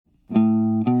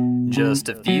Just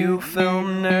a few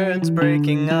film nerds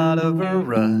breaking out of a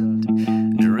rut,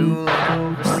 drooling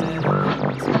over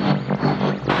cinemas.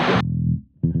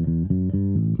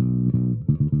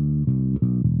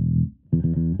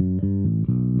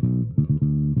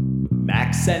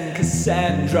 Max and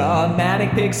Cassandra,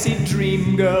 Manic Pixie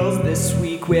Dream Girls. This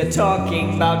week we're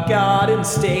talking about Garden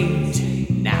State.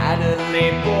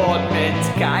 Natalie Portman's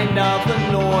kind of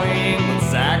annoying, but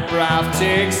Zach Braff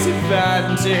takes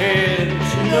advantage.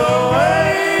 No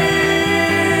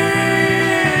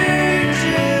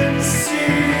agency.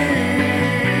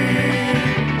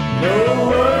 No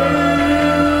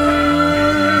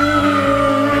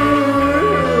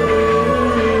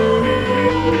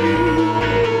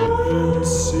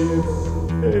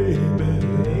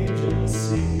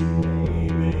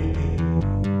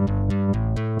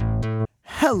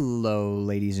Hello,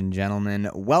 ladies and gentlemen.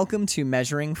 Welcome to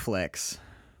Measuring Flicks.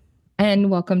 And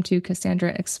welcome to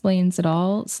Cassandra Explains It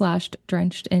All /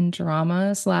 Drenched in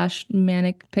Drama /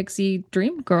 Manic Pixie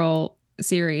Dream Girl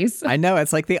series. I know,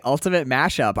 it's like the ultimate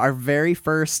mashup. Our very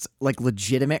first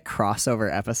legitimate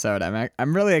crossover episode.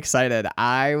 I'm really excited.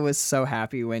 I was so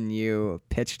happy when you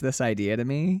pitched this idea to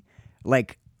me.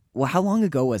 How long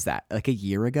ago was that? Like a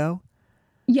year ago?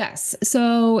 Yes.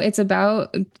 So it's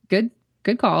about good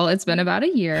call. It's been about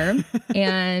a year.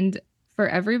 And for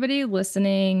everybody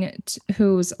listening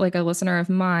who's like a listener of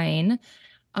mine,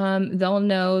 they'll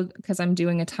know because I'm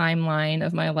doing a timeline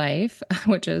of my life,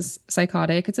 which is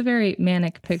psychotic. It's a very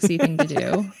manic pixie thing to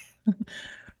do.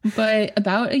 But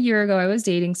about a year ago, I was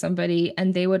dating somebody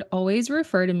and they would always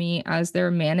refer to me as their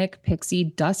manic pixie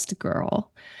dust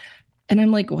girl. And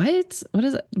I'm like, what? What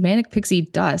is it? Manic pixie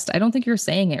dust? I don't think you're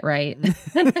saying it right.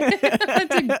 And I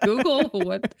had to Google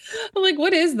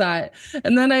what is that?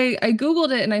 And then I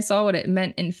Googled it and I saw what it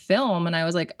meant in film. And I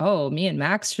was like, oh, me and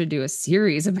Max should do a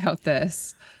series about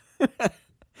this.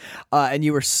 And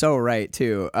you were so right,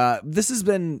 too. This has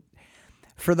been...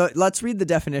 let's read the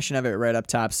definition of it right up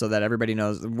top so that everybody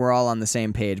knows we're all on the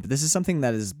same page. But this is something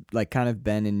that has kind of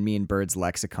been in me and Bird's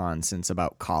lexicon since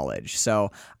about college. So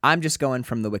I'm just going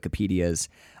from the Wikipedias.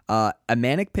 A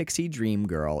manic pixie dream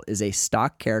girl is a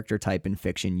stock character type in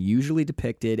fiction, usually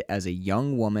depicted as a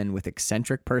young woman with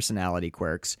eccentric personality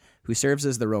quirks who serves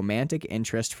as the romantic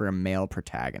interest for a male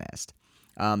protagonist.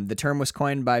 The term was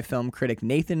coined by film critic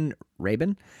Nathan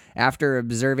Rabin after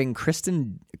observing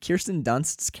Kirsten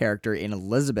Dunst's character in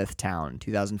Elizabethtown,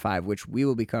 2005, which we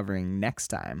will be covering next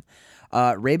time.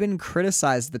 Rabin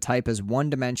criticized the type as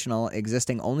one-dimensional,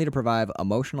 existing only to provide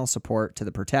emotional support to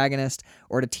the protagonist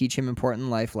or to teach him important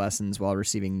life lessons while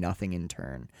receiving nothing in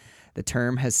turn. The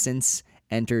term has since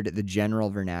entered the general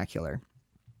vernacular.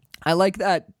 I like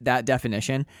that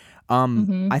definition.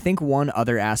 I think one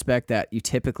other aspect that you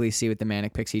typically see with the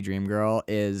Manic Pixie Dream Girl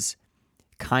is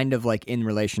kind of like in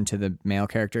relation to the male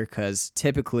character, because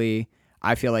typically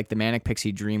I feel like the Manic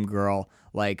Pixie Dream Girl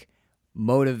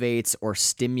motivates or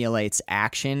stimulates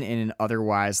action in an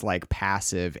otherwise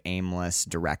passive, aimless,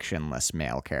 directionless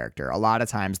male character. A lot of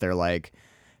times they're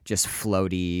just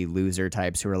floaty loser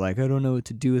types who are I don't know what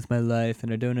to do with my life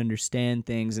and I don't understand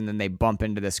things, and then they bump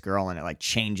into this girl and it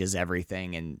changes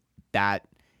everything, and that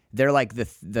they're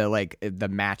the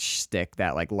matchstick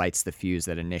that lights the fuse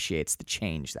that initiates the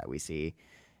change that we see.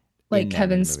 Like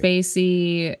Kevin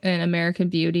Spacey in American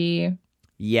Beauty.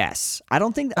 Yes. I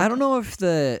don't know if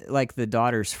the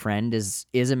daughter's friend is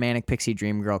a Manic Pixie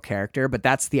Dream Girl character, but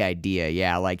that's the idea.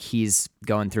 Yeah. He's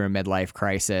going through a midlife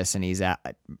crisis and he's at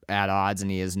odds and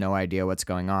he has no idea what's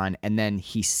going on. And then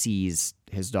he sees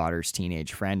his daughter's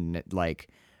teenage friend and it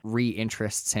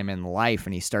re-interests him in life,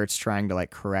 and he starts trying to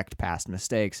correct past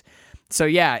mistakes. So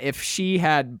yeah, if she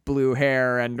had blue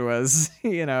hair and was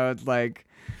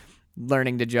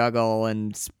learning to juggle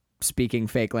and speaking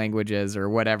fake languages or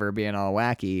whatever, being all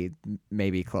wacky,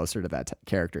 maybe closer to that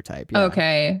character type. Yeah.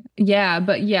 Okay. Yeah.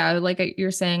 But yeah,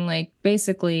 you're saying,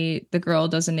 basically the girl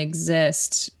doesn't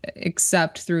exist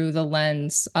except through the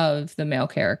lens of the male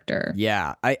character.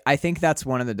 Yeah. I think that's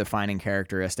one of the defining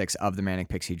characteristics of the Manic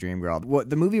Pixie Dream Girl.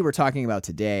 The movie we're talking about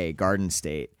today, Garden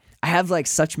State, I have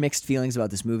such mixed feelings about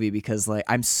this movie because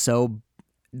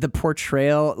the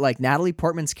portrayal, Natalie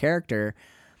Portman's character,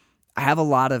 I have a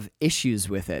lot of issues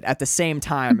with it. At the same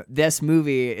time, this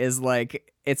movie is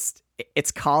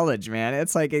it's college, man.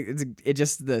 It's it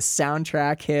just, the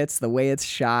soundtrack hits, the way it's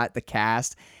shot, the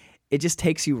cast, it just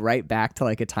takes you right back to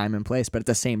a time and place. But at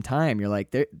the same time, you're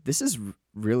this is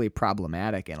really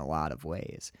problematic in a lot of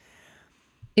ways.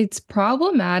 It's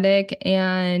problematic,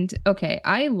 and okay,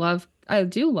 I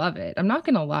do love it. I'm not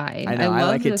gonna lie. I know, I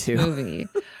like it too. Movie.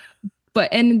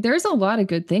 And there's a lot of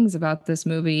good things about this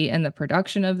movie and the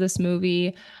production of this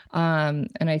movie. And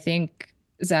I think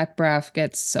Zach Braff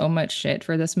gets so much shit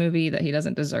for this movie that he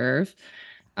doesn't deserve.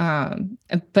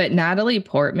 But Natalie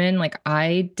Portman, like,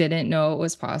 I didn't know it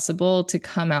was possible to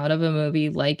come out of a movie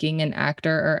liking an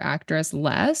actor or actress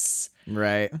less.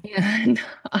 Right. And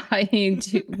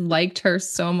liked her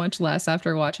so much less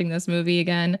after watching this movie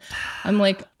again. I'm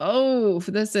like, oh,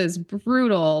 this is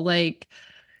brutal. Like,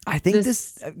 I think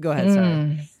this go ahead,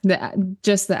 sorry.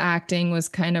 The acting was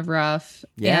kind of rough.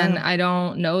 Yeah. And I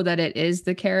don't know that it is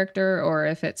the character or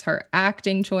if it's her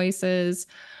acting choices.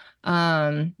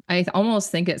 I almost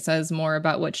think it says more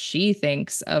about what she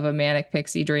thinks of a manic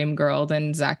pixie dream girl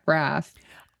than Zach Braff.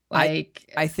 Like,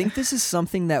 I think this is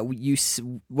something that you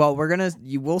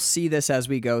will see this as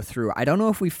we go through. I don't know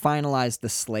if we finalized the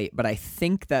slate, but I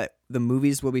think that the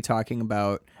movies we'll be talking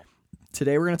about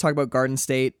today, we're going to talk about Garden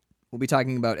State. We'll be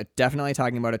definitely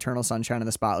talking about Eternal Sunshine of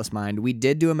the Spotless Mind. We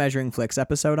did do a Measuring Flicks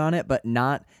episode on it, but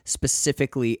not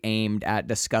specifically aimed at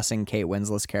discussing Kate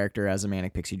Winslet's character as a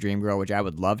Manic Pixie Dream Girl, which I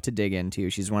would love to dig into.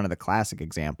 She's one of the classic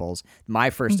examples, my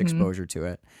first exposure to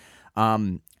it.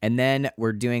 And then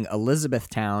we're doing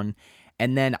Elizabethtown.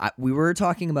 And then we were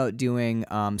talking about doing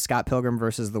Scott Pilgrim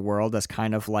versus the World as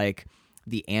kind of like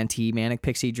the anti-Manic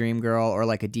Pixie Dream Girl or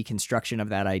like a deconstruction of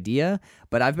that idea.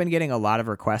 But I've been getting a lot of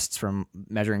requests from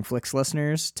Measuring Flicks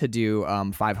listeners to do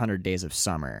 500 Days of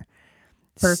Summer.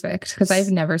 Perfect, because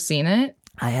I've never seen it.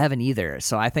 I haven't either.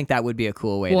 So I think that would be a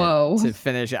cool way to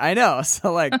finish it. I know.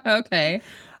 So like, okay.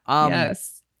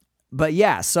 Yes. But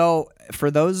yeah, so for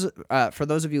those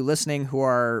of you listening who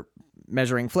are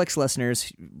Measuring Flicks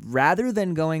listeners, rather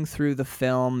than going through the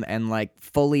film and like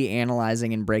fully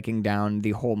analyzing and breaking down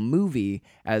the whole movie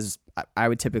as I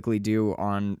would typically do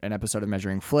on an episode of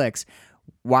Measuring Flicks,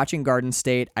 watching Garden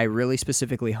State, I really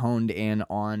specifically honed in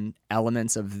on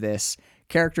elements of this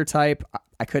character type.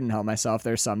 I couldn't help myself.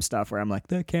 There's some stuff where I'm like,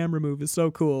 the camera move is so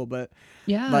cool, but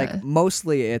yeah, like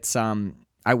mostly it's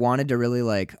I wanted to really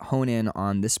like hone in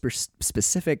on this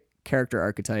specific character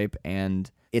archetype and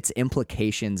its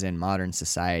implications in modern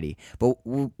society. But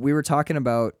we were talking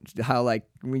about how like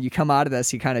when you come out of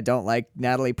this, you kind of don't like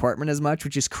Natalie Portman as much,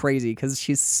 which is crazy because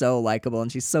she's so likable and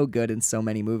she's so good in so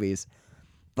many movies.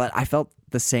 But I felt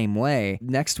the same way.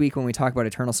 Next week when we talk about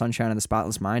Eternal Sunshine of the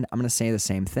Spotless Mind, I'm going to say the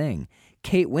same thing.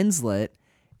 Kate Winslet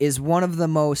is one of the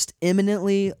most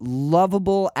eminently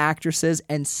lovable actresses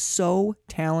and so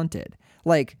talented.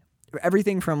 Like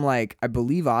everything from like, I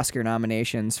believe Oscar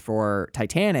nominations for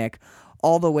Titanic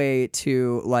all the way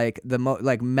to like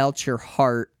like Melt Your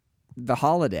Heart, The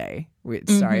Holiday.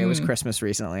 Sorry, it was Christmas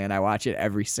recently and I watch it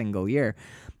every single year.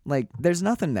 Like there's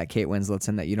nothing that Kate Winslet's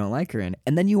in that you don't like her in.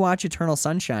 And then you watch Eternal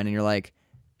Sunshine and you're like,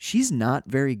 she's not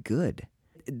very good.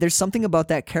 There's something about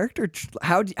that character.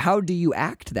 How do you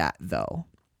act that though?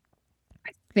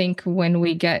 I think when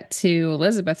we get to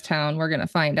Elizabethtown, we're going to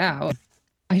find out.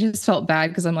 I just felt bad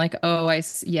because I'm like,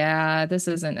 this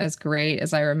isn't as great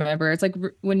as I remember. It's like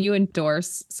when you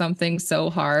endorse something so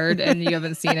hard and you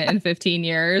haven't seen it in 15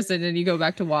 years and then you go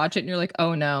back to watch it and you're like,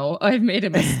 oh no, I've made a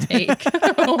mistake.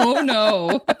 Oh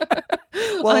no.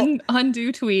 Well,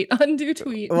 undo tweet.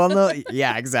 Well, no,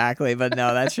 yeah, exactly. But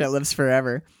no, that shit lives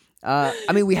forever. I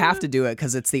mean, we have to do it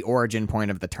because it's the origin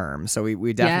point of the term. So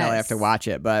we definitely have to watch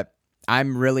it. But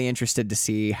I'm really interested to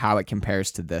see how it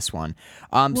compares to this one.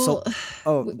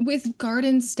 With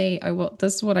Garden State,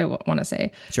 this is what I want to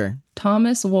say. Sure.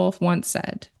 Thomas Wolfe once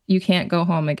said, "You can't go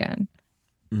home again,"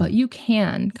 but you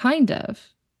can, kind of,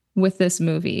 with this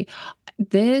movie.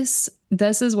 This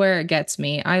is where it gets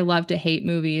me. I love to hate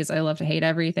movies. I love to hate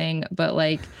everything, but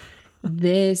like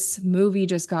this movie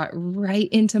just got right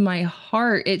into my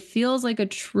heart. It feels like a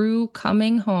true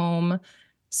coming home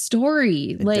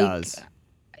story. It does.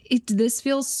 This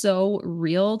feels so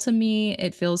real to me.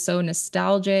 It feels so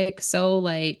nostalgic. So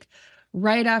like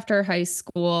right after high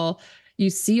school, you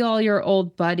see all your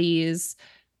old buddies,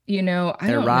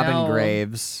 They're Robin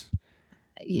Graves.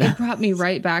 It brought me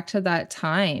right back to that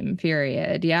time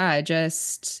period. Yeah,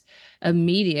 just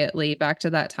immediately back to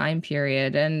that time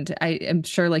period. And I am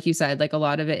sure, like you said, like a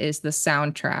lot of it is the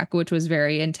soundtrack, which was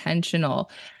very intentional.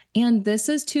 And this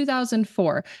is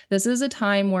 2004. This is a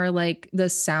time where like the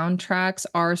soundtracks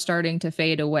are starting to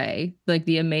fade away. Like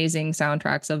the amazing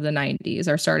soundtracks of the 90s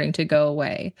are starting to go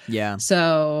away. Yeah.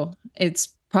 So it's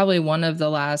probably one of the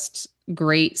last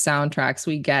great soundtracks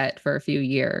we get for a few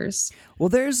years. Well,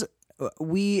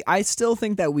 I still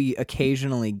think that we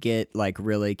occasionally get like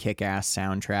really kick-ass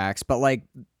soundtracks, but like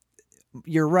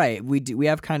you're right. We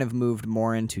have kind of moved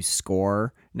more into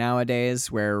score nowadays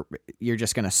where you're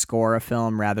just going to score a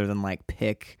film rather than like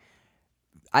pick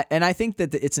I think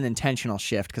that it's an intentional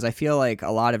shift because I feel like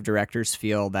a lot of directors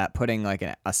feel that putting like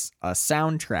a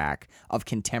soundtrack of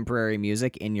contemporary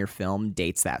music in your film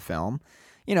dates that film.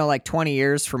 You know, like 20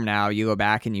 years from now, you go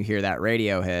back and you hear that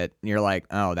radio hit and you're like,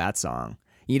 oh, that song.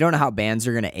 You don't know how bands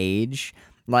are going to age.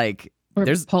 Like Or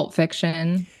there's Pulp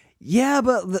Fiction. Yeah,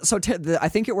 but I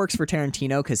think it works for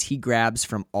Tarantino because he grabs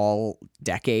from all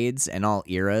decades and all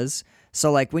eras.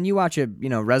 So like when you watch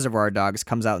Reservoir Dogs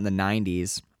comes out in the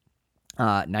 90s,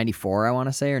 94, I want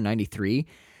to say, or 93.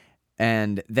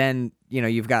 And then,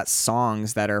 you've got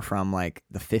songs that are from like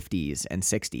the 50s and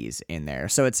 60s in there.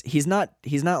 So he's not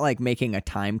like making a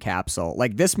time capsule.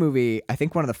 Like this movie, I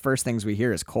think one of the first things we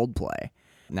hear is Coldplay.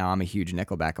 Now I'm a huge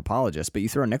Nickelback apologist, but you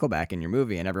throw Nickelback in your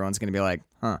movie and everyone's going to be like,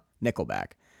 huh,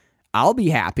 Nickelback. I'll be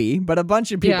happy, but a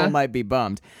bunch of people might be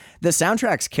bummed. The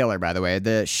soundtrack's killer, by the way.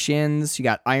 The Shins, you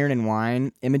got Iron and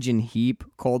Wine, Imogen Heap,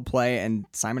 Coldplay, and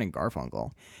Simon and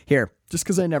Garfunkel. Here, just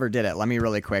because I never did it, let me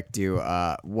really quick do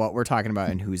what we're talking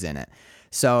about and who's in it.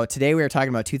 So today we are talking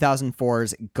about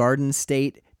 2004's Garden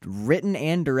State, written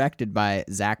and directed by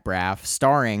Zach Braff,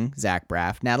 starring Zach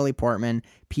Braff, Natalie Portman,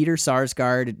 Peter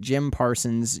Sarsgaard, Jim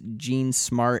Parsons, Gene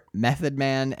Smart, Method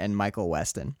Man, and Michael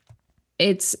Weston.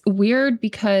 It's weird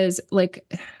because,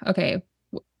 like, okay,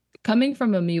 coming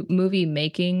from a movie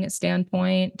making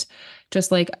standpoint,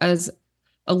 just like as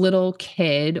a little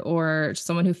kid or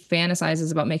someone who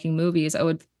fantasizes about making movies,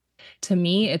 to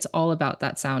me, it's all about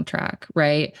that soundtrack,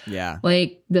 right? Yeah.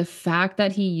 Like the fact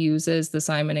that he uses the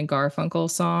Simon and Garfunkel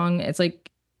song, it's like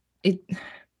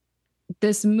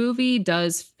this movie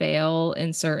does fail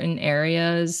in certain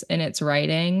areas in its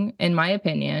writing, in my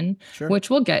opinion, which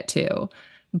we'll get to.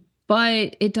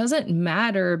 But it doesn't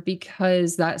matter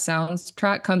because that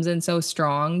soundtrack comes in so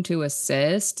strong to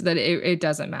assist that it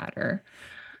doesn't matter.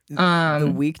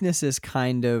 The weaknesses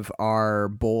kind of are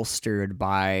bolstered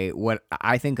by what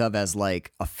I think of as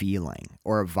like a feeling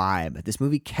or a vibe. This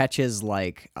movie catches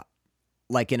like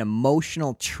an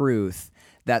emotional truth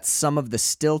that some of the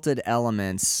stilted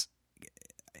elements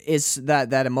is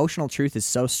that emotional truth is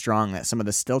so strong that some of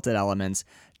the stilted elements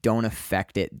don't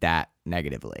affect it that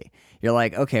negatively. You're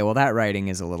like, okay, well, that writing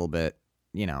is a little bit,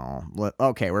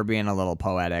 okay, we're being a little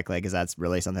poetic. Like, is that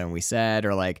really something we said?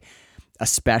 Or like,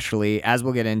 especially as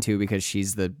we'll get into, because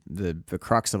she's the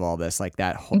crux of all this, like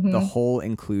that the whole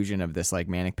inclusion of this like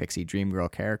manic pixie dream girl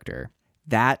character,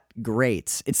 that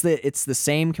grates. It's the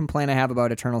same complaint I have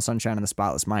about Eternal Sunshine of the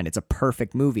Spotless Mind. It's a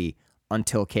perfect movie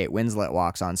until Kate Winslet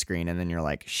walks on screen, and then you're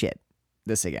like, shit,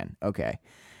 this again. Okay,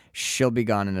 she'll be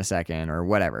gone in a second or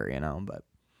whatever, but.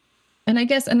 And I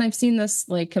guess, and I've seen this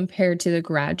like compared to The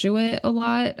Graduate a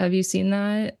lot. Have you seen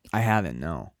that? I haven't,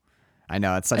 no. I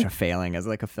know it's such a failing as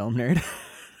like a film nerd.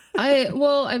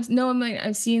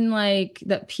 I've seen like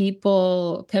that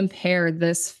people compare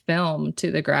this film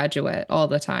to The Graduate all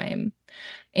the time.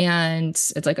 And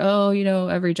it's like, oh,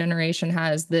 every generation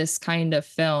has this kind of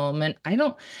film. And I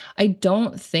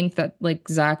don't think that like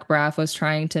Zach Braff was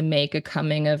trying to make a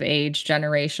coming of age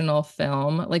generational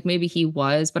film. Like maybe he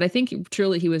was, but I think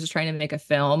truly he was just trying to make a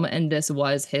film. And this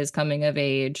was his coming of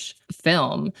age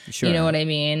film. Sure. You know what I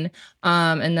mean?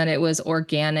 And that it was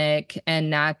organic and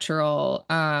natural.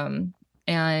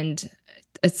 And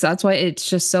that's why it's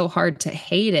just so hard to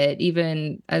hate it,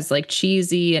 even as like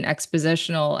cheesy and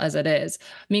expositional as it is.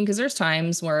 I mean, because there's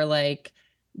times where like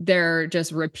they're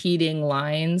just repeating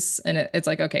lines and it's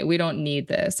like, okay, we don't need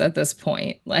this at this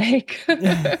point. Like we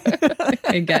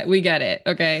get it.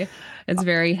 Okay. It's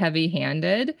very heavy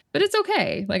handed, but it's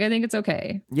okay. Like, I think it's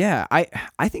okay. Yeah.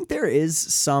 I think there is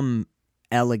some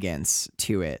elegance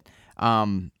to it.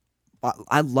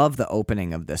 I love the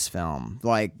opening of this film.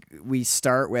 Like we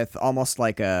start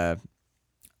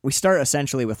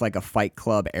essentially with like a Fight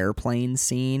Club airplane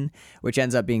scene, which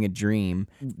ends up being a dream.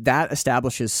 That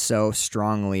establishes so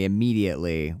strongly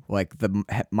immediately like the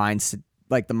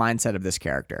mindset of this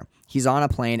character. He's on a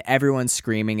plane, everyone's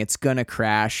screaming, it's gonna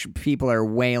crash, people are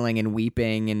wailing and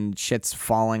weeping and shit's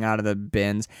falling out of the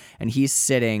bins, and he's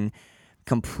sitting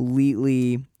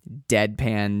completely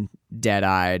deadpan,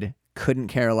 dead-eyed, couldn't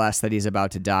care less that he's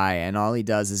about to die, and all he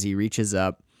does is he reaches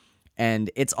up,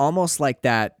 and it's almost like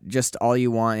that just all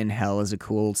you want in hell is a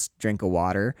cool drink of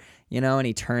water, and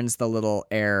he turns the little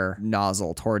air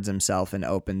nozzle towards himself and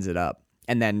opens it up,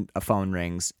 and then a phone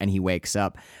rings and he wakes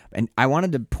up. And I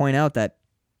wanted to point out that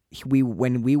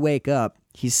when we wake up,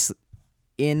 he's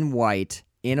in white,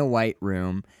 in a white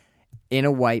room, in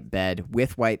a white bed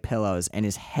with white pillows, and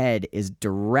his head is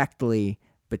directly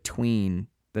between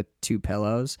the two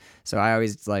pillows. So I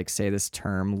always like say this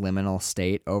term liminal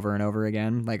state over and over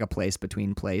again, like a place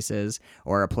between places,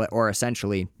 or or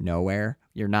essentially nowhere.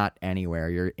 You're not anywhere.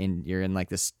 You're in like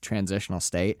this transitional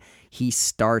state. He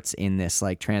starts in this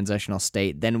like transitional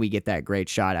state. Then we get that great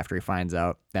shot after he finds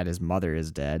out that his mother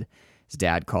is dead. His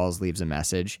dad calls, leaves a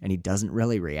message, and he doesn't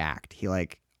really react. He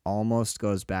like almost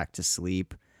goes back to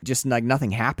sleep. Just like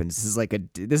nothing happens.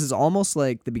 This is almost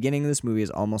like the beginning of this movie is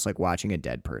almost like watching a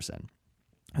dead person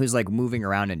who's like moving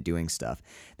around and doing stuff.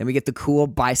 Then we get the cool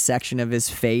bisection of his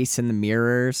face in the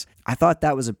mirrors. I thought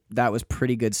that was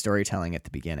pretty good storytelling at the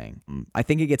beginning. I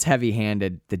think it gets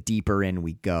heavy-handed the deeper in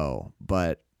we go,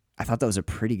 but I thought that was a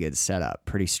pretty good setup,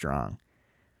 pretty strong.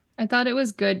 I thought it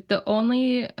was good.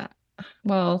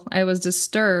 I was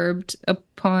disturbed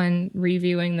upon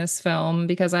reviewing this film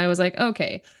because I was like,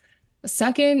 okay,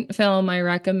 second film I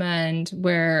recommend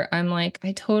where I'm like,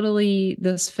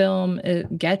 this film,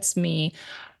 it gets me.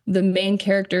 The main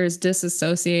character is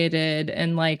disassociated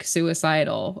and like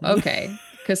suicidal. Okay,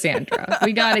 Cassandra,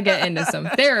 we got to get into some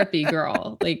therapy,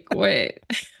 girl. Like, wait,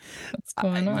 what's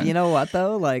going on? You know what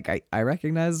though? Like, I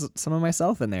recognize some of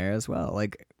myself in there as well.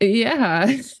 Like,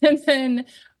 yeah.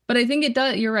 But I think it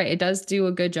does, you're right. It does do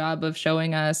a good job of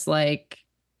showing us like,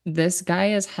 this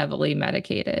guy is heavily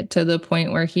medicated to the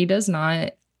point where he does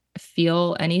not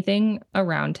feel anything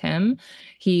around him.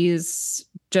 He's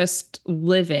just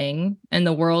living and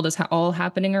the world is all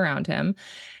happening around him.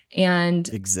 And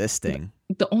existing.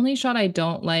 The only shot I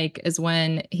don't like is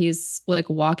when he's like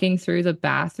walking through the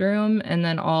bathroom and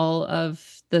then all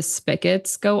of the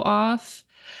spigots go off,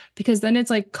 because then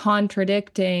it's like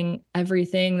contradicting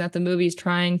everything that the movie's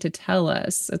trying to tell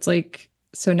us. It's like,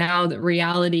 so now that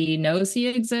reality knows he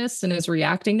exists and is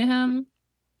reacting to him.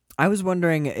 I was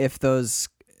wondering if those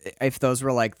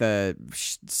were like the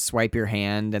swipe your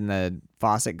hand and the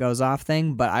faucet goes off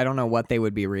thing, but I don't know what they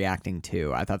would be reacting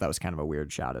to. I thought that was kind of a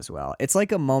weird shot as well. It's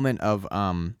like a moment of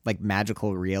like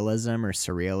magical realism or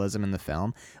surrealism in the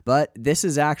film, but this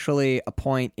is actually a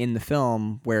point in the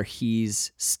film where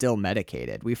he's still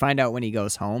medicated. We find out when he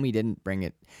goes home, he didn't bring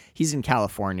it. He's in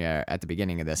California at the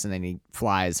beginning of this, and then he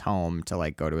flies home to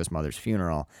like go to his mother's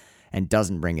funeral and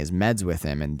doesn't bring his meds with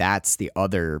him, and that's the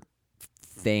other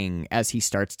thing. As he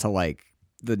starts to like,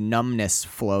 the numbness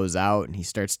flows out and he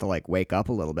starts to like wake up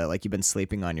a little bit, like you've been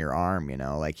sleeping on your arm, you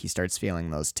know, like he starts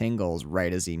feeling those tingles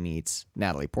right as he meets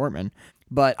Natalie Portman.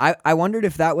 But I wondered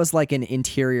if that was like an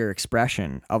interior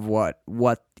expression of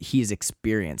what he's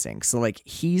experiencing. So like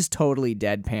he's totally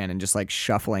deadpan and just like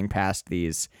shuffling past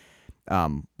these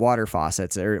water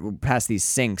faucets or past these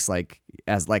sinks like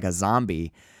as like a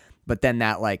zombie. But then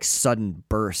that like sudden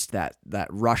burst, that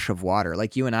rush of water,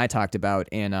 like you and I talked about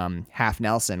in Half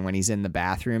Nelson, when he's in the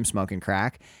bathroom smoking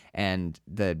crack and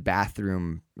the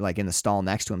bathroom, like in the stall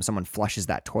next to him, someone flushes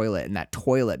that toilet and that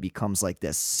toilet becomes like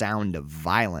this sound of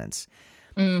violence.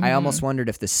 Mm-hmm. I almost wondered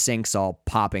if the sinks all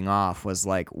popping off was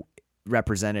like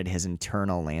represented his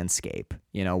internal landscape,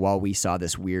 you know, while we saw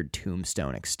this weird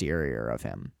tombstone exterior of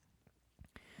him.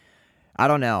 I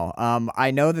don't know.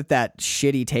 I know that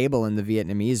shitty table in the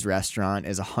Vietnamese restaurant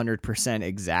is 100%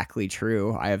 exactly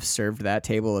true. I have served that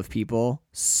table of people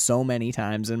so many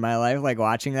times in my life. Like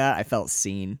watching that, I felt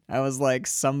seen. I was like,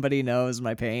 somebody knows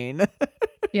my pain.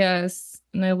 Yes.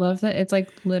 And I love that it's like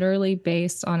literally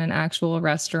based on an actual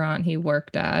restaurant he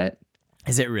worked at.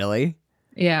 Is it really?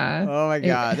 Yeah. Oh my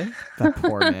God. That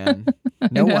poor man.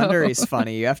 No wonder he's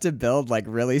funny. You have to build like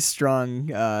really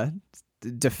strong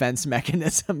defense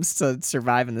mechanisms to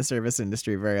survive in the service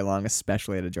industry very long,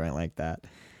 especially at a joint like that.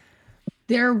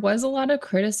 There was a lot of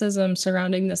criticism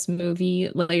surrounding this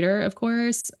movie later, of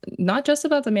course, not just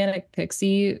about the Manic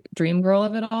Pixie dream girl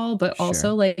of it all, but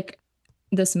also like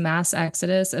this mass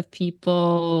exodus of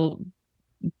people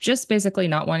just basically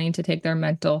not wanting to take their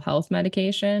mental health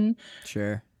medication.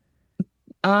 Sure.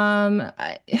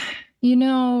 You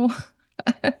know,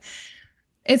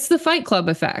 it's the Fight Club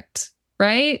effect,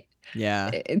 right?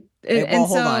 Yeah. Well,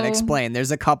 hold on. Explain.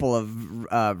 There's a couple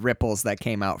of ripples that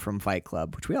came out from Fight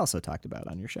Club, which we also talked about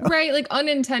on your show. Right. Like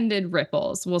unintended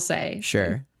ripples, we'll say.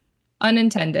 Sure.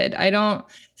 Unintended. I don't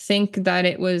think that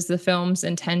it was the film's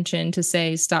intention to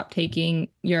say, stop taking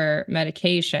your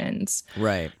medications.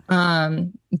 Right.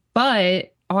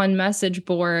 But on message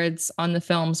boards on the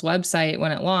film's website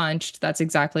when it launched, that's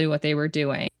exactly what they were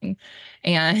doing.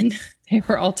 And they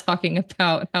were all talking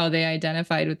about how they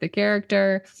identified with the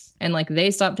character and like they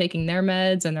stopped taking their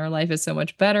meds and their life is so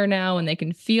much better now and they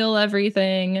can feel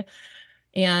everything.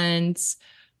 And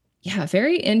yeah,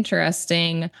 very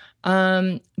interesting.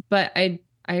 But I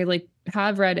like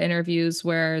have read interviews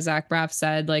where Zach Braff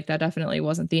said like that definitely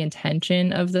wasn't the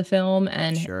intention of the film,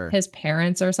 and Sure. his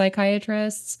parents are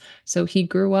psychiatrists, so he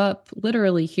grew up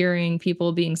literally hearing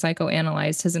people being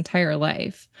psychoanalyzed his entire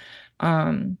life.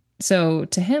 So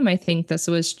to him, I think this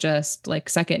was just like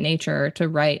second nature to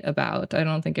write about. I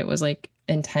don't think it was like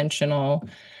intentional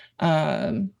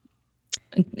um,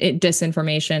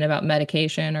 disinformation about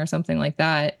medication or something like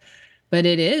that. But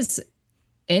it is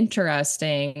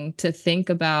interesting to think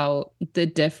about the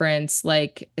difference,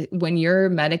 like when you're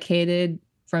medicated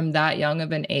from that young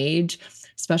of an age,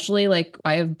 especially like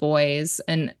I have boys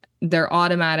and they're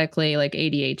automatically like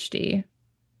ADHD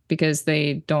because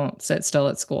they don't sit still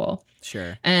at school.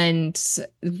 Sure. And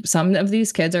some of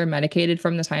these kids are medicated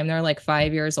from the time they're like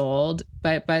 5 years old.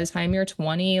 But by the time you're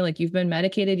 20, like you've been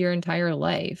medicated your entire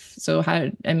life. So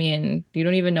I mean, you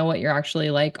don't even know what you're actually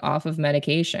like off of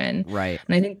medication. Right.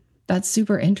 And I think that's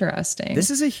super interesting. This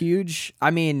is a huge,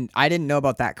 I mean, I didn't know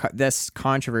about this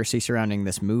controversy surrounding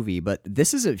this movie, but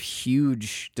this is a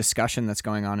huge discussion that's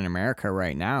going on in America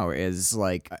right now is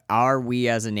like, are we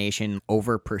as a nation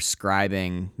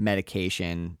over-prescribing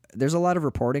medication? There's a lot of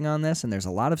reporting on this, and there's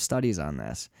a lot of studies on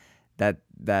this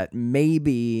that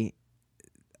maybe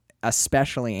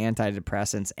especially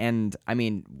antidepressants. And I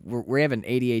mean, we have an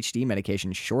ADHD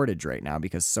medication shortage right now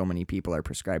because so many people are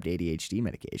prescribed ADHD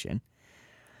medication.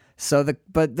 So the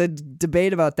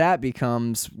debate about that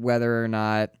becomes whether or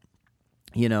not,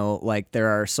 you know, like there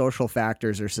are social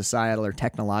factors or societal or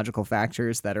technological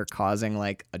factors that are causing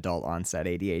like adult onset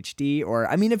ADHD. Or,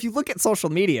 I mean, if you look at social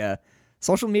media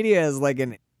is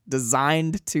like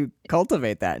designed to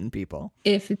cultivate that in people.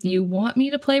 If you want me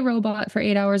to play robot for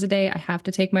 8 hours a day, I have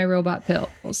to take my robot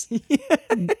pills.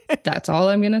 That's all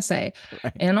I'm going to say.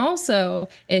 Right. And also,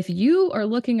 if you are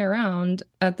looking around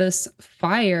at this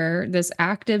fire, this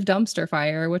active dumpster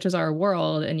fire, which is our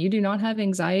world, and you do not have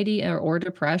anxiety or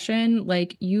depression,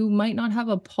 like you might not have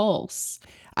a pulse.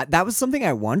 That was something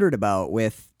I wondered about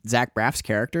with Zach Braff's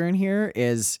character in here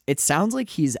is it sounds like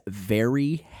he's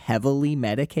very heavily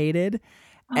medicated.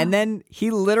 And then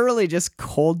he literally just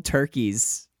cold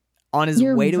turkeys on his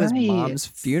way to his mom's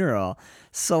funeral.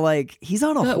 So like he's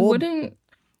on a whole.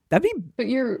 That'd be. But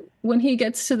when he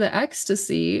gets to the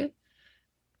ecstasy,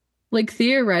 like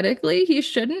theoretically, he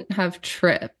shouldn't have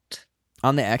tripped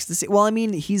On the ecstasy. Well, I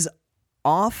mean, he's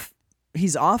off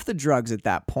the drugs at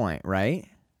that point, right?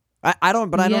 I don't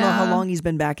know how long he's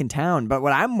been back in town. But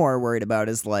what I'm more worried about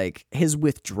is like his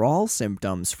withdrawal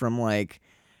symptoms from like.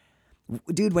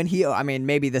 Dude, I mean,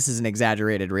 maybe this is an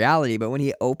exaggerated reality, but when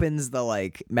he opens the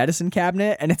like medicine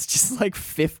cabinet and it's just like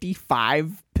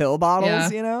 55 pill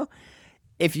bottles, you know,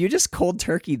 if you just cold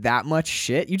turkey that much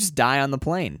shit, you just die on the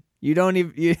plane. You don't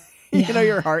even, you know,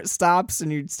 your heart stops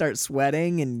and you start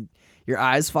sweating and your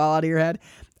eyes fall out of your head.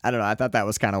 I don't know. I thought that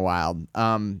was kind of wild.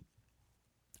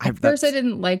 At first, I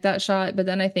didn't like that shot, but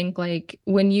then I think like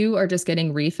when you are just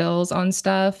getting refills on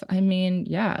stuff, I mean,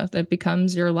 yeah, that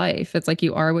becomes your life. It's like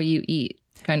you are what you eat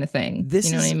kind of thing. You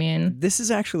know what I mean? This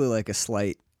is actually like a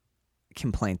slight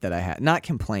complaint that I had. Not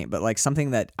complaint, but like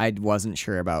something that I wasn't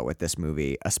sure about with this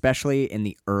movie, especially in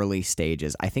the early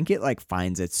stages. I think it like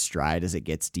finds its stride as it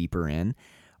gets deeper in.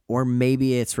 Or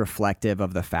maybe it's reflective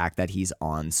of the fact that he's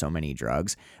on so many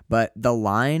drugs. But the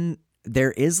line,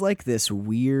 there is like this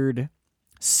weird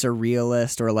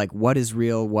surrealist or like what is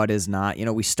real, what is not. You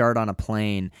know, we start on a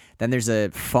plane, then there's a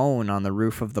phone on the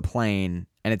roof of the plane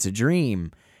and it's a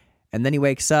dream. And then he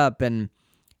wakes up and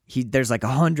there's like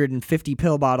 150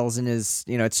 pill bottles in his,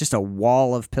 you know, it's just a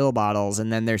wall of pill bottles.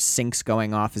 And then there's sinks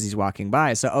going off as he's walking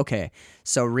by. So, okay.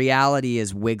 So reality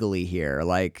is wiggly here.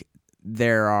 Like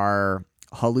there are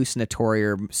hallucinatory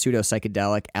or pseudo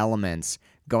psychedelic elements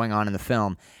going on in the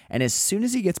film. And as soon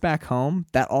as he gets back home,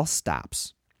 that all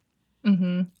stops.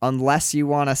 Mm-hmm. Unless you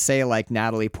want to say like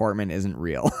Natalie Portman isn't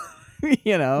real,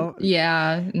 you know?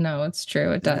 Yeah, no, it's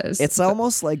true. It does. It's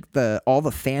almost like all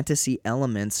the fantasy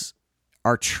elements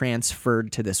are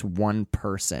transferred to this one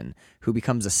person who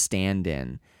becomes a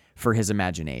stand-in for his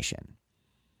imagination.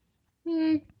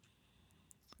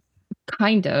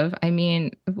 Kind of. I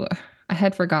mean, I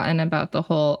had forgotten about the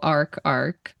whole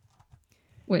arc,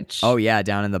 which... Oh yeah,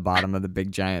 down in the bottom of the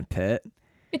big giant pit.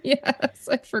 Yes,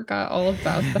 I forgot all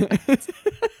about that.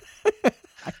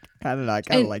 I don't know. I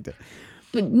kind of liked it.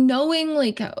 But knowing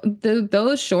like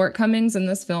those shortcomings in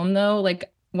this film, though, like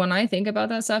when I think about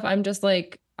that stuff, I'm just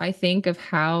like, I think of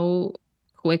how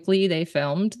quickly they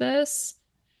filmed this.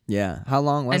 Yeah. How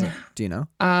long was it? Do you know?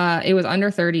 It was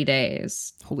under 30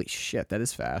 days. Holy shit, that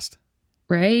is fast.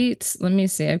 Right? Let me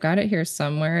see. I've got it here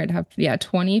somewhere. It'd have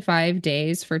 25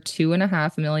 days for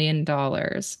 $2.5 million.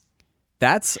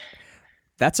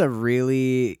 That's a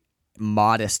really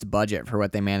modest budget for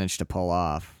what they managed to pull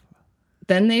off.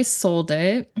 Then they sold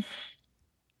it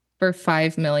for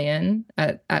 $5 million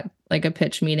at like a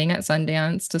pitch meeting at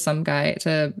Sundance to some guy,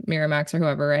 to Miramax or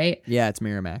whoever, right? Yeah, it's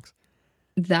Miramax.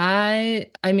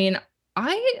 That, I mean,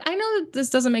 I know that this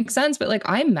doesn't make sense, but like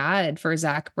I'm mad for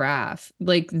Zach Braff.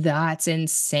 Like that's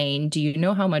insane. Do you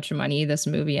know how much money this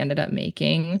movie ended up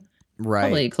making? Right.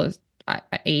 Probably close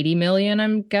 80 million,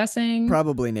 I'm guessing.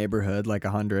 Probably neighborhood like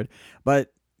 100.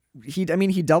 But he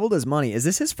doubled his money. Is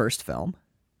this his first film?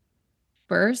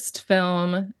 First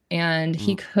film, and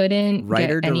he couldn't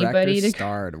Writer, get anybody director, to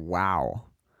starred. Wow.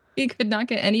 He could not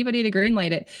get anybody to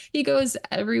greenlight it. He goes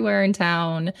everywhere in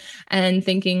town and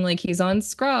thinking like he's on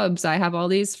Scrubs. I have all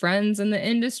these friends in the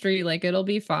industry. Like it'll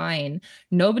be fine.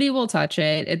 Nobody will touch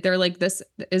it. They're like, this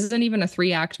isn't even a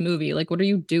 3-act movie. Like, what are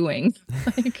you doing?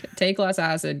 Like, take less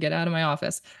acid. Get out of my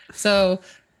office. So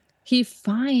he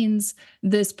finds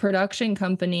this production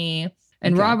company,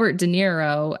 and Robert De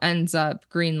Niro ends up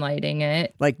greenlighting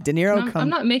it. Like De Niro. I'm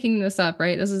not making this up,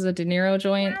 right? This is a De Niro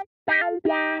joint.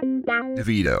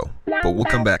 DeVito, but we'll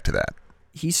come back to that.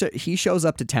 He shows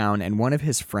up to town, and one of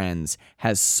his friends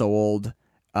has sold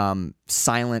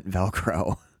silent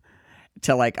Velcro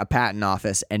to like a patent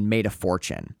office and made a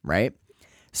fortune, right?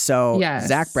 So yes.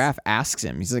 Zach Braff asks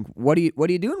him, he's like, what are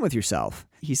you doing with yourself?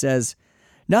 He says,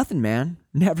 nothing, man.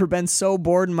 Never been so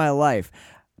bored in my life.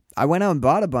 I went out and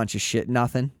bought a bunch of shit,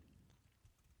 nothing.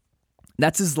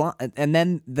 That's his long, and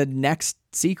then the next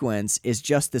sequence is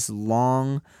just this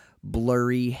long,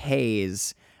 blurry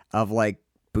haze of like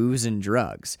booze and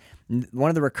drugs. One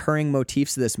of the recurring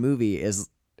motifs of this movie is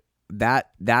that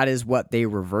is what they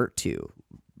revert to.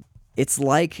 It's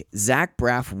like Zach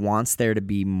Braff wants there to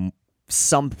be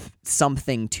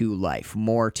something to life,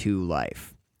 more to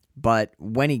life. But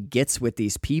when he gets with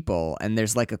these people and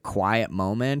there's like a quiet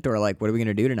moment or like, what are we going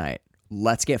to do tonight?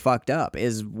 Let's get fucked up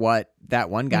is what that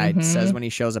one guy says when he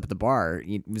shows up at the bar.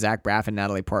 Zach Braff and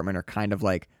Natalie Portman are kind of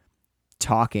like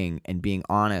talking and being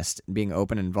honest and being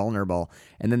open and vulnerable.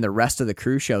 And then the rest of the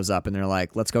crew shows up and they're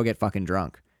like, let's go get fucking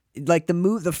drunk. Like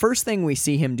the first thing we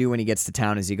see him do when he gets to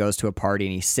town is he goes to a party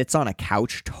and he sits on a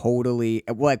couch totally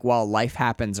like while life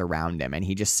happens around him. And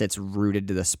he just sits rooted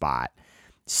to the spot,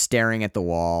 staring at the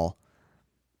wall,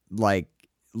 like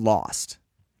lost.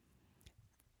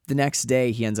 The next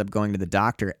day he ends up going to the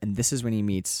doctor, and this is when he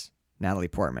meets Natalie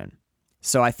Portman.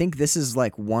 So I think this is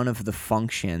like one of the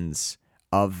functions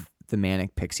of the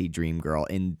Manic Pixie Dream Girl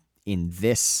in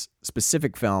this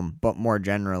specific film, but more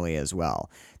generally as well.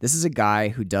 This is a guy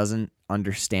who doesn't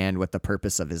understand what the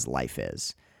purpose of his life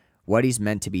is, what he's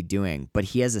meant to be doing, but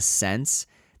he has a sense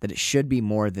that it should be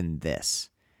more than this.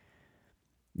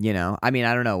 You know, I mean,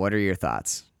 I don't know. What are your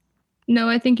thoughts? No,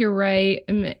 I think you're right.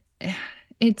 I mean,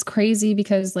 it's crazy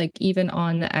because like even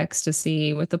on the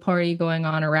ecstasy with the party going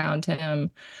on around him,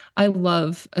 I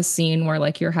love a scene where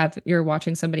like you're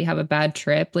watching somebody have a bad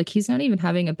trip. Like he's not even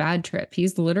having a bad trip.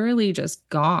 He's literally just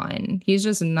gone. He's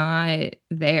just not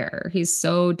there. He's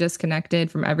so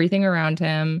disconnected from everything around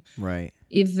him. Right.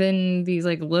 Even these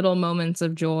like little moments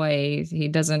of joy, he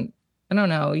doesn't, I don't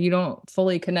know, you don't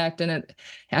fully connect. And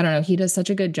I don't know, he does such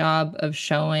a good job of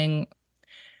showing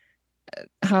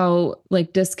how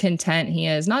like discontent he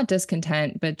is. Not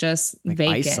discontent, but just like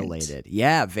vacant. Isolated.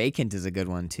 Yeah, vacant is a good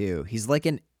one too. He's like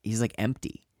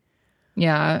empty.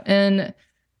 Yeah, and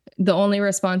the only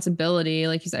responsibility,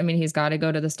 like he's got to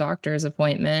go to this doctor's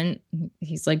appointment.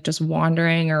 He's like just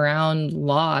wandering around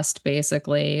lost,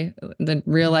 basically. Then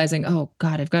realizing, oh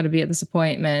God, I've got to be at this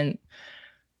appointment.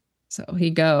 So he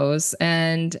goes,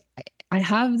 and I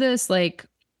have this like,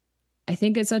 I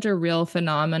think it's such a real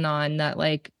phenomenon that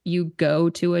like you go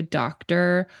to a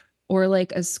doctor or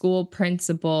like a school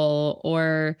principal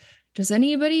or just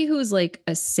anybody who's like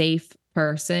a safe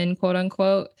person, quote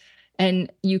unquote, and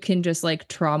you can just like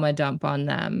trauma dump on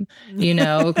them, you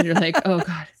know, because you're like, oh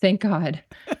God, thank God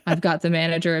I've got the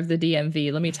manager of the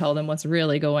DMV. Let me tell them what's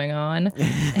really going on.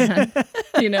 And,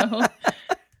 you know,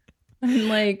 and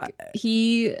like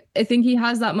I think he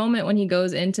has that moment when he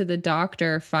goes into the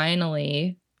doctor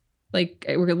finally. Like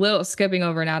we're a little skipping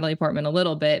over Natalie Portman a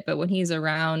little bit, but when he's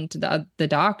around the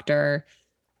doctor,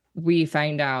 we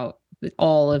find out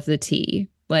all of the tea.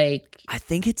 Like I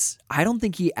don't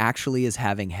think he actually is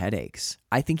having headaches.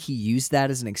 I think he used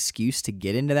that as an excuse to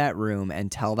get into that room and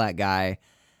tell that guy,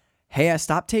 hey, I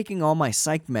stopped taking all my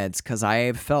psych meds because I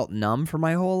have felt numb for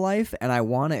my whole life and I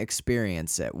want to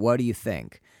experience it. What do you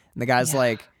think? And the guy's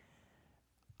like,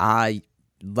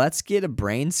 let's get a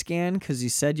brain scan because you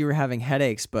said you were having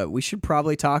headaches, but we should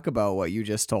probably talk about what you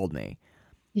just told me.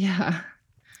 Yeah.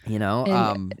 You know?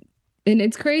 And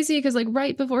it's crazy because like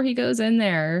right before he goes in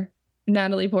there,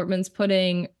 Natalie Portman's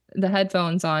putting the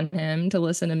headphones on him to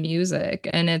listen to music.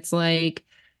 And it's like,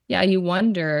 yeah, you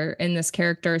wonder in this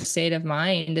character's state of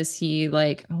mind, is he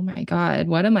like, oh my God,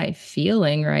 what am I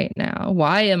feeling right now?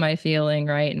 Why am I feeling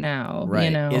right now? You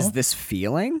Right. Is know? this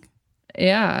feeling?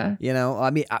 Yeah. You know, I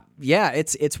mean, yeah,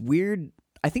 it's weird.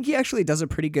 I think he actually does a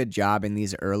pretty good job in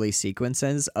these early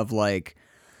sequences of like,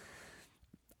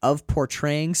 of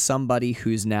portraying somebody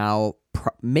who's now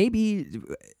maybe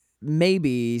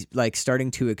like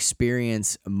starting to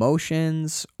experience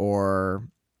emotions, or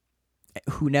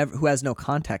who has no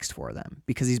context for them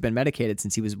because he's been medicated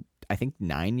since he was, I think,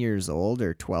 9 years old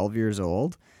or 12 years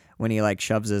old when he like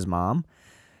shoves his mom.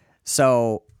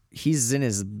 So he's in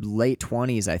his late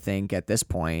 20s, I think, at this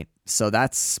point. So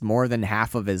that's more than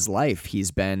half of his life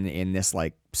he's been in this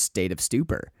like state of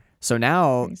stupor. So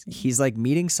now he's like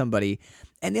meeting somebody.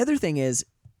 And the other thing is,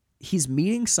 he's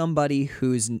meeting somebody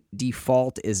whose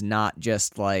default is not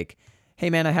just like, hey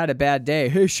man, I had a bad day.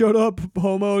 Hey, shut up,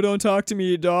 homo. Don't talk to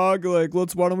me, dog. Like,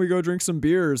 why don't we go drink some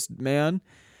beers, man?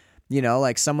 You know,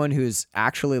 like someone who's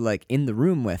actually like in the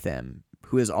room with him,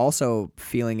 who is also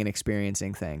feeling and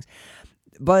experiencing things.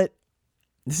 But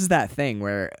this is that thing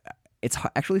where it's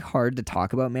actually hard to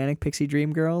talk about Manic Pixie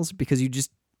Dream Girls because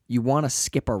you want to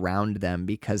skip around them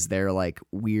because they're like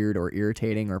weird or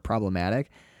irritating or problematic.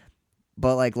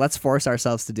 But like, let's force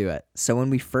ourselves to do it. So when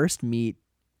we first meet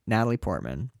Natalie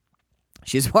Portman,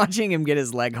 she's watching him get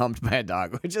his leg humped by a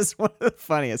dog, which is one of the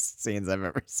funniest scenes I've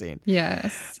ever seen.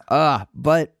 Yes.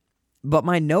 But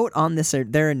my note on this,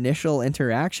 their initial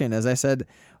interaction, as I said,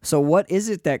 so what is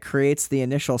it that creates the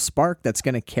initial spark that's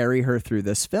going to carry her through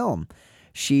this film?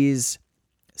 She's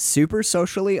super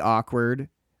socially awkward,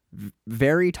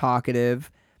 very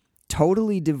talkative,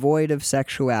 totally devoid of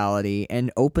sexuality,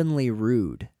 and openly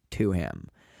rude to him.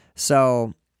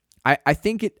 So I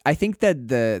think that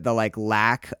the like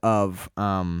lack of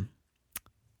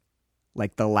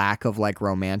like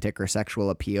romantic or sexual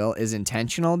appeal is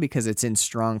intentional because it's in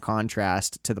strong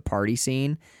contrast to the party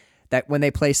scene. That when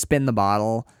they play Spin the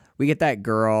Bottle, we get that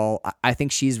girl. I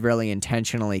think she's really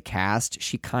intentionally cast.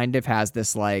 She kind of has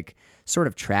this like sort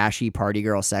of trashy party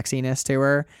girl sexiness to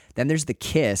her. Then there's the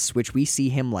kiss, which we see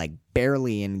him like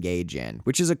barely engage in,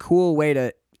 which is a cool way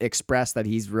to express that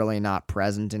he's really not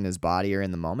present in his body or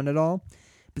in the moment at all.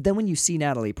 But then when you see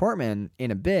Natalie Portman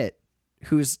in a bit,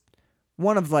 who's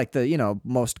one of like the, you know,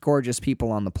 most gorgeous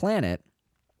people on the planet,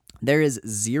 there is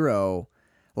zero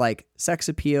like sex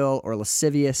appeal or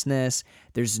lasciviousness.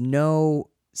 There's no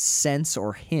sense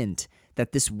or hint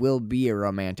that this will be a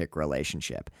romantic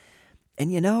relationship.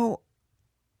 And you know,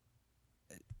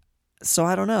 so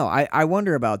I don't know. I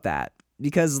wonder about that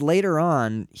because later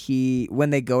on,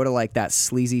 when they go to like that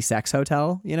sleazy sex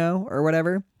hotel, you know, or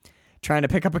whatever, trying to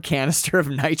pick up a canister of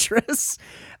nitrous,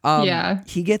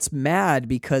 he gets mad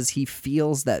because he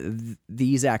feels that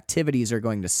these activities are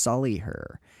going to sully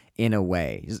her in a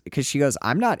way. Because she goes,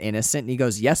 I'm not innocent. And he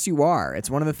goes, yes, you are.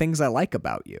 It's one of the things I like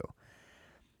about you.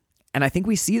 And I think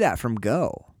we see that from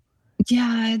Go.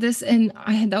 Yeah,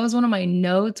 that was one of my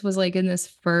notes, was like in this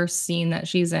first scene that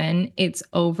she's in, it's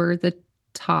over the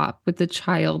top with the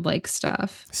childlike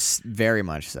stuff. Very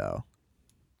much so.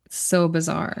 So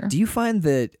bizarre. Do you find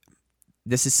that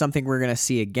this is something we're going to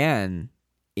see again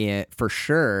for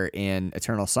sure in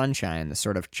Eternal Sunshine, the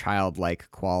sort of childlike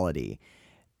quality?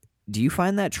 Do you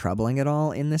find that troubling at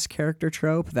all in this character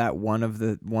trope, that one of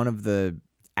the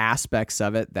aspects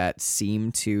of it that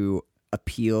seem to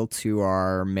appeal to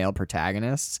our male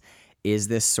protagonists is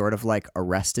this sort of like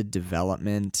Arrested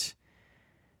Development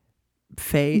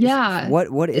phase? Yeah.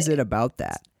 What is it about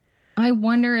that? I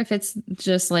wonder if it's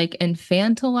just like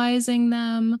infantilizing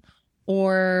them,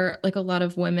 or like a lot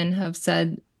of women have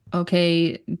said,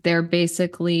 okay, they're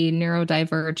basically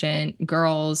neurodivergent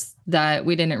girls that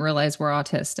we didn't realize were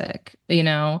autistic, you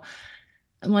know?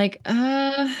 I'm like,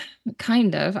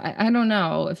 kind of. I don't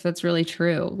know if that's really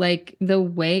true. Like the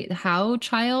way how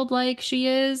childlike she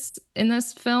is in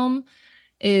this film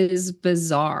is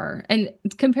bizarre. And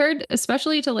compared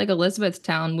especially to like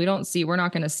Elizabethtown, we're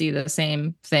not going to see the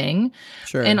same thing.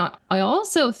 Sure. And I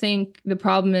also think the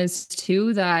problem is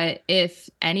too that if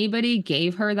anybody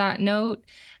gave her that note,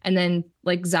 and then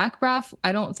like Zach Braff,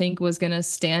 I don't think was going to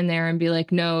stand there and be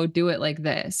like, no, do it like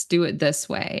this, do it this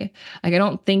way. Like, I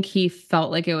don't think he felt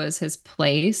like it was his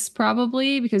place,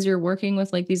 probably because you're working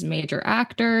with like these major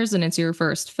actors and it's your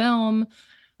first film.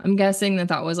 I'm guessing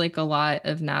that was like a lot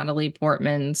of Natalie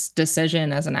Portman's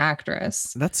decision as an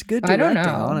actress. That's good I directing,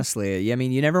 don't know. honestly. I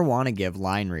mean, you never want to give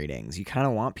line readings. You kind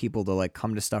of want people to like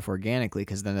come to stuff organically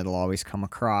because then it'll always come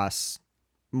across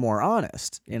more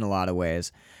honest in a lot of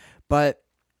ways. But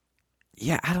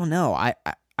yeah, I don't know.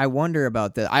 I wonder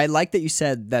about that. I like that you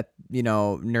said that, that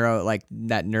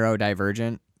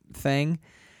neurodivergent thing,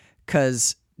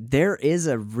 because there is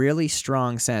a really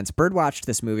strong sense. Bird watched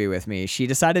this movie with me. She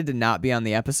decided to not be on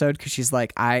the episode because she's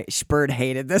like, Bird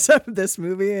hated this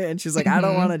movie, and she's like, I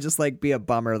don't want to just like be a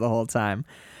bummer the whole time.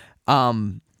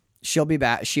 She'll be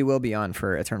back. She will be on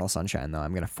for Eternal Sunshine, though.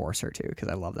 I'm gonna force her to because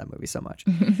I love that movie so much.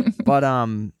 But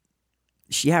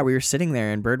we were sitting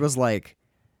there, and Bird was like,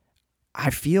 I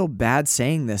feel bad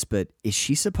saying this, but is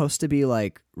she supposed to be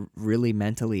like really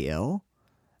mentally ill?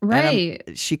 Right.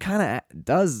 She kind of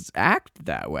does act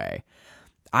that way.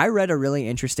 I read a really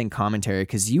interesting commentary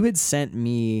because you had sent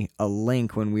me a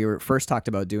link when we were first talked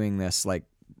about doing this like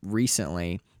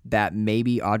recently, that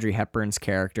maybe Audrey Hepburn's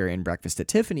character in Breakfast at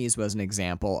Tiffany's was an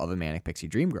example of a Manic Pixie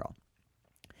Dream Girl.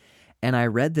 And I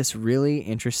read this really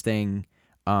interesting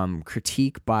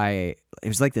critique by, it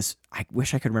was like this, I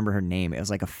wish I could remember her name. It was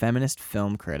like a feminist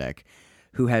film critic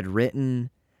who had written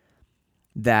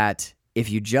that if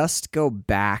you just go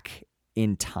back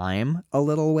in time a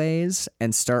little ways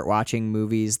and start watching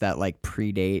movies that like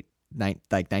predate like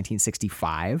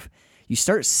 1965, you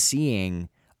start seeing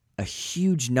a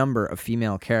huge number of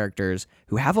female characters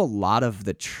who have a lot of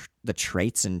the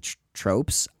traits and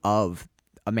tropes of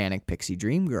a Manic Pixie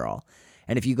Dream Girl.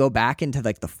 And if you go back into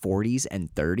like the 40s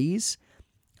and 30s,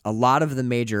 a lot of the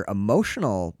major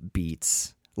emotional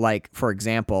beats, like for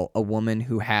example, a woman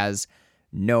who has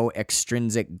no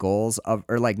intrinsic goals of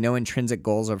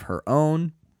her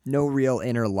own, no real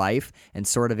inner life, and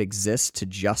sort of exists to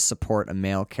just support a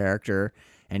male character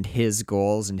and his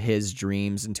goals and his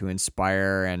dreams, and to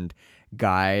inspire and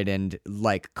guide and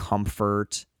like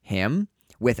comfort him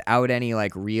without any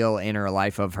like real inner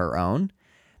life of her own.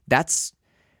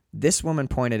 This woman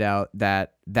pointed out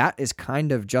that is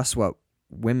kind of just what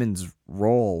women's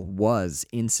role was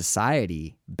in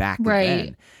society back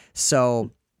then.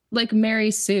 So like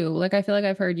Mary Sue, like I feel like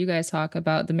I've heard you guys talk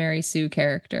about the Mary Sue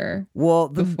character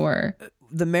before.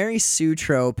 The Mary Sue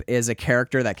trope is a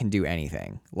character that can do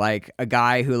anything. Like a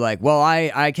guy who like, well,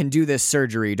 I can do this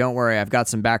surgery. Don't worry, I've got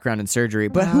some background in surgery.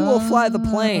 But who will fly the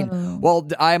plane? Well,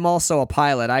 I'm also a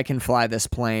pilot. I can fly this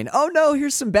plane. Oh no,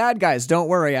 here's some bad guys. Don't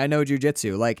worry, I know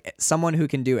jujitsu. Like someone who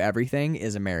can do everything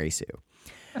is a Mary Sue.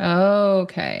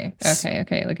 Okay.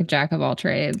 Like a jack of all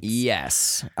trades.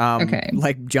 Yes. Okay.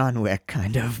 Like John Wick,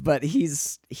 kind of. But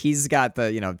he's got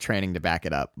the training to back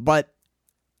it up. But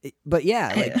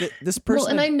yeah, like this person. Well,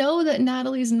 and I know that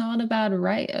Natalie's not a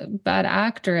bad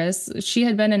actress. She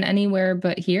had been in Anywhere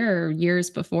But Here years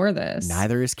before this.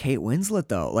 Neither is Kate Winslet,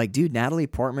 though. Like, dude, Natalie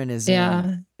Portman is.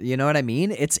 Yeah. You know what I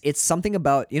mean? It's something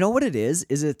about, you know what it is?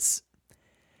 It's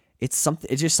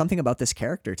just something about this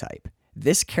character type.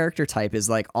 This character type is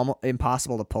like almost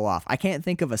impossible to pull off. I can't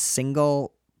think of a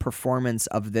single performance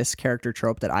of this character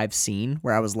trope that I've seen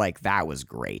where I was like, that was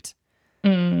great.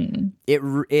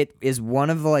 It is one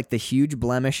of the huge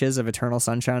blemishes of Eternal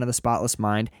Sunshine of the Spotless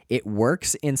Mind. It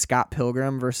works in Scott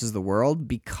Pilgrim versus the World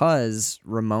because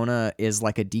Ramona is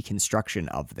like a deconstruction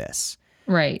of this.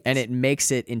 Right. And it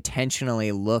makes it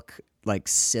intentionally look like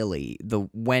silly.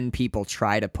 When people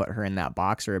try to put her in that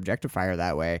box or objectify her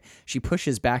that way, she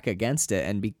pushes back against it,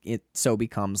 and it so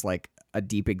becomes like a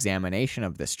deep examination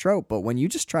of this trope. But when you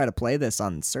just try to play this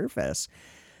on the surface,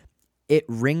 it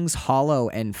rings hollow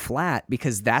and flat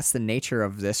because that's the nature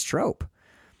of this trope.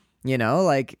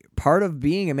 Like part of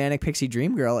being a Manic Pixie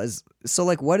Dream Girl is, so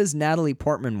like what does Natalie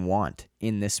Portman want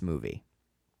in this movie?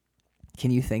 Can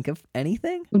you think of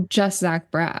anything? Just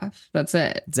Zach Braff. That's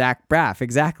it. Zach Braff,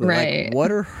 exactly. Right. Like,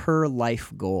 what are her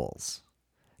life goals?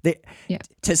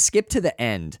 To skip to the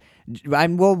end,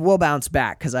 we'll bounce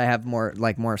back because I have more.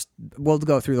 We'll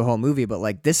go through the whole movie, but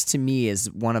like this to me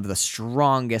is one of the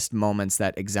strongest moments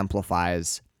that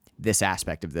exemplifies this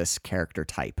aspect of this character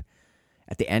type.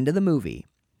 At the end of the movie,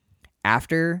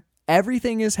 after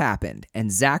everything has happened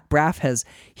and Zach Braff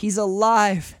he's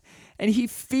alive and he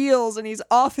feels and he's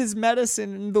off his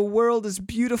medicine and the world is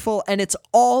beautiful, and it's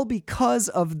all because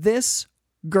of this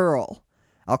girl.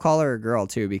 I'll call her a girl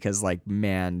too because, like,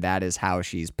 man, that is how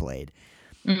she's played.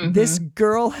 Mm-hmm. This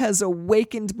girl has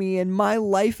awakened me and my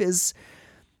life is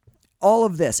all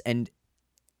of this. And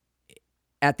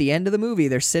at the end of the movie,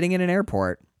 they're sitting in an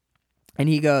airport and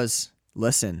he goes,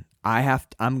 listen,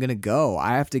 I'm going to go.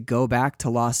 I have to go back to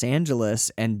Los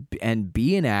Angeles and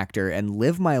be an actor and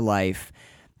live my life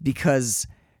because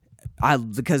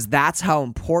that's how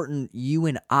important you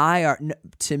and I are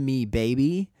to me,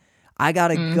 baby. I got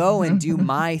to go and do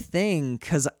my thing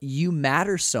because you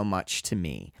matter so much to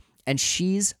me. And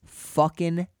she's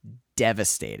fucking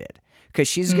devastated because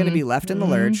she's going to be left in the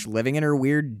lurch, living in her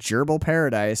weird gerbil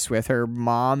paradise with her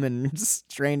mom and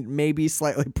strange, maybe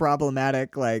slightly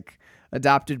problematic, like,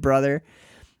 adopted brother.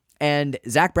 And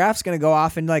Zach Braff's going to go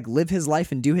off and like live his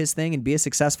life and do his thing and be a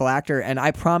successful actor. And I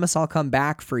promise I'll come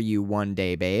back for you one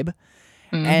day, babe.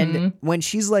 And when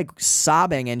she's like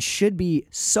sobbing and should be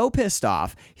so pissed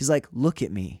off, he's like, look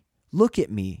at me,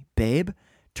 babe.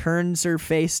 Turns her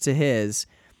face to his,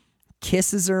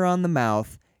 kisses her on the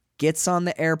mouth, gets on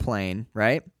the airplane,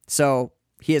 right? So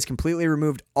he has completely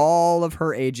removed all of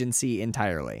her agency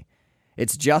entirely.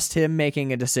 It's just him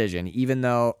making a decision, even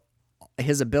though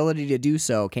his ability to do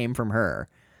so came from her.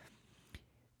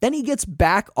 Then he gets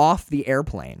back off the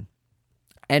airplane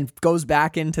and goes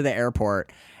back into the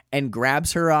airport and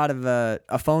grabs her out of a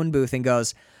phone booth and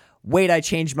goes, wait, I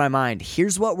changed my mind.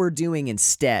 Here's what we're doing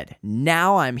instead.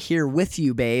 Now I'm here with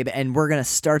you, babe, and we're going to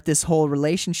start this whole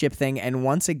relationship thing. And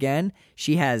once again,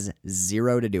 she has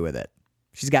zero to do with it.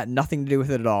 She's got nothing to do with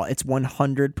it at all. It's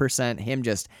 100% him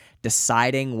just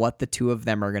deciding what the two of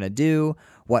them are going to do.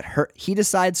 He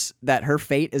decides that her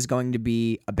fate is going to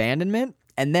be abandonment,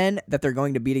 and then that they're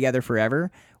going to be together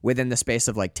forever within the space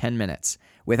of like 10 minutes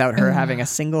without her having a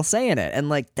single say in it. And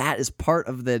like that is part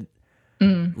of the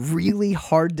really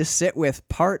hard to sit with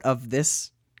part of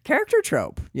this character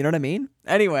trope. You know what I mean?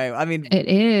 Anyway, I mean, it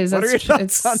is. What are your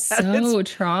thoughts on that? So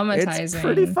traumatizing. It's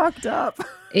pretty fucked up.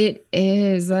 It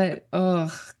is.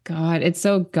 Oh God, it's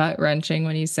so gut wrenching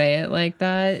when you say it like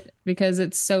that, because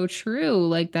it's so true.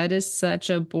 Like that is such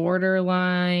a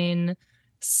borderline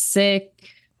sick.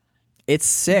 It's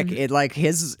sick. It like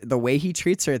the way he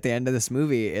treats her at the end of this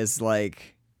movie is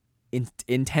like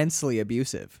intensely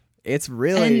abusive. It's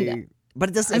really, but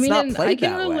it doesn't. It's not played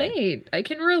that way. I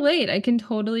can relate. I can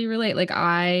totally relate. Like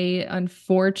I,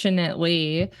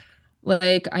 unfortunately,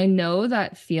 like I know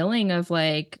that feeling of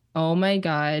like, oh my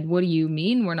God, what do you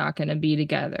mean we're not going to be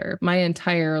together? My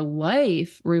entire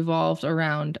life revolved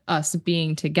around us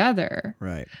being together.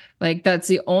 Right. Like that's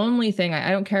the only thing.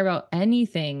 I don't care about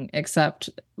anything except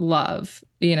love,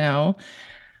 you know?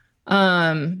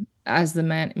 As the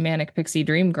Manic Pixie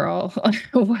dream girl,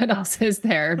 what else is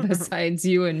there besides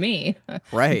you and me?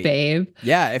 Right. Babe.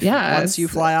 Yeah. Once you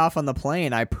fly off on the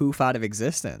plane, I poof out of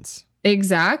existence.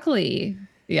 Exactly.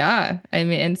 Yeah. I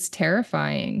mean, it's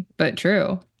terrifying, but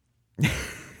true.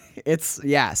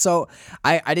 So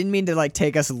I didn't mean to like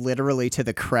take us literally to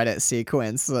the credit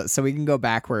sequence, so we can go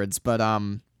backwards, but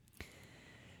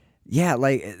yeah,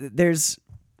 like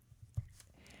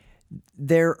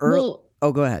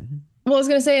oh, go ahead. Well, I was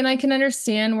gonna say, and I can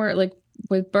understand where, like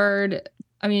with Bird,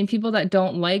 I mean, people that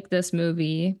don't like this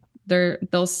movie,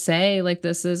 they'll say like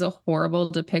this is a horrible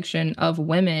depiction of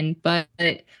women, but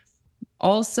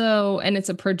also, and it's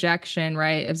a projection,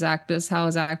 right? Of this is how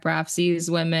Zach Braff sees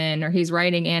women, or he's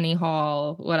writing Annie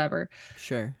Hall, whatever.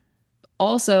 Sure.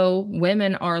 Also,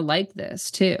 women are like this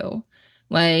too.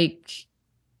 Like,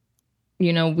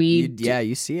 you know,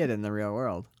 you see it in the real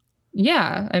world.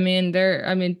 Yeah, I mean,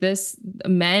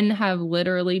 men have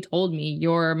literally told me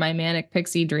you're my Manic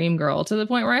Pixie dream girl, to the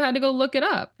point where I had to go look it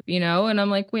up, you know? And I'm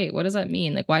like, wait, what does that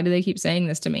mean? Like, why do they keep saying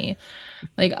this to me?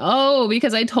 Like, oh,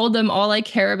 because I told them all I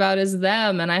care about is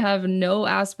them, and I have no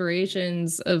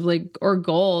aspirations of like, or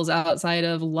goals outside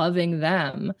of loving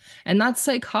them. And that's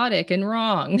psychotic and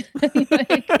wrong.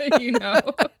 Like, you know,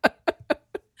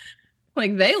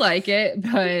 like they like it,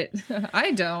 but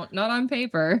I don't, not on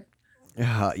paper.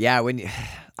 Yeah,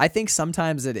 I think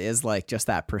sometimes it is like just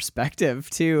that perspective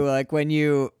too. Like when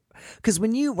I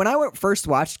first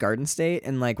watched Garden State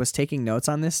and like was taking notes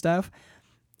on this stuff,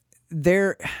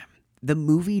 the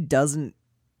movie doesn't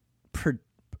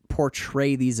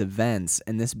portray these events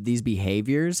and these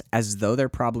behaviors as though they're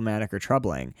problematic or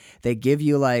troubling. They give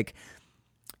you like,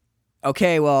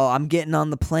 okay, well, I'm getting on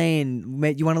the plane.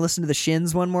 You want to listen to the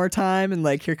Shins one more time? And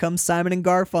like, here comes Simon and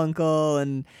Garfunkel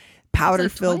and Powder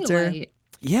Filter. Twilight.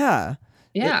 Yeah.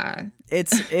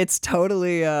 It's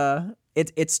totally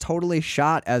it's totally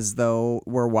shot as though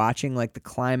we're watching like the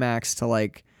climax to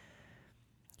like,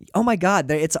 oh my God,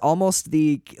 it's almost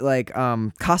the like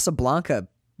Casablanca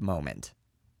moment.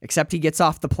 Except he gets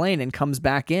off the plane and comes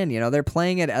back in. You know, they're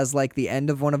playing it as like the end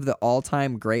of one of the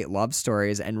all-time great love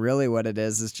stories, and really what it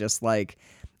is just like,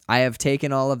 I have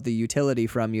taken all of the utility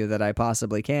from you that I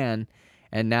possibly can.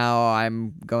 And now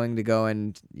I'm going to go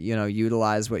and, you know,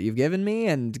 utilize what you've given me,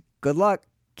 and good luck,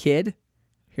 kid.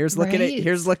 Here's looking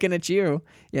at you,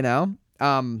 you know?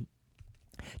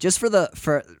 Just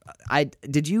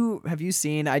have you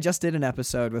seen, I just did an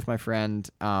episode with my friend,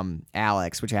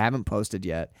 Alex, which I haven't posted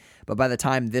yet, but by the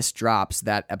time this drops,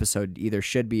 that episode either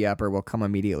should be up or will come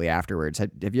immediately afterwards.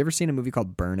 Have you ever seen a movie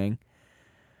called Burning?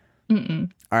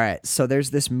 Mm-mm. All right, so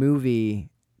there's this movie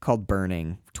called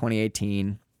Burning,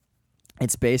 2018.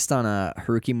 It's based on a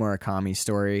Haruki Murakami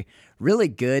story. Really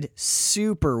good,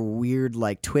 super weird,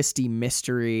 like twisty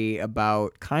mystery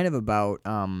about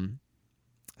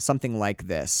something like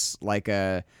this. Like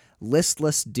a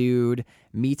listless dude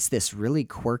meets this really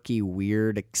quirky,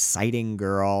 weird, exciting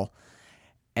girl,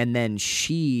 and then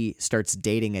she starts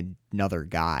dating another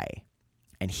guy.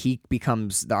 And he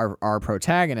becomes our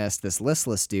protagonist, this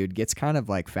listless dude, gets kind of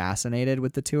like fascinated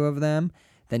with the two of them.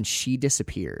 Then she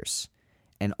disappears,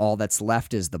 and all that's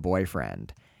left is the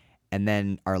boyfriend. And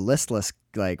then our listless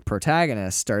like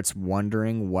protagonist starts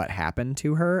wondering what happened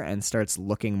to her and starts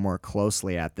looking more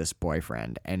closely at this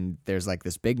boyfriend. And there's like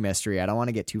this big mystery. I don't want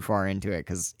to get too far into it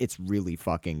because it's really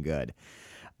fucking good.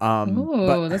 But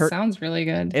Oh, this sounds really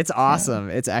good. it's Yeah.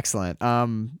 awesome. It's excellent.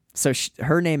 So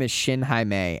her name is Shin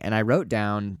Haimei, and I wrote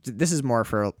down, this is more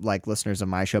for like listeners of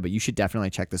my show, but you should definitely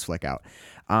check this flick out.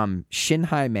 Shin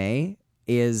Haimei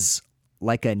is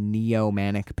like a neo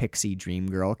Manic Pixie Dream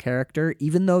Girl character,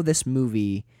 even though this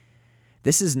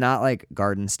is not like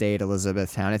Garden State,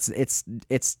 Elizabethtown.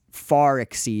 It's far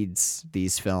exceeds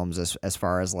these films as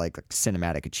far as like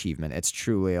cinematic achievement. It's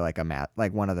truly like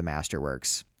like one of the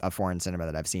masterworks of foreign cinema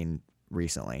that I've seen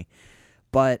recently.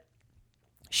 But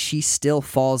she still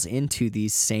falls into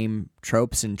these same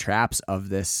tropes and traps of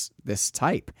this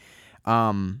type.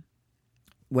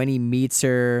 When he meets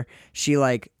her, she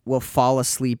like will fall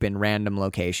asleep in random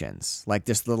locations, like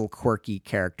this little quirky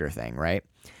character thing, right?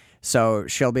 So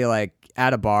she'll be like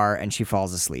at a bar and she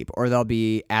falls asleep, or they'll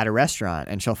be at a restaurant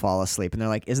and she'll fall asleep, and they're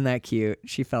like, "Isn't that cute?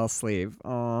 She fell asleep."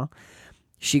 Aw.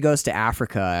 She goes to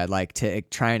Africa like to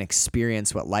try and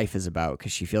experience what life is about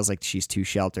because she feels like she's too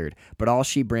sheltered. But all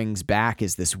she brings back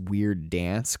is this weird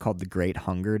dance called the Great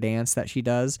Hunger Dance that she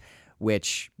does,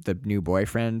 which the new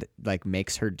boyfriend like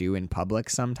makes her do in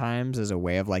public sometimes as a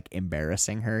way of like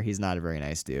embarrassing her. He's not a very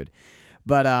nice dude.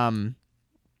 But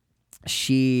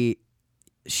she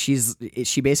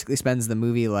basically spends the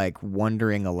movie like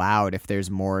wondering aloud if there's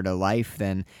more to life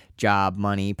than job,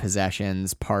 money,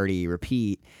 possessions, party,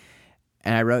 repeat.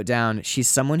 And I wrote down, she's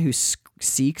someone who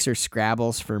seeks or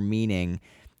scrabbles for meaning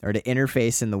or to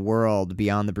interface in the world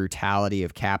beyond the brutality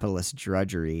of capitalist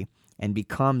drudgery, and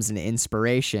becomes an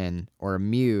inspiration or a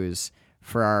muse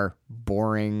for our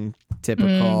boring,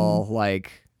 typical,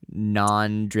 like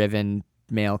non-driven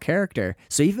male character.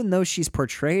 So even though she's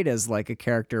portrayed as like a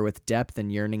character with depth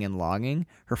and yearning and longing,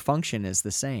 her function is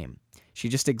the same. She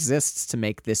just exists to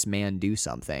make this man do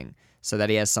something so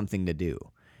that he has something to do.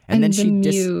 And then the she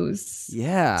muse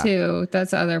yeah. too.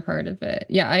 That's the other part of it.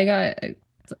 Yeah, I got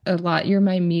a lot. You're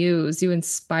my muse. You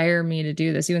inspire me to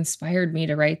do this. You inspired me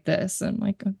to write this. I'm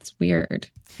like, it's weird.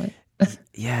 But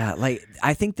Yeah, like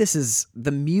I think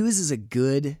the muse is a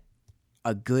good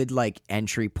like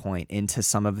entry point into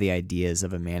some of the ideas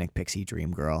of a Manic Pixie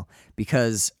Dream Girl,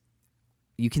 because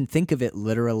you can think of it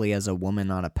literally as a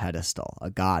woman on a pedestal, a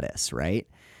goddess, right?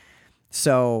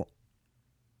 So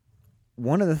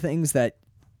one of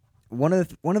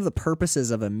the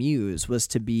purposes of a muse was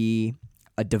to be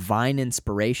a divine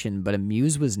inspiration, but a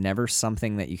muse was never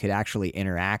something that you could actually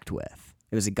interact with.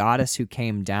 It was a goddess who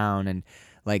came down and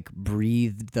like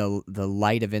breathed the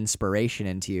light of inspiration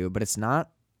into you, but it's not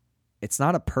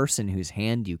a person whose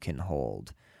hand you can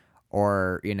hold,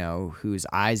 or, you know, whose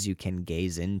eyes you can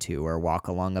gaze into or walk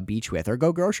along a beach with or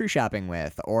go grocery shopping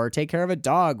with or take care of a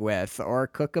dog with or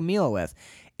cook a meal with.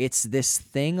 It's this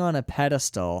thing on a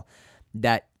pedestal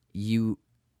that you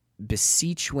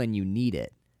beseech when you need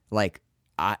it. Like,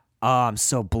 I'm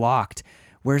so blocked.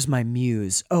 Where's my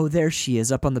muse? Oh, there she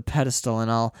is up on the pedestal, and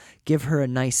I'll give her a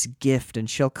nice gift and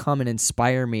she'll come and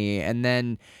inspire me. And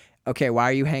then, okay, why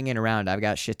are you hanging around? I've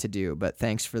got shit to do, but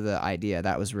thanks for the idea.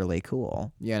 That was really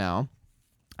cool, you know?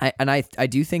 I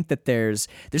do think that there's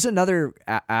another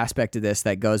aspect of this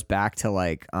that goes back to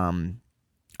like,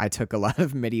 I took a lot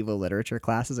of medieval literature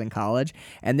classes in college,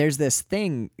 and there's this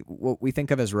thing, what we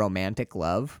think of as romantic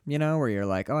love, you know, where you're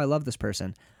like, oh, I love this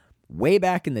person. Way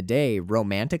back in the day,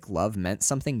 romantic love meant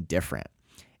something different.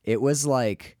 It was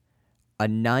like a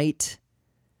knight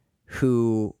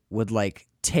who would like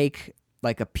take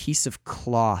like a piece of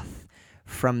cloth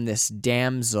from this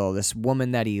damsel, this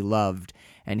woman that he loved,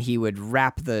 and he would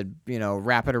wrap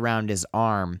it around his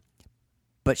arm.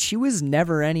 But she was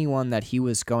never anyone that he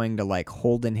was going to like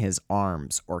hold in his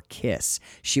arms or kiss.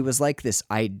 She was like this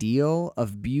ideal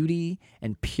of beauty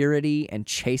and purity and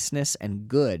chasteness and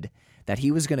good that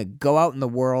he was going to go out in the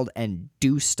world and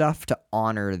do stuff to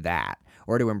honor that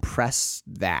or to impress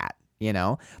that, you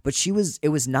know? But it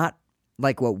was not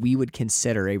like what we would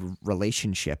consider a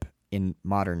relationship in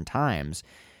modern times.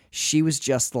 She was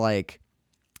just like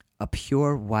a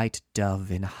pure white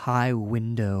dove in high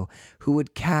window who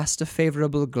would cast a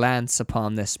favorable glance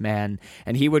upon this man,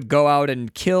 and he would go out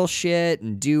and kill shit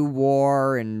and do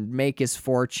war and make his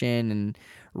fortune and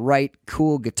write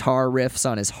cool guitar riffs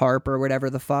on his harp or whatever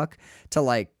the fuck to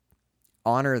like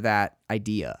honor that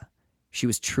idea. She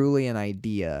was truly an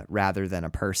idea rather than a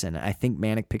person. I think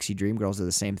Manic Pixie Dream Girls are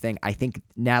the same thing. I think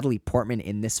Natalie Portman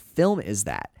in this film is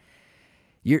that.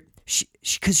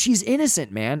 Because she's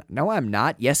innocent, man. No, I'm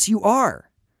not. Yes, you are.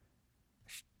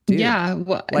 Dude, yeah,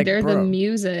 well, like, they're the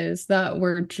muses that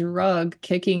were drug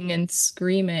kicking and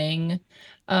screaming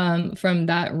from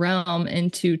that realm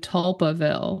into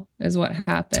Tulpaville is what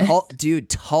happened. Dude,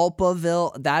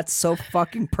 Tulpaville, that's so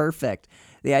fucking perfect.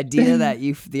 The idea that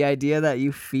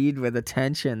you feed with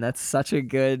attention, that's such a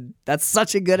good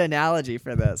analogy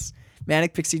for this.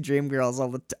 Manic Pixie Dream Girls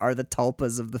are the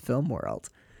tulpas of the film world.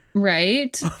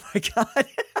 Right? Oh my god.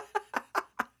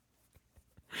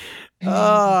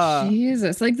 Oh,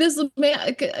 Jesus. Like this man,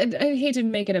 I hate to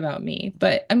make it about me,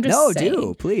 but I'm just saying. No,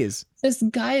 do, please. This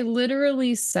guy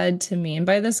literally said to me, and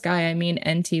by this guy I mean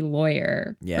NT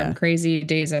Lawyer from Crazy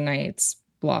Days and Nights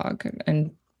blog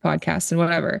and podcast and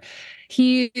whatever.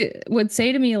 He would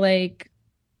say to me like,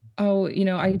 oh,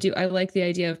 I like the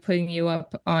idea of putting you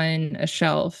up on a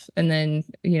shelf and then,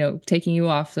 taking you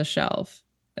off the shelf.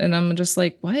 And I'm just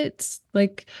like, what?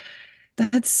 Like,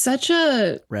 that's such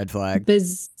a red flag.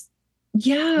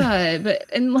 Yeah, but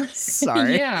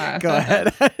sorry. Yeah. Go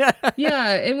ahead.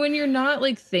 Yeah, and when you're not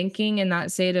like thinking in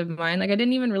that state of mind, like I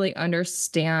didn't even really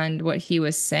understand what he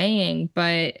was saying,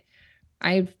 but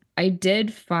I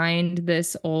did find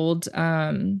this old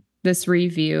this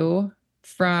review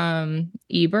from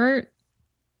Ebert,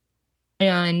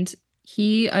 and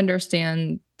he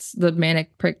understands the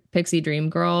Manic Pixie Dream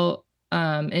Girl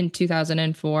in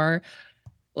 2004,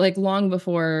 like long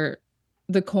before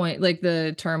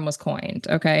the term was coined.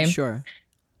 Okay. Sure.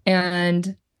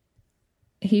 And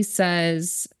he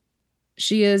says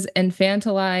she is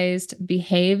infantilized,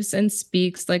 behaves and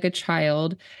speaks like a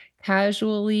child,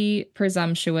 casually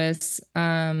presumptuous.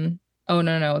 Oh,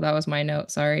 no, that was my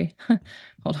note. Sorry.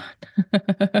 Hold on.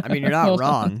 I mean, you're not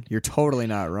wrong. You're totally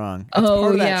not wrung. It's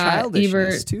part of that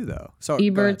childishness too, though. So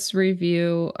Ebert's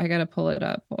review, I got to pull it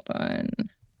up. Hold on.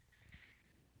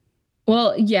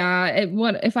 Well, yeah,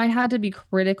 if I had to be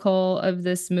critical of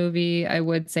this movie, I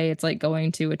would say it's like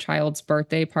going to a child's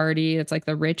birthday party. It's like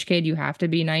the rich kid you have to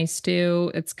be nice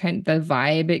to. It's kind of the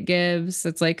vibe it gives.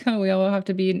 It's like, oh, we all have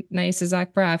to be nice to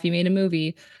Zach Braff. He made a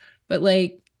movie. But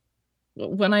like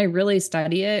when I really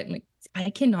study it, like, I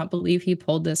cannot believe he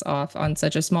pulled this off on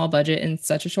such a small budget in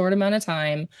such a short amount of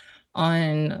time.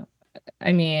 I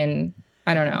mean,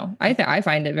 I don't know. I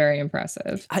find it very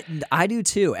impressive. I do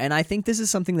too. And I think this is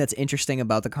something that's interesting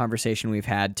about the conversation we've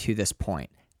had to this point.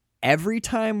 Every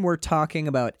time we're talking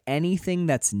about anything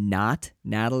that's not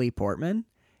Natalie Portman,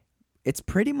 it's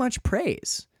pretty much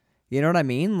praise. You know what I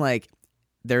mean? Like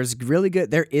there is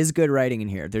good writing in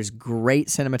here. There's great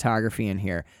cinematography in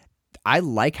here. I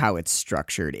like how it's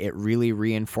structured. It really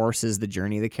reinforces the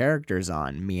journey the character's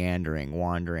on, meandering,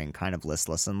 wandering, kind of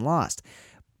listless and lost.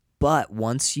 But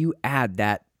once you add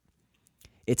that,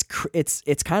 it's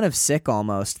kind of sick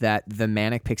almost that the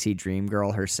Manic Pixie Dream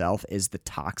Girl herself is the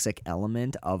toxic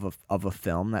element of a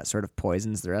film that sort of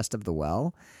poisons the rest of the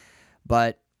well.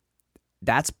 But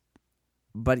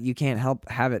you can't help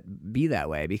have it be that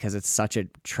way because it's such a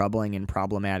troubling and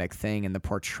problematic thing, and the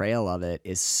portrayal of it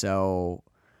is so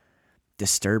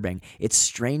disturbing. It's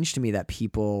strange to me that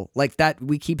people like that.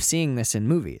 We keep seeing this in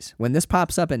movies. When this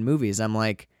pops up in movies, I'm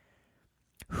like,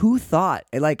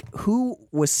 who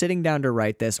was sitting down to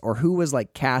write this, or who was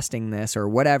like casting this or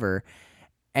whatever,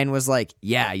 and was like,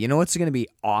 yeah, you know what's going to be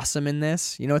awesome in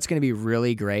this? You know what's going to be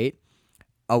really great?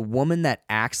 A woman that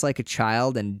acts like a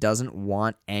child and doesn't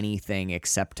want anything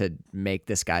except to make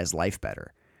this guy's life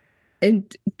better.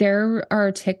 And there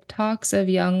are TikToks of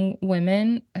young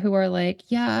women who are like,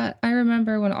 yeah, I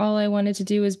remember when all I wanted to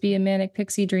do was be a Manic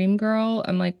Pixie Dream Girl.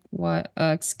 I'm like, what?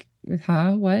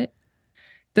 What?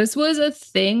 This was a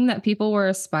thing that people were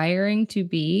aspiring to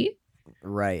be.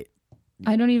 Right.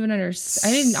 I don't even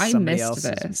understand. I missed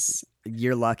this.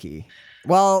 You're lucky.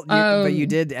 Well, but you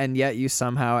did, and yet you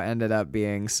somehow ended up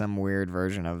being some weird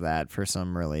version of that for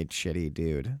some really shitty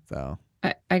dude, though.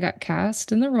 I got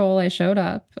cast in the role. I showed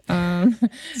up.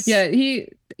 Yeah,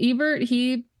 Ebert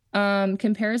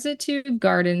compares it to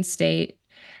Garden State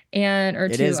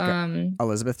Elizabethtown.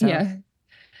 Yeah.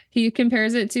 He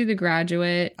compares it to The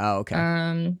Graduate. Oh,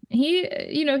 okay.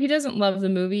 He doesn't love the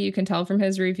movie. You can tell from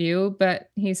his review, but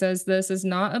he says this is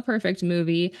not a perfect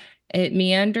movie. It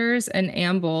meanders and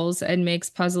ambles and makes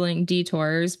puzzling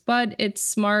detours, but it's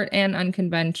smart and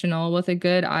unconventional with a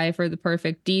good eye for the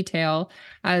perfect detail.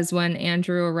 As when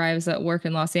Andrew arrives at work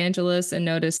in Los Angeles and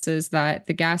notices that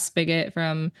the gas spigot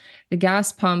from the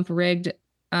gas pump ripped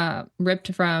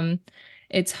from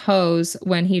its hose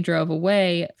when he drove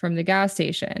away from the gas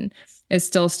station is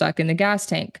still stuck in the gas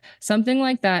tank. Something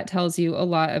like that tells you a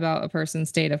lot about a person's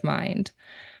state of mind.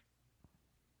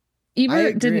 I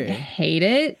Ebert didn't agree. hate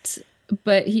it,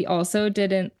 but he also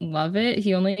didn't love it.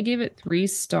 He only gave it 3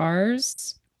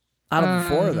 stars. Out of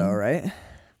 4, though, Um, right?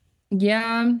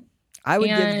 yeah, I would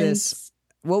give and this.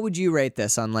 What would you rate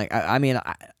this on? Like, I mean,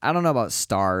 I don't know about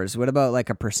stars. What about like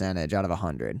a percentage out of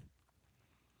 100?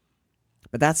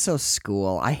 But that's so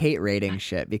school. I hate rating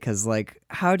shit because, like,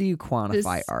 how do you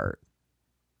quantify this art?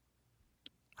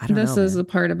 I don't know, this is man. the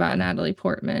part about Natalie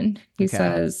Portman. He Okay.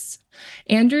 says,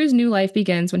 Andrew's new life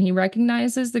begins when he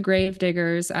recognizes the grave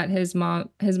diggers at his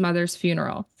mother's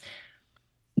funeral.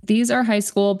 These are high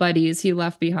school buddies he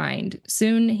left behind.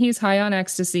 Soon he's high on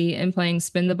ecstasy and playing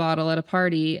spin the bottle at a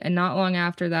party, and not long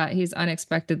after that, he's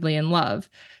unexpectedly in love.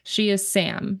 She is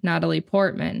Sam, Natalie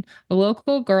Portman, a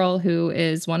local girl who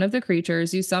is one of the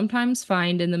creatures you sometimes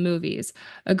find in the movies,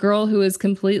 a girl who is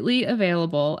completely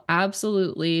available,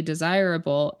 absolutely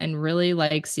desirable, and really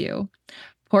likes you.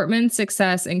 Portman's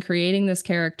success in creating this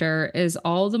character is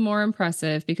all the more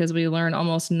impressive because we learn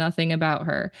almost nothing about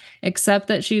her, except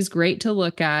that she's great to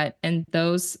look at and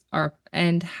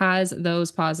has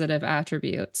those positive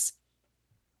attributes.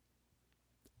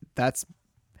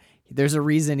 There's a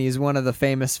reason he's one of the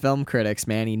famous film critics,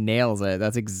 man. He nails it.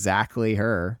 That's exactly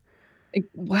her.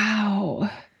 Wow.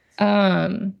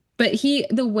 But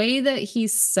the way that he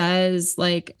says,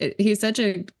 like, he's such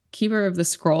a keeper of the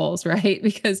scrolls, right?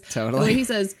 Because the way Totally. he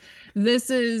says, this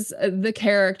is the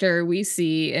character we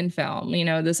see in film,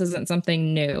 this isn't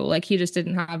something new. Like, he just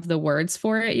didn't have the words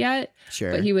for it yet, but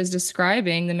Sure. he was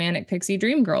describing the manic pixie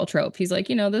dream girl trope. He's like,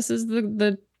 this is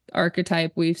the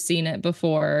archetype. We've seen it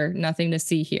before. Nothing to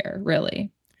see here, really.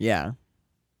 Yeah.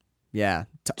 Yeah.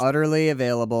 Utterly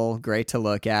available, great to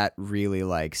look at, really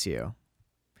likes you.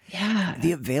 Yeah.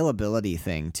 The availability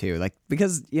thing too, like,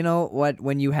 because you know what,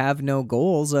 when you have no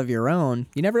goals of your own,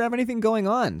 you never have anything going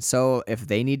on. So if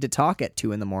they need to talk at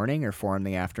 2 a.m. or 4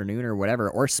 p.m. or whatever,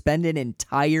 or spend an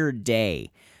entire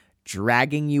day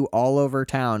dragging you all over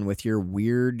town with your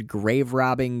weird grave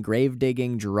robbing, grave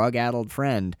digging, drug addled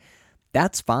friend,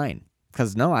 that's fine.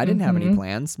 Because no, I didn't have any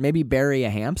plans. Maybe bury a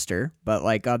hamster, but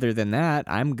like, other than that,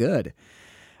 I'm good.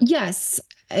 Yes.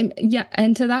 Yeah.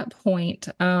 And to that point,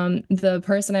 the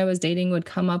person I was dating would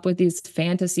come up with these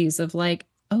fantasies of like,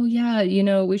 oh yeah,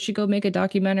 we should go make a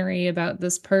documentary about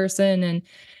this person and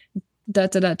da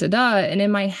da da da da. And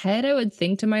in my head, I would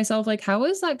think to myself, like, how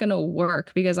is that going to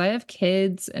work? Because I have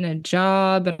kids and a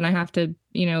job and I have to,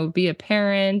 be a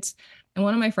parent. And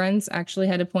one of my friends actually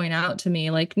had to point out to me,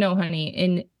 like, no, honey,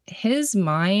 in his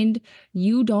mind,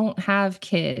 you don't have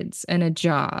kids and a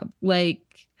job. Like,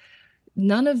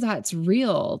 none of that's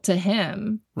real to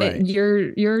him. Right.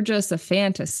 You're just a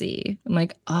fantasy. I'm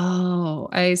like, oh,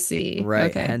 I see.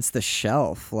 Right. Okay. Hence the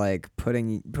shelf, like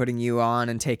putting you on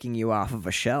and taking you off of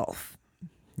a shelf.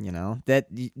 That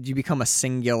you become a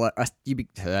singular.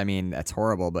 I mean, that's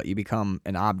horrible, but you become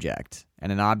an object,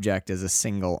 and an object is a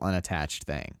single, unattached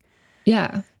thing.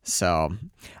 Yeah. So,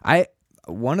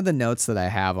 one of the notes that I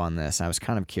have on this, I was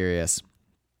kind of curious,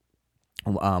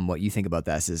 what you think about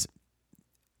this is.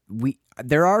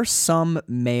 There are some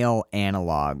male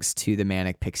analogs to the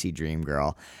Manic Pixie Dream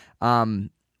Girl.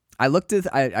 I looked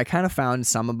at, I kind of found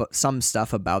some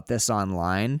stuff about this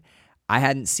online. I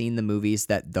hadn't seen the movies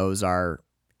that those are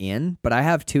in, but I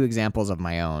have 2 examples of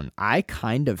my own. I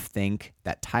kind of think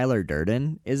that Tyler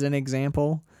Durden is an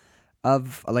example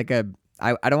of like I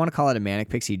don't want to call it a Manic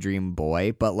Pixie Dream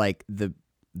boy, but like the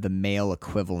male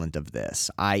equivalent of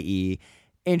this, i.e.,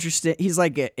 interesting. He's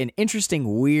like an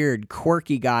interesting, weird,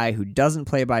 quirky guy who doesn't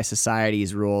play by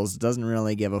society's rules, doesn't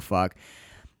really give a fuck.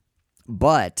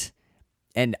 But,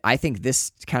 and I think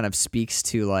this kind of speaks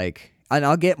to like, and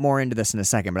I'll get more into this in a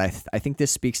second, but I think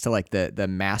this speaks to like the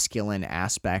masculine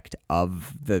aspect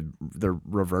of the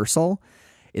reversal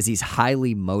is he's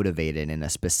highly motivated in a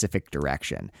specific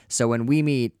direction. So when we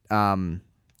meet,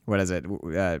 what is it?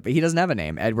 He doesn't have a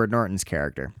name, Edward Norton's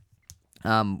character.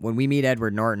 When we meet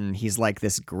Edward Norton, he's like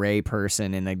this gray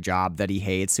person in a job that he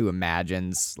hates who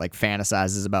imagines, like,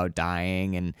 fantasizes about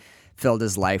dying and filled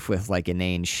his life with like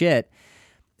inane shit.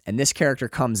 And this character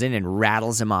comes in and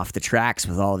rattles him off the tracks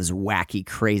with all of his wacky,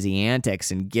 crazy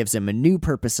antics and gives him a new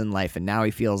purpose in life. And now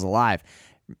he feels alive.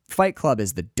 Fight Club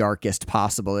is the darkest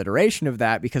possible iteration of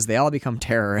that because they all become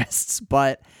terrorists.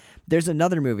 But There's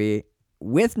another movie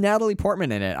with Natalie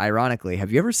Portman in it, ironically.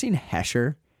 Have you ever seen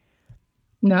Hesher?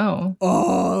 No.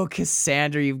 Oh,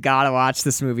 Cassandra, you've got to watch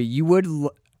this movie. You would,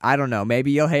 I don't know,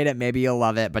 maybe you'll hate it, maybe you'll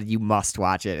love it, but you must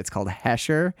watch it. It's called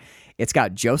Hesher. It's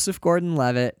got Joseph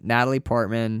Gordon-Levitt, Natalie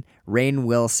Portman, Rainn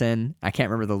Wilson. I can't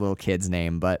remember the little kid's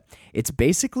name, but it's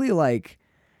basically like,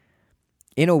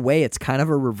 in a way, it's kind of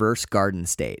a reverse Garden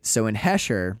State. So in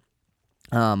Hesher,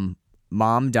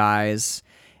 mom dies.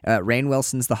 Rainn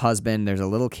Wilson's the husband. There's a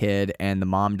little kid, and the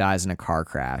mom dies in a car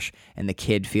crash, and the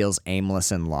kid feels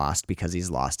aimless and lost because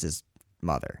he's lost his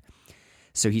mother.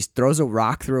 So he throws a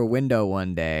rock through a window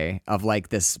one day of like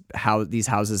these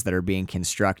houses that are being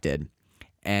constructed,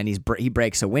 and he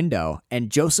breaks a window,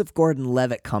 and Joseph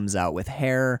Gordon-Levitt comes out with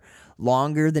hair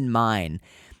longer than mine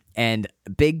and a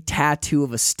big tattoo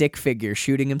of a stick figure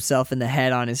shooting himself in the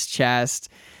head on his chest.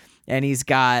 And he's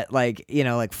got like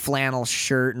flannel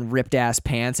shirt and ripped ass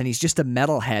pants. And he's just a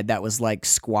metalhead that was like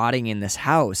squatting in this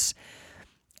house.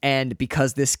 And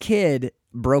because this kid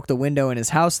broke the window in his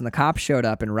house and the cops showed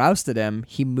up and rousted him,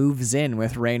 he moves in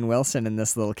with Rainn Wilson and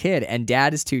this little kid. And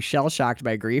dad is too shell shocked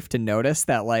by grief to notice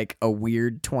that like a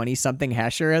weird 20-something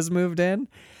Hesher has moved in.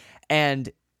 And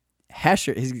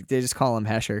Hesher, they just call him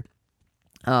Hesher.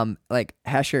 Like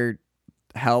Hesher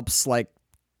helps like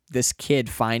this kid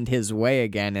find his way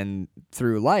again and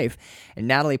through life. And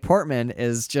Natalie Portman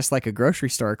is just like a grocery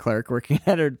store clerk working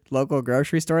at her local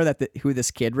grocery store who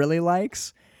this kid really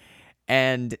likes.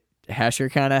 And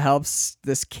Hesher kind of helps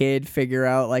this kid figure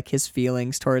out like his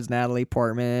feelings towards Natalie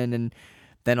Portman, and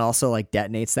then also like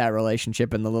detonates that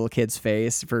relationship in the little kid's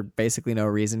face for basically no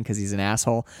reason because he's an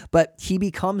asshole. But he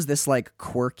becomes this like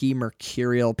quirky,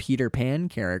 mercurial Peter Pan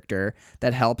character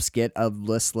that helps get a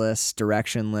listless,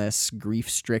 directionless,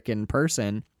 grief-stricken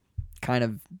person kind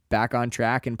of back on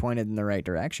track and pointed in the right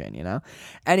direction, you know?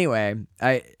 Anyway,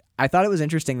 I thought it was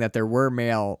interesting that there were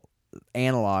male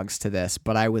analogs to this,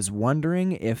 but I was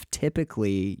wondering if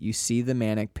typically you see the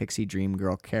Manic Pixie Dream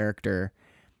Girl character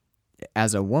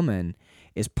as a woman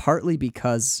is partly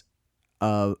because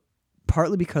of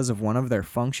one of their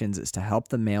functions is to help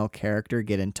the male character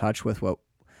get in touch with what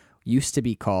used to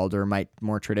be called, or might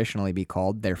more traditionally be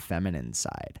called, their feminine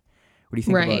side. What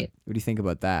do you think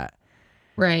about that?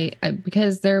 Right.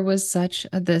 Because there was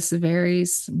this very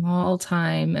small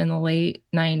time in the late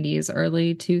 90s,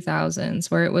 early 2000s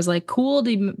where it was like cool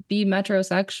to be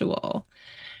metrosexual.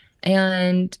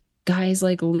 And guys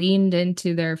like leaned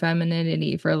into their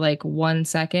femininity for like 1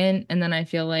 second. And then I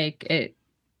feel like it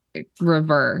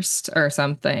reversed or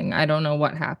something. I don't know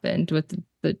what happened with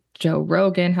the Joe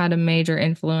Rogan had a major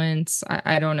influence.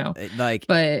 I don't know.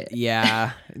 But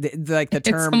yeah, like the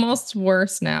term, it's almost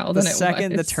worse now than it was. The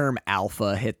second the term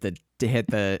alpha hit the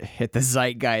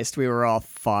zeitgeist, we were all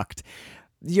fucked.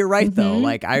 You're right though.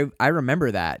 Like I remember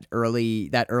that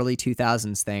early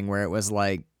 2000s thing where it was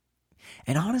like,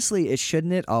 and honestly,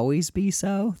 shouldn't it always be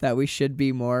so that we should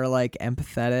be more like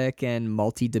empathetic and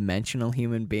multidimensional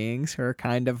human beings who are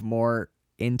kind of more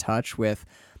in touch with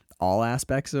all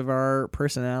aspects of our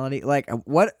personality? Like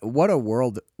what a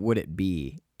world would it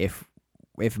be if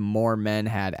more men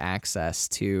had access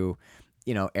to,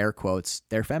 you know, air quotes,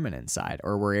 their feminine side,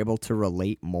 or were able to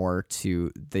relate more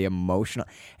to the emotional.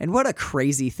 And what a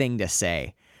crazy thing to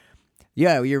say.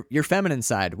 Yeah, your feminine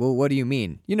side. Well, what do you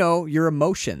mean? You know, your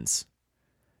emotions.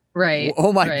 Right.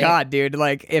 Oh my God, dude.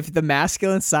 Like if the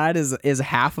masculine side is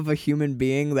half of a human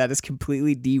being that is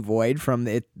completely devoid from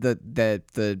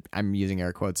the I'm using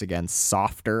air quotes again,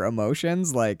 softer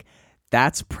emotions, like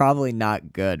that's probably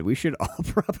not good. We should all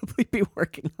probably be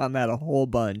working on that a whole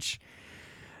bunch.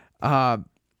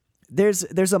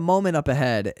 There's a moment up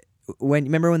ahead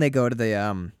remember when they go to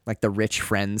the like the rich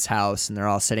friend's house and they're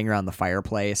all sitting around the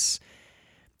fireplace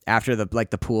after the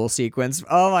pool sequence.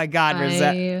 Oh my God,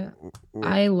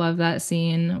 I love that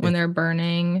scene when they're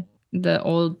burning the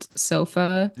old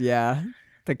sofa. Yeah,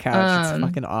 the couch. It's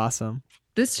fucking awesome.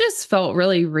 This just felt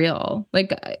really real.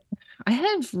 Like I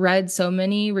have read so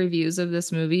many reviews of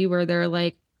this movie where they're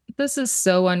like, this is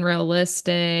so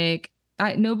unrealistic.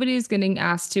 Nobody's getting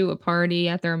asked to a party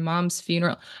at their mom's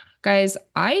funeral. Guys,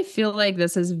 I feel like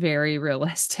this is very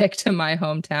realistic to my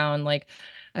hometown. Like,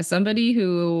 as somebody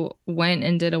who went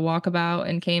and did a walkabout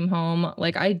and came home,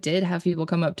 like I did have people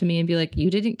come up to me and be like, you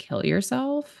didn't kill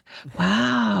yourself?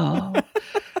 Wow.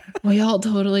 We all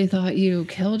totally thought you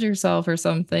killed yourself or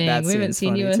something. We haven't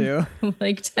seen you in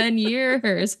like 10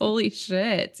 years. Holy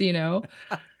shit, you know?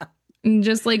 And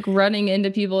just like running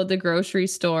into people at the grocery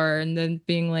store and then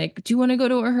being like, do you want to go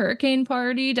to a hurricane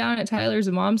party down at Tyler's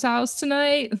mom's house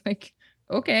tonight? Like,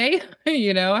 okay,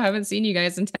 you know, I haven't seen you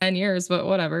guys in 10 years, but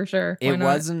whatever, sure. It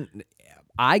wasn't,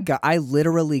 I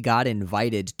literally got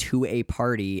invited to a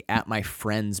party at my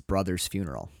friend's brother's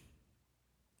funeral.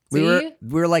 We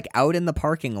were like out in the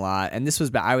parking lot, and this was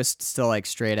I was still like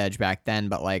straight edge back then,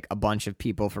 but like a bunch of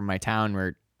people from my town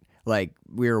were like,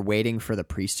 we were waiting for the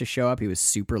priest to show up. He was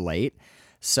super late.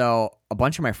 So a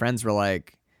bunch of my friends were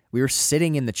like, we were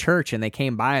sitting in the church and they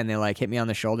came by and they like hit me on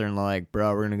the shoulder and they're like,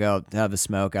 bro, we're going to go have a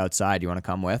smoke outside. You want to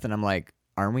come with? And I'm like,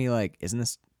 aren't we like,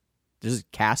 there's a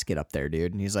casket up there,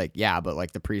 dude. And he's like, yeah, but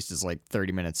like the priest is like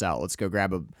 30 minutes out. Let's go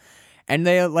grab and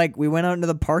they like, we went out into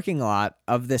the parking lot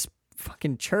of this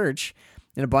fucking church,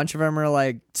 and a bunch of them are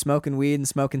like smoking weed and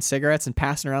smoking cigarettes and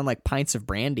passing around like pints of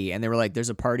brandy. And they were like, there's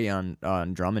a party on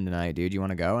Drummond tonight, dude. You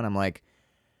want to go? And I'm like,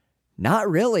 not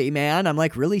really, man. I'm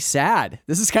like really sad.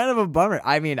 This is kind of a bummer.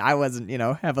 I mean, I wasn't,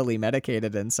 heavily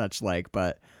medicated and such like,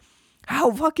 but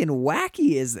how fucking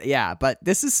wacky but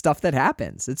this is stuff that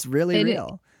happens. It's really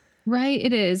real. Right.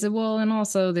 It is. Well, and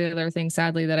also the other thing,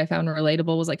 sadly, that I found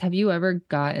relatable was like, have you ever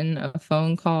gotten a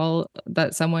phone call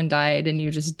that someone died and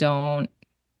it just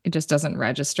doesn't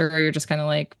register? You're just kind of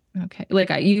like, okay, like,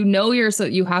 so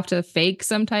you have to fake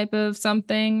some type of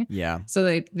something. Yeah. So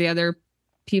that the other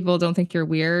people don't think you're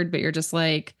weird, but you're just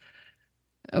like,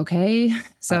 okay,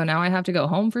 so now I have to go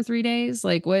home for 3 days.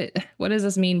 Like, what does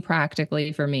this mean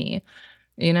practically for me?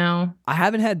 I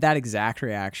haven't had that exact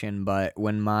reaction, but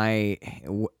when I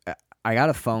got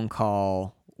a phone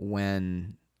call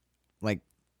when like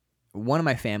one of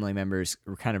my family members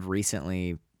kind of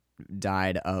recently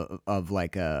died of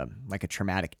like a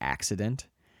traumatic accident,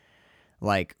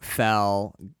 like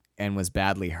fell and was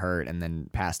badly hurt and then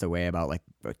passed away about like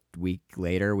a week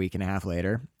and a half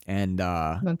later. And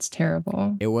that's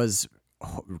terrible. It was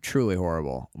truly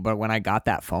horrible. But when I got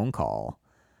that phone call,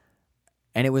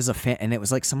 and it was and it was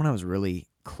like someone I was really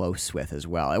close with as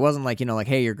well. It wasn't like, like,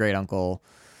 hey, your great uncle,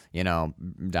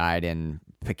 died in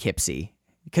Poughkeepsie.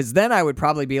 Because then I would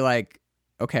probably be like,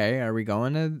 okay, are we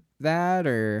going to that?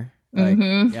 Or like,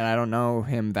 I don't know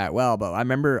him that well. But I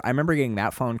remember getting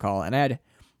that phone call and I had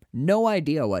no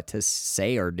idea what to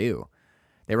say or do.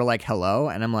 They were like, hello.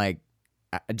 And I'm like,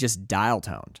 just dial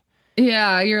toned.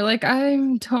 Yeah, you're like, I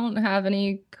don't have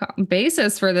any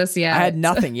basis for this yet. I had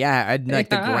nothing. Yeah, the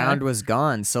ground was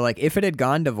gone. So like, if it had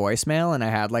gone to voicemail and I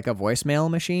had like a voicemail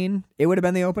machine, it would have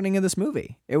been the opening of this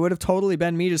movie. It would have totally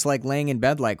been me just like laying in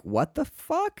bed, like, what the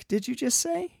fuck did you just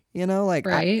say? Like,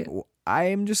 right?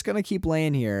 I'm just gonna keep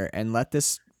laying here and let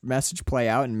this message play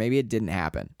out, and maybe it didn't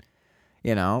happen.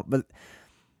 But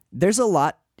there's a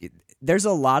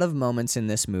lot of moments in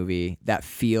this movie that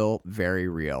feel very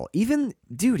real. Even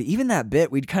that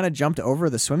bit, we'd kind of jumped over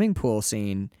the swimming pool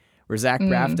scene where Zach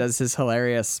Braff does his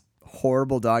hilarious,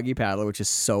 horrible doggy paddle, which is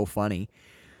so funny.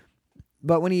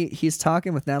 But when he's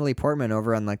talking with Natalie Portman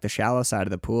over on like the shallow side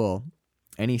of the pool,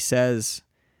 and he says,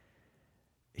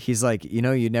 he's like,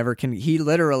 you never can, he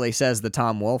literally says the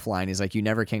Tom Wolfe line. He's like, you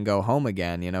never can go home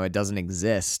again. It doesn't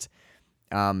exist.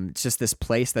 It's just this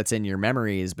place that's in your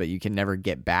memories, but you can never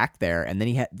get back there. And then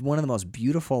he had one of the most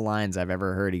beautiful lines I've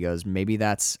ever heard. He goes, maybe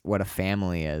that's what a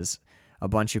family is. A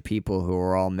bunch of people who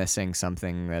are all missing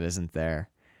something that isn't there.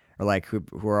 Or like who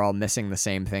are all missing the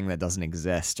same thing that doesn't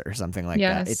exist or something like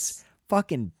that. It's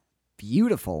fucking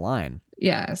beautiful line.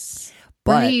 Yes.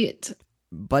 But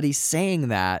he's saying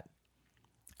that.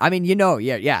 I mean,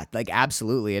 yeah, like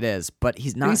absolutely it is, but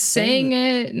he's not saying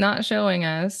it, not showing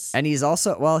us. And he's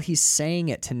also, he's saying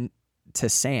it to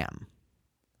Sam,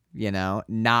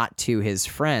 not to his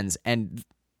friends. And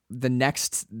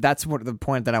that's what the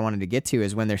point that I wanted to get to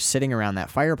is when they're sitting around that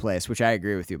fireplace, which I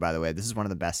agree with you, by the way. This is one of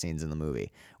the best scenes in the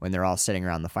movie when they're all sitting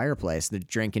around the fireplace, they're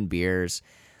drinking beers,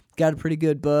 got a pretty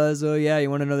good buzz. Oh yeah, you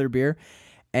want another beer?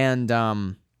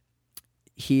 And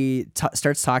he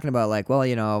starts talking about like,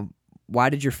 well, why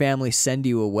did your family send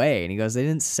you away? And he goes, they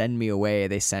didn't send me away.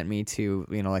 They sent me to,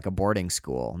 like a boarding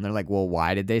school. And they're like, well,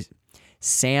 why did they?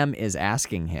 Sam is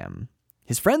asking him.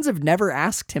 His friends have never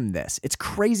asked him this. It's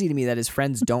crazy to me that his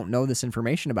friends don't know this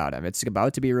information about him. It's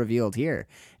about to be revealed here.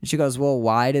 And she goes, well,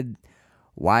 why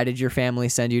did your family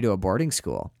send you to a boarding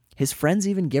school? His friends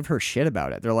even give her shit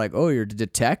about it. They're like, oh, you're a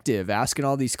detective asking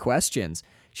all these questions.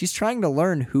 She's trying to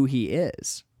learn who he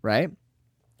is, right?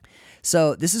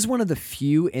 So this is one of the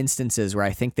few instances where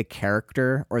I think the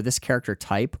character or this character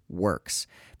type works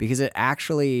because it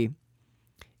actually,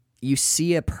 you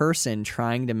see a person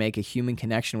trying to make a human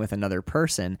connection with another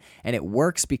person, and it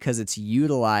works because it's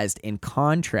utilized in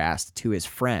contrast to his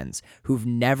friends who've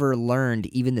never learned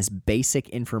even this basic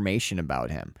information about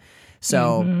him.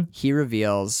 So he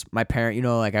reveals, my parent,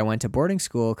 like I went to boarding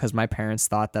school because my parents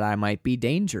thought that I might be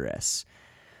dangerous.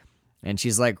 And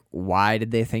she's like, why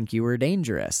did they think you were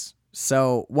dangerous?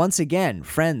 So once again,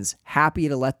 friends, happy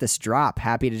to let this drop,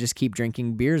 happy to just keep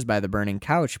drinking beers by the burning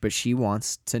couch, but she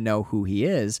wants to know who he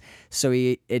is. So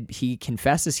he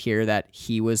confesses here that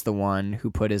he was the one who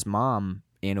put his mom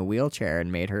in a wheelchair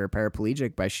and made her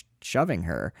paraplegic by shoving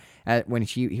her when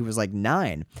he was like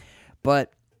 9.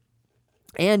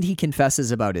 And he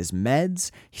confesses about his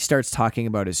meds. He starts talking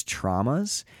about his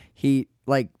traumas.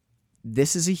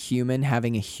 This is a human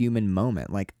having a human moment,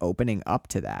 like opening up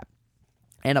to that.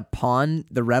 And upon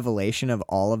the revelation of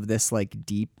all of this like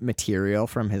deep material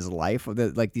from his life,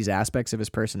 like these aspects of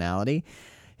his personality,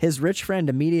 his rich friend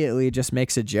immediately just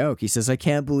makes a joke. He says, "I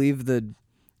can't believe the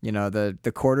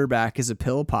quarterback is a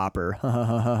pill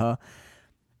popper."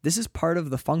 This is part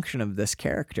of the function of this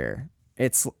character.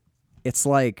 It's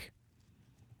like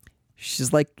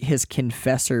she's like his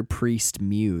confessor priest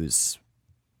muse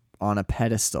on a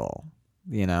pedestal,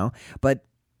 But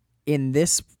in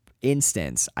this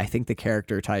instance, I think the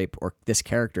character type or this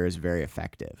character is very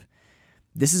effective.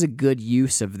 This is a good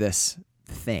use of this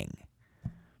thing.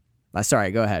 Sorry,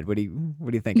 go ahead. What do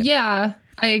you think? Yeah,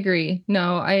 I agree.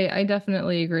 No, I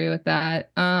definitely agree with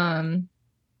that. I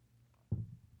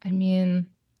mean,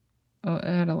 I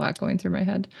had a lot going through my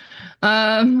head.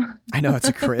 I know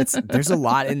there's a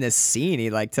lot in this scene he'd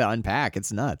like to unpack.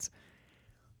 It's nuts.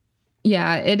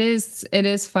 Yeah, it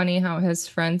is funny how his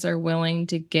friends are willing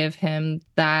to give him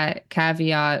that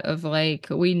caveat of like,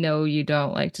 we know you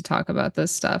don't like to talk about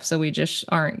this stuff, so we just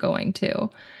aren't going to.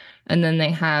 And then they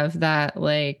have that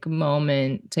like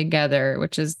moment together,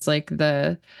 which is like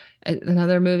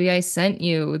another movie I sent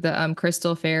you, the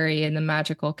Crystal Fairy and the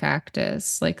Magical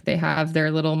Cactus. Like they have their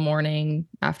little morning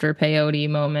after peyote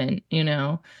moment,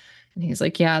 And he's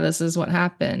like, yeah, this is what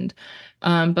happened.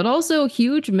 But also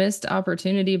huge missed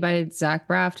opportunity by Zach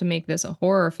Braff to make this a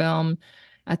horror film.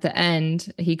 At the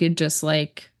end, he could just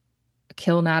like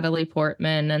kill Natalie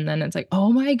Portman, and then it's like,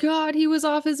 oh my God, he was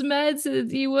off his meds.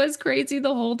 He was crazy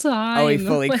the whole time. Oh, he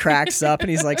fully cracks up and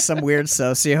he's like some weird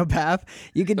sociopath.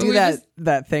 You could do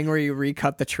that thing where you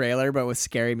recut the trailer, but with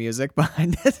scary music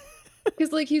behind it.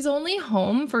 Because like he's only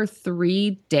home for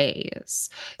 3 days.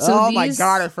 So my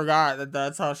God, I forgot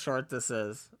that's how short this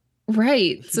is.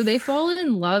 Right. So they fall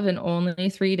in love in only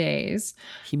 3 days.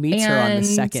 He meets her on the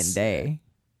second day.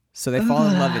 So they fall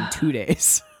in love in 2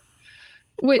 days.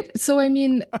 Wait, so I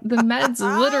mean, the meds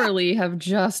literally have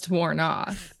just worn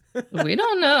off. We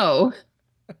don't know.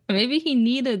 Maybe he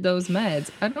needed those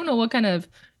meds. I don't know what kind of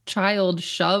child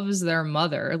shoves their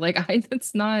mother. Like,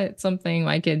 that's not something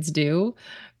my kids do.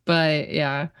 But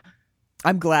yeah,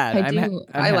 I'm glad. I'm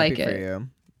happy like for it. you.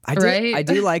 Right? I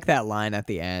do like that line at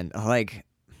the end. Like,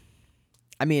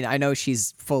 I mean, I know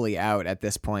she's fully out at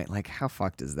this point. Like, how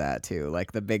fucked is that too?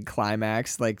 Like the big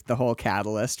climax, like the whole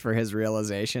catalyst for his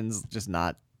realizations, just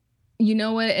not. You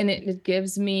know what? And it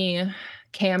gives me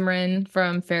Cameron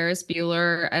from Ferris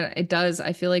Bueller. And it does.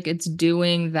 I feel like it's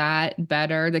doing that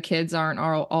better. The kids aren't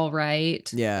all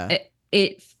right. Yeah.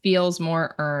 It feels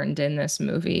more earned in this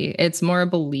movie. It's more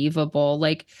believable.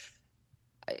 Like,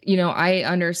 I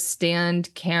understand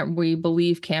we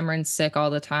believe Cameron's sick all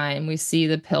the time. We see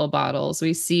the pill bottles.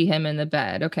 We see him in the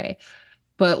bed. Okay.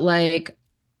 But like,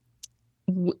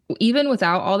 even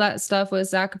without all that stuff with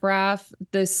Zach Braff,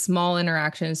 the small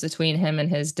interactions between him and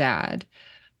his dad,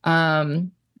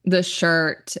 the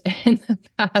shirt in the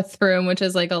bathroom, which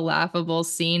is like a laughable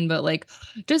scene, but like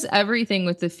just everything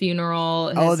with the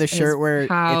funeral. The shirt where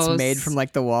it's made from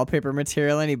like the wallpaper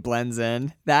material and he blends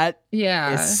in. That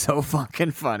is so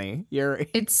fucking funny.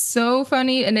 It's so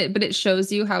funny, but it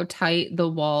shows you how tight the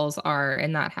walls are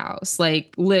in that house.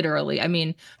 Like literally, I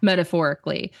mean,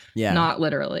 metaphorically, not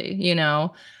literally,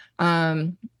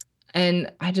 And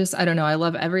I don't know. I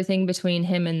love everything between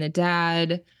him and the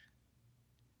dad.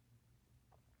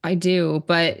 I do,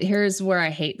 but here's where I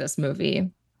hate this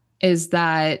movie is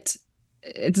that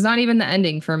it's not even the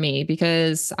ending for me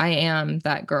because I am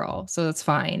that girl, so that's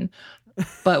fine.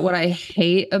 But what I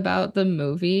hate about the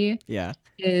movie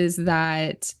is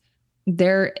that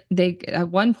they at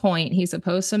one point he's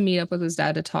supposed to meet up with his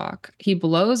dad to talk. He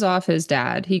blows off his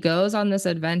dad. He goes on this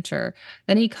adventure.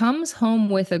 Then he comes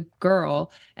home with a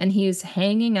girl and he's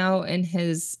hanging out in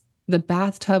the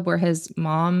bathtub where his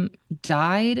mom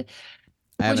died.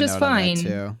 Which is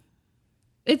fine.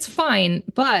 It's fine,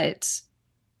 but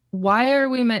why are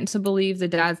we meant to believe the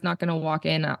dad's not going to walk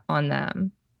in on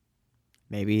them?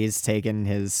 Maybe he's taken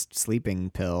his sleeping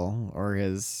pill or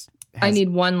I need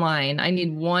one line. I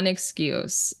need one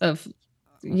excuse of,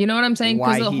 you know what I'm saying?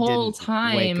 Because the whole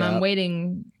time I'm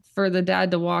waiting for the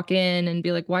dad to walk in and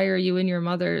be like, why are you in your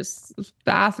mother's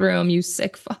bathroom, you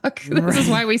sick fuck? This is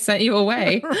why we sent you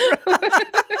away.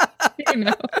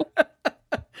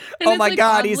 Oh it's my like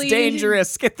God, he's oddly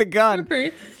dangerous. Get the gun.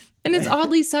 and it's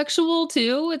oddly sexual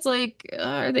too. It's like,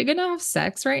 are they gonna have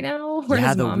sex right now? Where Yeah,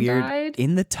 his the mom weird died?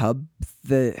 in the tub.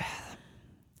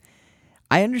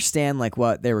 I understand like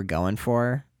what they were going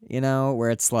for, where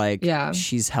it's like Yeah.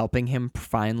 she's helping him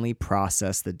finally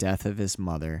process the death of his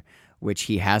mother, which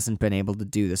he hasn't been able to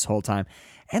do this whole time.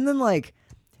 And then like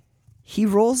he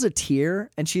rolls a tear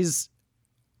and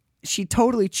she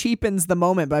totally cheapens the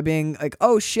moment by being like,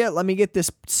 "Oh shit, let me get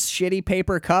this shitty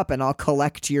paper cup and I'll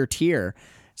collect your tear."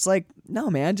 It's like, no,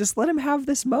 man, just let him have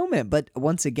this moment. But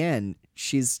once again,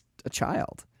 she's a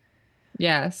child.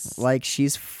 Yes. Like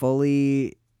she's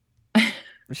fully.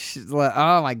 She's like,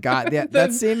 oh my God, that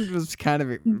The scene was kind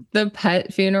of the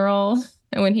pet funeral,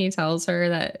 and when he tells her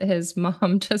that his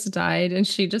mom just died and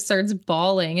she just starts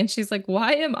bawling and she's like,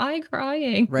 why am I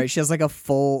crying? right. She has like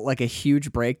a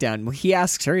huge breakdown. He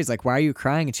asks her, he's like, why are you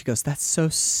crying? And she goes, that's so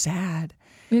sad.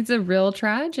 It's a real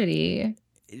tragedy.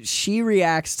 She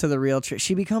reacts to the real.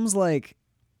 She becomes like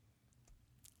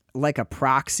a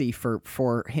proxy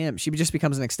for him. She just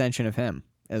becomes an extension of him,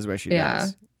 is what she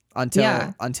does.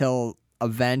 Until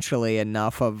eventually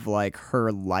enough of like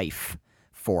her life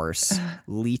force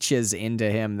leeches into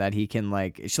him that he can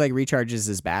she recharges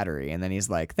his battery, and then he's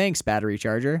like, thanks, battery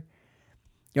charger.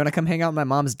 You want to come hang out in my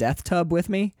mom's death tub with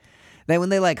me? Then when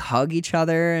they hug each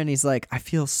other and he's like, I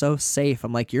feel so safe.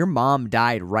 I'm like, your mom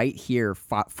died right here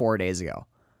 4 days ago.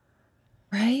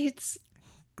 Right?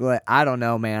 I don't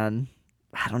know, man.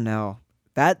 I don't know.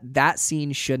 That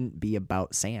scene shouldn't be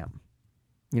about Sam.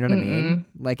 You know what I mean?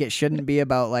 Like, it shouldn't be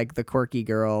about the quirky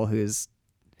girl who's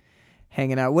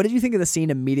hanging out. What did you think of the scene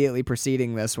immediately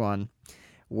preceding this one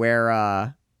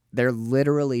where they're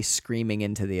literally screaming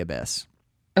into the abyss?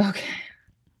 Okay.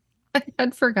 I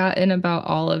had forgotten about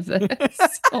all of this.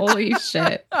 Holy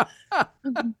shit.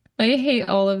 I hate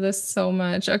all of this so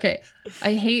much. Okay.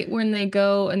 I hate when they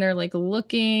go and they're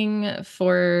looking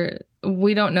for,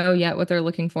 we don't know yet what they're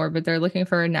looking for, but they're looking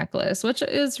for a necklace, which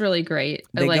is really great.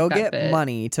 They I go that get bit.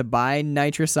 money to buy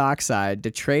nitrous oxide,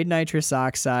 to trade nitrous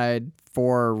oxide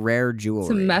for rare jewelry.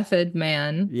 It's a Method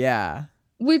Man. Yeah.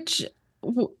 Which,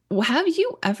 have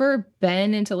you ever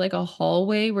been into a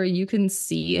hallway where you can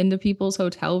see into people's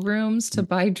hotel rooms to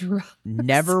buy drugs?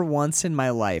 Never once in my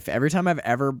life. Every time I've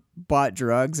ever bought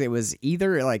drugs, it was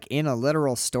either in a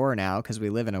literal store now, because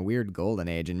we live in a weird golden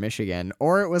age in Michigan,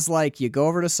 or it was you go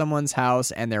over to someone's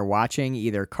house and they're watching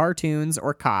either cartoons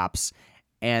or cops,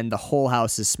 and the whole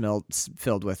house is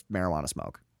filled with marijuana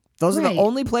smoke. Those are the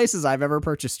only places I've ever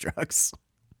purchased drugs.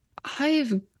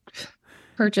 I've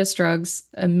purchased drugs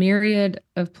a myriad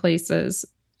of places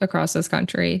across this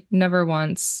country. Never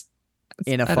once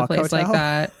in a place hotel like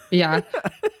that. Yeah.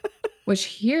 Which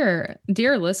here,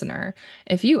 dear listener,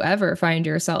 if you ever find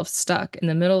yourself stuck in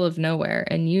the middle of nowhere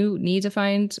and you need to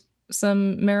find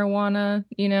some marijuana,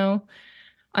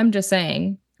 I'm just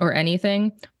saying, or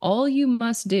anything, all you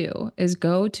must do is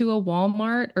go to a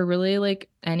Walmart or really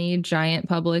any giant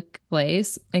public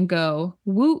place and go,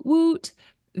 woot woot.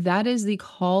 That is the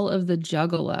call of the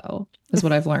juggalo, is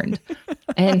what I've learned.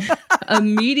 And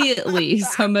immediately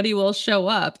somebody will show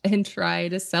up and try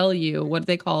to sell you what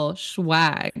they call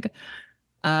swag.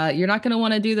 You're not going to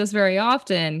want to do this very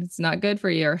often. It's not good for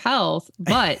your health,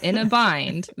 but in a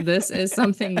bind, this is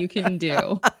something you can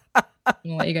do. I'll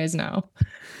let you guys know.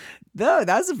 No,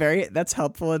 that's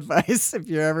helpful advice. If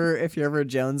you're ever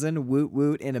jonesing, woot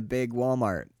woot in a big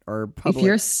Walmart or public. If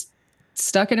you're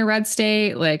stuck in a red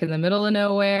state, in the middle of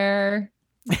nowhere,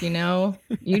 you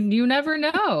never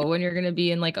know when you're going to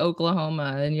be in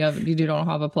Oklahoma and you don't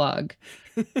have a plug.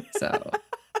 So,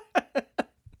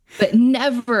 but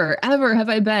never ever have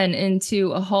I been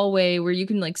into a hallway where you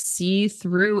can see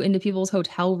through into people's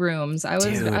hotel rooms. I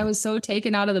was so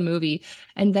taken out of the movie.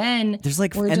 And then there's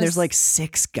there's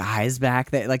 6 guys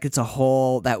back there. It's a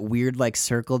whole that weird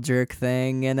oh jerk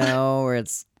thing, where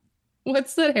it's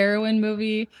what's that heroin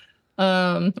movie?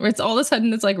 Where it's all of a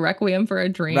sudden it's Requiem for a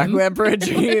Dream. Requiem for a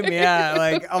Dream,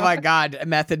 yeah. Oh my God,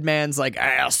 Method Man's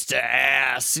ass to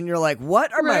ass, and you're like,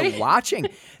 what am I watching?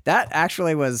 That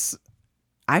actually was,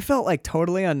 I felt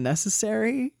totally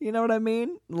unnecessary. You know what I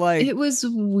mean? It was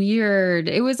weird.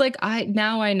 It was I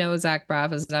know Zach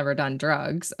Braff has never done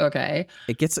drugs. Okay.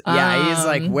 It gets,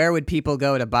 he's where would people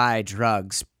go to buy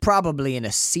drugs? Probably in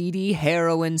a seedy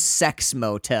heroin sex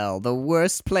motel, the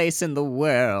worst place in the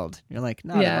world. You're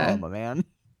not at all, my man.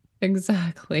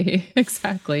 Exactly.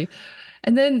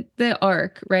 And then the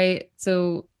arc, right?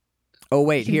 So. Oh,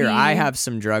 wait, here. I have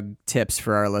some drug tips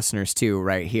for our listeners too,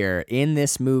 right here. In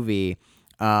this movie,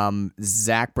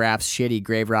 Zach Braff's shitty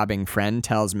grave robbing friend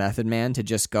tells Method Man to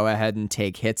just go ahead and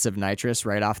take hits of nitrous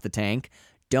right off the tank.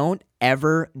 Don't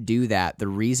ever do that. The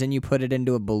reason you put it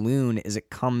into a balloon is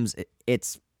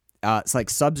it's like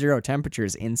sub-zero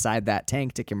temperatures inside that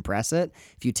tank to compress it.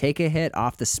 If you take a hit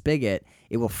off the spigot,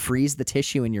 it will freeze the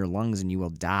tissue in your lungs and you will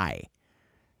die.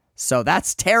 So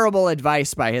that's terrible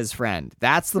advice by his friend.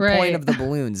 That's the point of the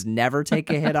balloons. Never take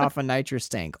a hit off a nitrous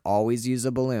tank. Always use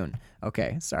a balloon.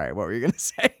 Okay, sorry. What were you going to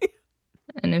say?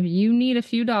 And if you need a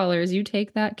few dollars, you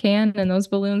take that can and those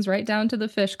balloons right down to the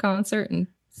Fish concert and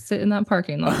sit in that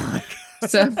parking lot.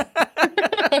 So,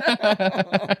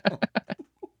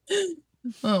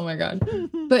 oh my God.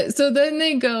 But so then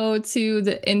they go to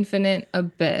the infinite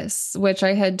abyss, which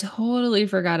I had totally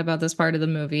forgot about this part of the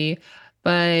movie,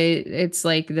 but it's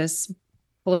like this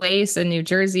place in New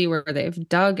Jersey where they've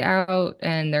dug out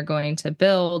and they're going to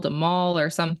build a mall or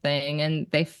something. And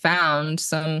they found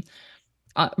some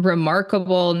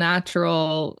remarkable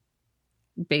natural,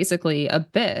 basically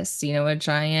abyss, a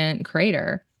giant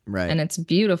crater. Right. And it's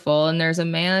beautiful. And there's a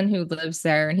man who lives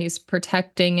there and he's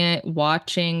protecting it,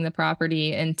 watching the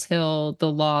property until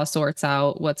the law sorts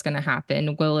out what's going to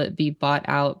happen. Will it be bought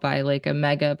out by like a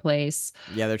mega place?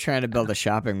 Yeah, they're trying to build a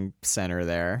shopping center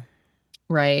there.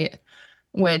 Right.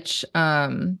 Which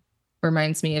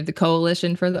reminds me of the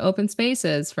Coalition for the Open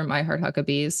Spaces from I Heart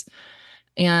Huckabees.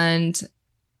 And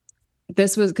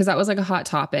this was because that was like a hot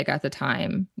topic at the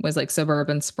time, was like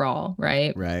suburban sprawl,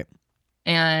 right? Right.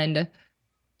 And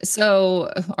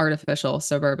so artificial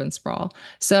suburban sprawl.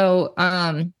 So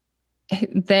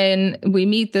then we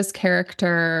meet this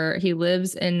character. He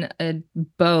lives in a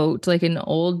boat, like an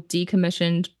old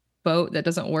decommissioned boat that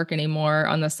doesn't work anymore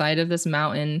on the side of this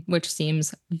mountain, which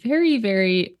seems very,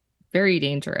 very, very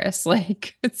dangerous.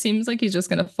 Like it seems like he's just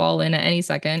going to fall in at any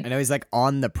second. I know he's like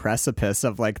on the precipice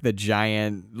of like the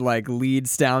giant, like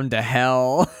leads down to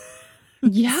hell.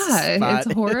 Yeah,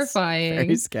 it's horrifying. It's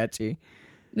very sketchy.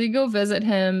 They go visit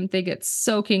him. They get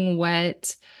soaking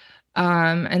wet.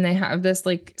 And they have this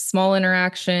like small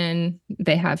interaction.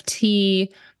 They have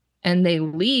tea and they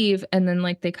leave. And then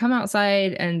like they come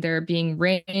outside and they're being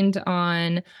rained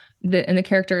on. And the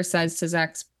character says to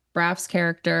Zach Braff's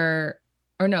character,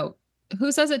 or no,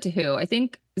 who says it to who? I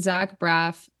think Zach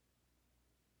Braff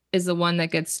is the one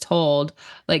that gets told,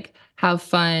 like, have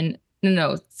fun.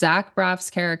 No, Zach Braff's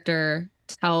character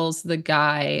tells the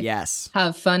guy, yes,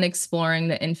 have fun exploring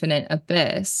the infinite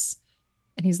abyss.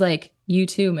 And he's like, you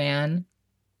too, man.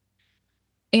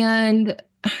 And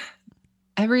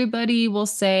everybody will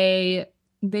say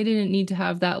they didn't need to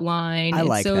have that line.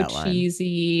 It's so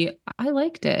cheesy. I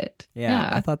liked it. Yeah,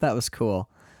 I thought that was cool.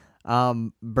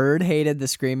 Bird hated the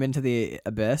scream into the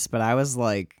abyss, but I was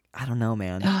like, I don't know,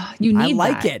 man. You need I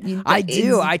like that. it. I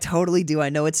do. I totally do. I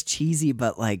know it's cheesy,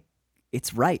 but like,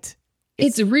 it's right.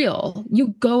 It's real. You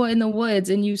go in the woods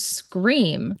and you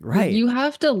scream. Right. You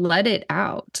have to let it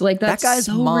out. Like that's that guy's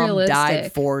so mom realistic.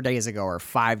 died 4 days ago or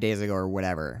 5 days ago or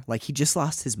whatever. Like he just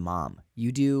lost his mom.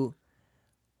 You do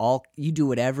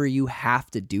whatever you have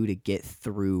to do to get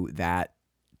through that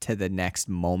to the next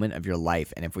moment of your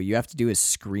life. And if what you have to do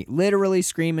is literally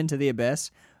scream into the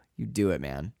abyss, you do it,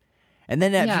 man. And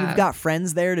then if you've got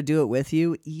friends there to do it with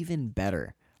you, even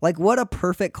better. Like, what a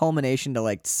perfect culmination to,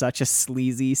 like, such a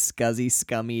sleazy, scuzzy,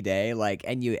 scummy day. Like,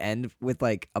 and you end with,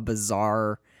 like, a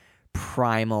bizarre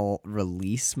primal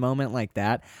release moment like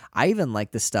that. I even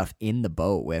like the stuff in the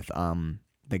boat with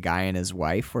the guy and his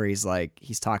wife where he's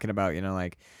talking about,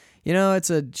 it's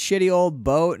a shitty old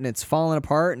boat and it's falling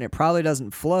apart and it probably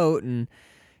doesn't float and,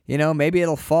 maybe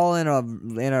it'll fall in a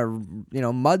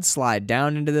mudslide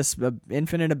down into this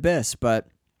infinite abyss, but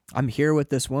I'm here with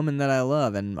this woman that I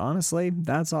love, and honestly,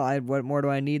 that's all. What more do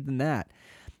I need than that?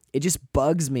 It just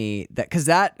bugs me because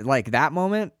that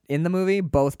moment in the movie,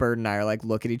 both Bird and I are like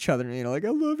look at each other and like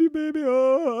I love you, baby.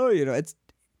 Oh,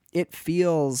 it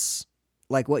feels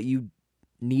like what you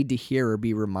need to hear or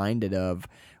be reminded of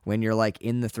when you're like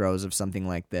in the throes of something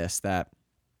like this. That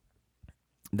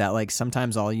like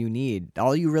sometimes all you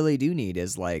really do need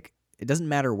is like. It doesn't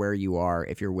matter where you are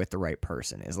if you're with the right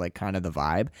person is like kind of the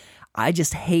vibe. I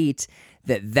just hate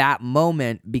that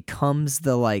moment becomes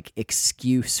the like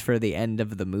excuse for the end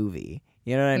of the movie.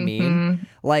 You know what I mean?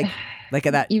 Like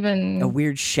that even a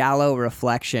weird shallow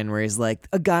reflection where he's like,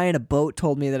 a guy in a boat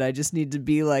told me that I just need to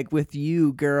be like with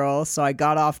you, girl. So I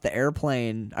got off the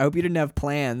airplane. I hope you didn't have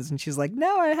plans. And she's like,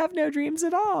 no, I have no dreams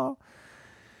at all.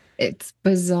 It's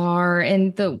bizarre.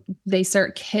 And they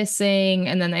start kissing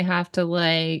and then they have to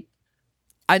like,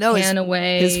 I know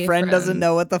his friend doesn't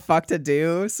know what the fuck to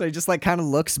do, so he just like kind of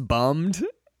looks bummed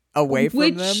away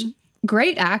from them.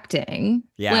 Great acting.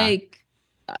 Yeah. Like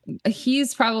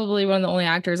he's probably one of the only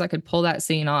actors that could pull that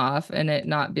scene off and it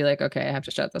not be like, okay, I have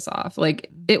to shut this off.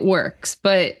 Like it works,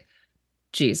 but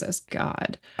Jesus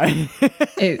God.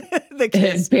 It The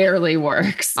kiss. it barely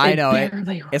works. I It know it.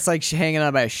 barely works. It's like hanging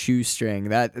on by a shoestring.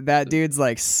 That dude's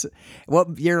like,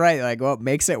 what? You're right. Like, what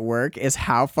makes it work is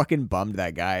how fucking bummed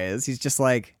that guy is. He's just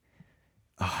like,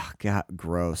 oh god,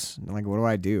 gross. Like, what do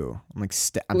I do? I'm like,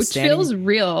 I'm Which standing. feels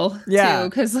real Yeah. too,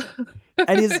 because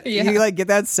And he's yeah. you like get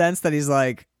that sense that he's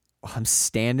like, oh, I'm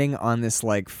standing on this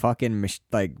like fucking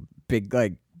like big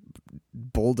like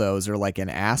bulldozer like an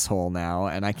asshole now,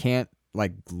 and I can't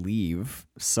like leave.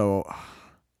 So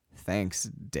thanks,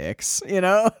 dicks. You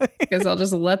know, Because I'll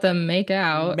just let them make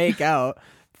out. make out.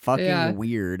 Fucking Yeah.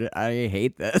 weird. I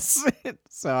hate this.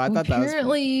 So I Well, thought that was funny.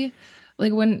 apparently,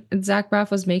 like when Zach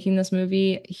Braff was making this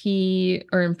movie,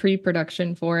 or in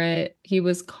pre-production for it, he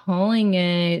was calling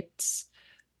it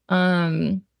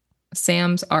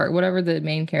Sam's Art, whatever the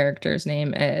main character's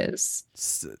name is.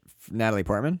 Natalie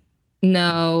Portman.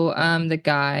 No, the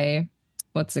guy.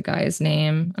 What's the guy's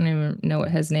name? I don't even know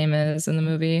what his name is in the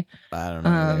movie. I don't know.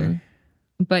 Either.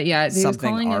 But yeah, he was Something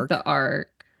calling Arc? it the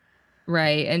Arc,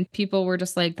 right? And people were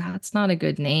just like, "That's not a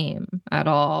good name at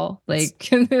all.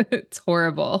 Like, it's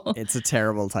horrible." It's a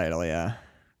terrible title. Yeah.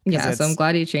 Yeah, so I'm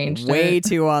glad he changed way it.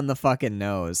 too on the fucking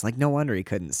nose. Like, no wonder he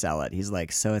couldn't sell it. He's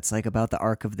like, so it's like about the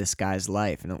arc of this guy's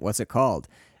life. And what's it called?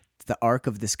 The arc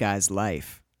of this guy's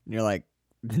life. And you're like,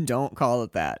 don't call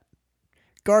it that.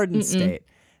 Garden State.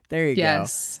 There you go.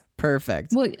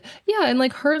 Perfect. Well, yeah, and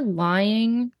like her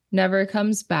lying never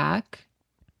comes back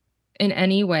in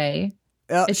any way.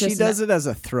 She does it as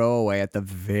a throwaway at the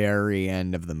very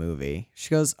end of the movie. She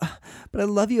goes, but I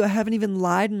love you. I haven't even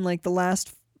lied in like the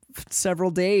last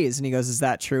several days. And he goes, is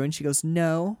that true? And she goes,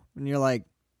 no. And you're like,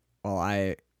 well,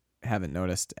 I haven't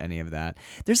noticed any of that.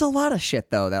 There's a lot of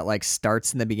shit though that like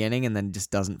starts in the beginning and then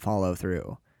just doesn't follow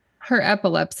through. Her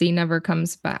epilepsy never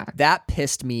comes back. That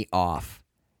pissed me off.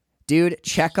 Dude,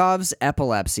 Chekhov's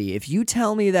epilepsy. If you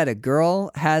tell me that a girl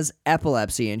has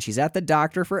epilepsy and she's at the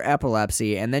doctor for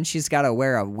epilepsy and then she's got to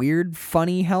wear a weird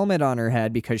funny helmet on her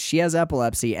head because she has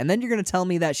epilepsy, and then you're going to tell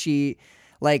me that she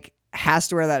like has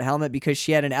to wear that helmet because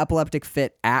she had an epileptic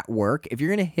fit at work. If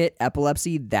you're going to hit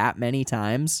epilepsy that many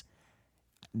times,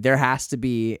 there has to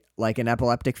be like an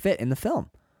epileptic fit in the film.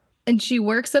 And she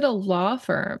works at a law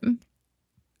firm.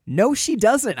 No, she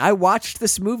doesn't. I watched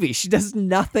this movie. She does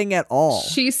nothing at all.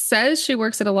 She says she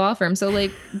works at a law firm. So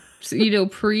like,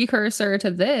 precursor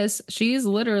to this, she's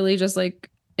literally just like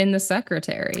in the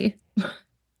secretary.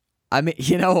 I mean,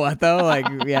 you know what though? Like,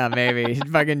 yeah, maybe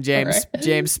fucking James Right.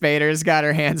 James Spader's got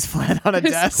her hands flat on a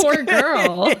This desk. poor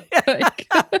girl. Like,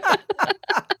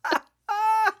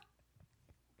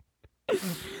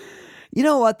 you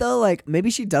know what though? Like, maybe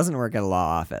she doesn't work at a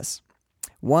law office.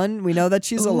 One, we know that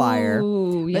she's a liar.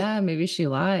 Oh, yeah, maybe she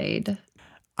lied.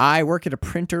 I work at a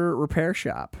printer repair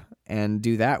shop and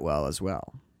do that well as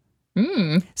well.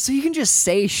 So you can just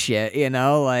say shit, you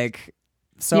know, like.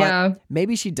 So yeah.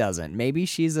 Maybe she doesn't. Maybe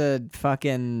she's a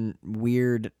fucking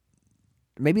weird.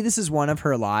 Maybe this is one of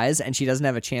her lies and she doesn't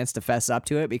have a chance to fess up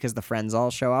to it because the friends all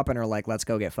show up and are like, let's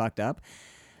go get fucked up.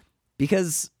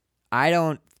 Because I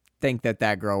don't think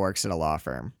that girl works at a law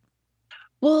firm.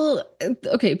 Well,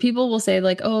 okay, people will say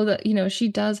like, oh, that, she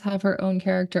does have her own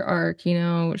character arc.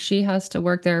 She has to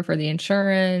work there for the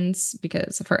insurance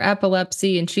because of her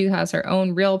epilepsy and she has her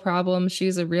own real problems.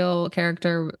 She's a real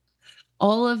character.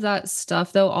 All of that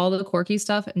stuff, though, all the quirky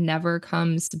stuff never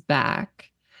comes back.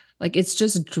 Like, it's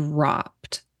just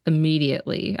dropped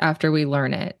immediately after we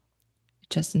learn it. It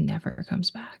just never comes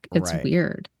back. It's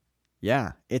weird.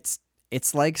 Yeah, it's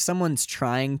like someone's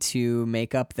trying to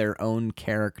make up their own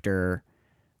character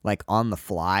like on the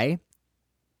fly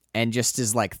and just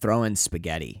is like throwing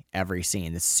spaghetti every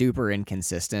scene. It's super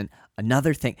inconsistent.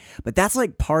 Another thing, but that's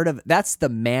like that's the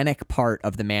manic part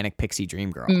of the Manic Pixie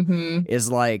Dream Girl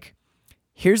is like,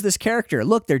 here's this character.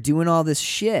 Look, they're doing all this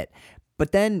shit.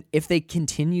 But then if they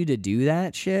continue to do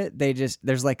that shit,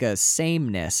 there's like a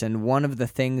sameness. And one of the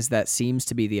things that seems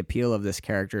to be the appeal of this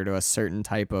character to a certain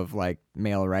type of like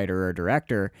male writer or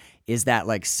director is that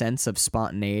like sense of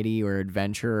spontaneity or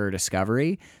adventure or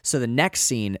discovery. So the next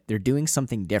scene, they're doing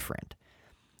something different.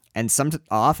 And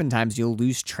oftentimes you'll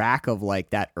lose track of like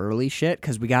that early shit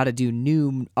because we got to do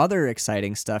new, other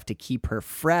exciting stuff to keep her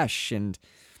fresh and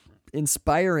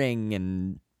inspiring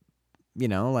and,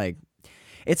 like,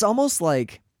 it's almost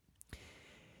like,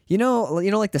 like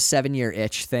the 7-year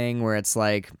itch thing where it's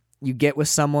like you get with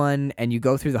someone and you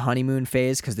go through the honeymoon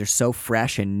phase because they're so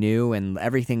fresh and new and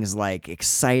everything's like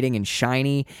exciting and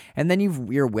shiny. And then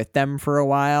you're with them for a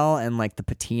while and like the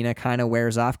patina kind of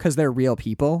wears off because they're real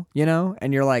people,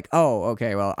 and you're like, oh,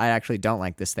 okay, well, I actually don't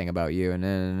like this thing about you. And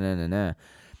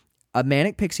a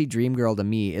manic pixie dream girl to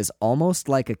me is almost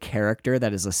like a character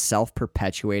that is a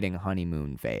self-perpetuating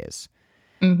honeymoon phase.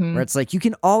 Mm-hmm. Where it's like, you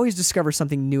can always discover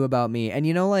something new about me. And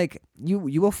like you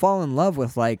will fall in love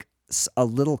with like a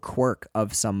little quirk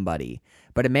of somebody.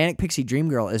 But a manic pixie dream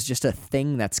girl is just a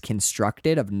thing that's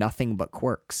constructed of nothing but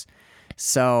quirks.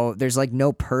 So there's like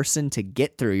no person to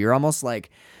get through. You're almost like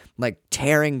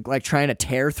trying to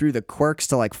tear through the quirks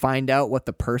to like find out what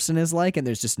the person is like. And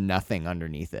there's just nothing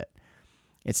underneath it.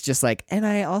 It's just like, and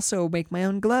I also make my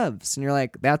own gloves. And you're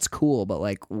like, that's cool. But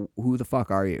like, who the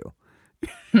fuck are you?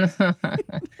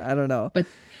 I don't know.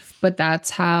 But that's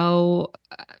how,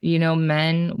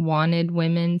 men wanted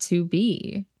women to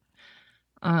be.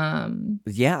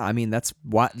 Yeah, I mean, that's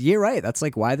why you're right. That's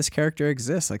like why this character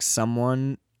exists. Like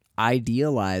someone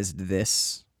idealized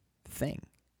this thing.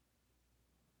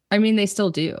 I mean, they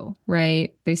still do,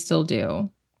 right? They still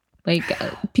do. Like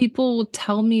people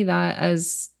tell me that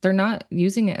as they're not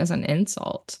using it as an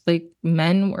insult. Like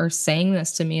men were saying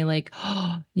this to me like,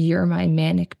 oh, you're my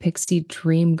manic pixie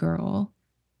dream girl.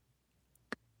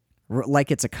 Like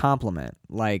it's a compliment.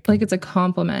 Like it's a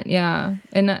compliment. Yeah.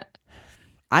 And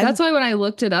that's why when I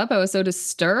looked it up, I was so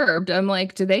disturbed. I'm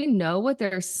like, do they know what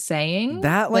they're saying?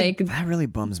 That really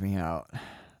bums me out.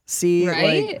 See,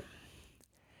 right? Like,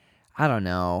 I don't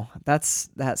know. That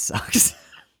sucks.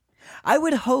 I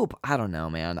would hope. I don't know,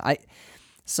 man.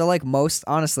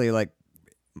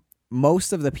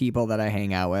 Most of the people that I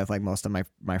hang out with, like most of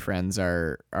my friends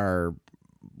are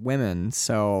women.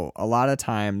 So a lot of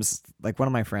times, like one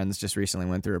of my friends just recently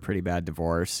went through a pretty bad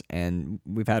divorce, and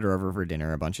we've had her over for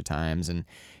dinner a bunch of times, and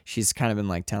she's kind of been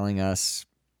like telling us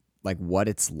like what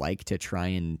it's like to try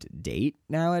and date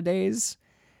nowadays.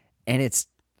 And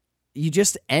you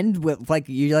just end with like,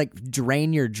 you like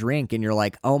drain your drink and you're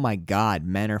like, oh my God,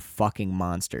 men are fucking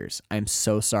monsters. I'm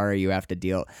so sorry you have to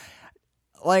deal.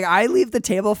 Like I leave the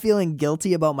table feeling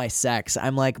guilty about my sex.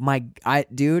 I'm like,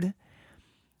 dude,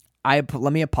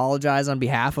 let me apologize on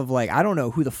behalf of like, I don't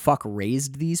know who the fuck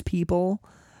raised these people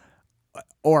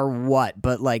or what,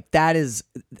 but like that is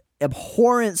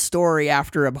abhorrent story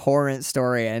after abhorrent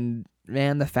story. And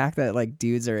man, the fact that like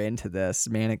dudes are into this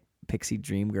manic pixie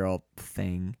dream girl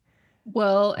thing.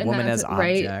 Well, and woman that's as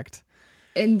object. Right.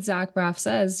 And Zach Braff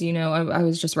says, I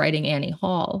was just writing Annie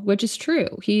Hall, which is true.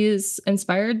 He is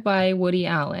inspired by Woody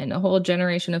Allen. A whole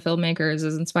generation of filmmakers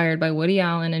is inspired by Woody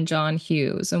Allen and John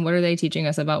Hughes. And what are they teaching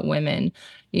us about women?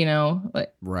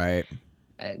 Right.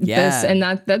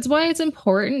 Yeah. That's why it's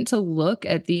important to look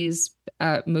at these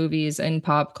movies and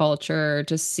pop culture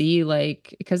to see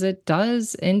because it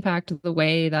does impact the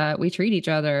way that we treat each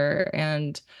other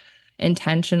and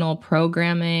intentional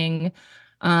programming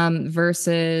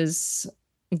versus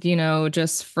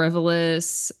just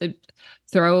frivolous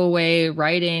throwaway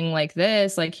writing like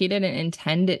this. Like he didn't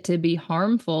intend it to be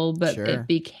harmful, but Sure. It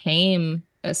became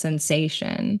a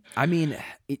sensation. I mean,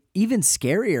 even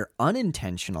scarier,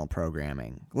 unintentional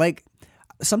programming. Like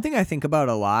something I think about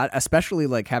a lot, especially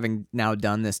like having now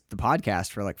done the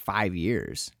podcast for like 5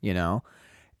 years,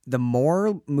 the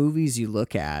more movies you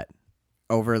look at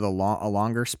over a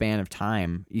longer span of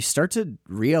time, you start to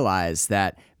realize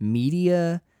that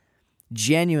media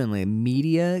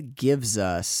gives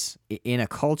us in a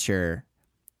culture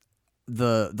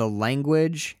the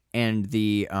language and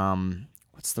the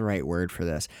what's the right word for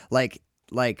this? Like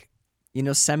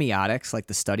semiotics, like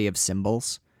the study of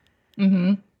symbols.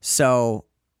 Mm-hmm. So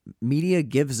media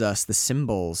gives us the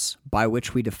symbols by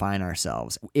which we define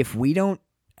ourselves. If we don't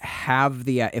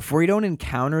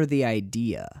encounter the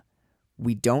idea,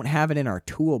 we don't have it in our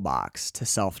toolbox to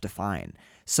self-define.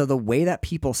 So the way that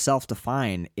people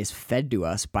self-define is fed to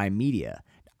us by media.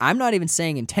 I'm not even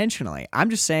saying intentionally.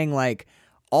 I'm just saying like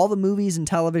all the movies and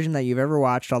television that you've ever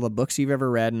watched, all the books you've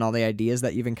ever read, and all the ideas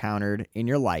that you've encountered in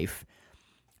your life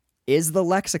is the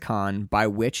lexicon by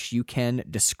which you can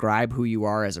describe who you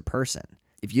are as a person.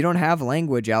 If you don't have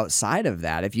language outside of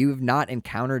that, if you've not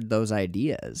encountered those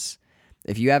ideas,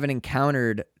 if you haven't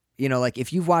encountered like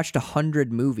if you've watched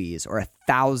 100 movies or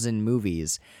 1,000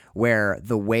 movies where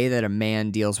the way that a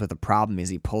man deals with a problem is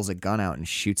he pulls a gun out and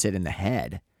shoots it in the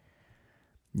head,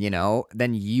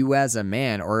 then you as a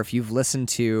man, or if you've listened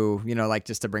to, like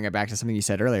just to bring it back to something you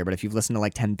said earlier, but if you've listened to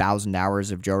like 10,000 hours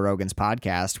of Joe Rogan's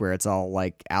podcast where it's all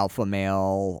like alpha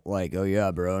male, like, oh yeah,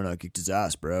 bro, and I kicked his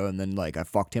ass, bro, and then like I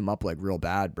fucked him up like real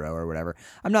bad, bro, or whatever.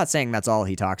 I'm not saying that's all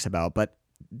he talks about, but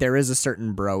there is a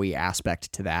certain bro-y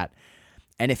aspect to that.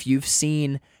 And if you've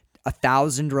seen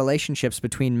 1,000 relationships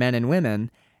between men and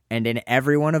women, And in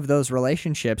every one of those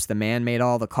relationships, the man made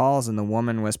all the calls and the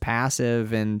woman was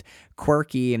passive and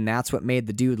quirky, and that's what made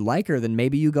the dude like her. Then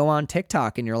maybe you go on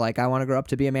TikTok and you're like, I want to grow up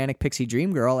to be a manic pixie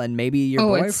dream girl, and maybe your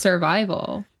boyfriend. It's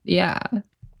survival. Yeah.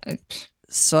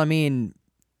 So, I mean...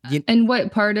 And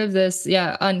what part of this,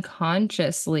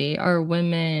 unconsciously are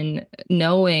women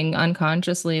knowing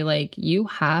unconsciously, like, you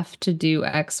have to do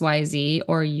XYZ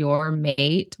or your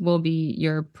mate will be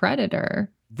your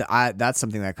predator? That's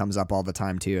something that comes up all the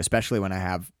time too, especially when I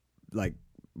have like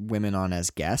women on as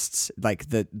guests. Like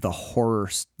the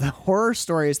horror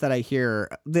stories that I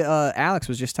hear. Alex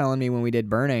was just telling me when we did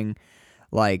Burning,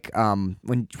 like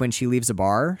when she leaves a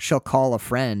bar, she'll call a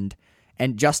friend,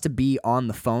 and just to be on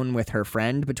the phone with her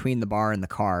friend between the bar and the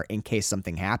car in case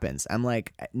something happens. I'm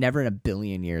like, never in a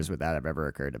billion years would that have ever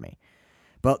occurred to me.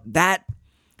 But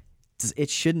it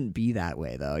shouldn't be that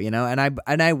way, though, you know?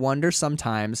 And I wonder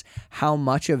sometimes how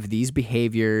much of these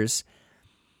behaviors...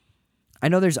 I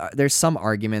know there's some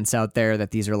arguments out there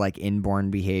that these are like inborn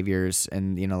behaviors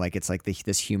and, you know, like it's like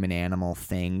this human animal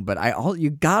thing. But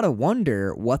you gotta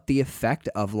wonder what the effect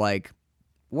of, like,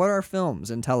 what are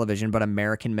films and television but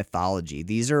American mythology?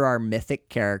 These are our mythic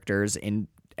characters, and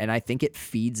I think it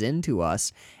feeds into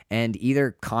us and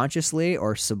either consciously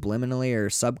or subliminally or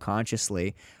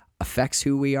subconsciously affects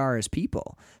who we are as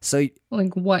people. So,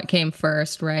 like, what came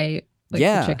first, right? Like,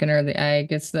 the chicken or the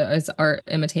egg? It's art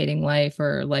imitating life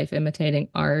or life imitating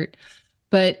art.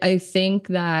 But I think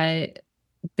that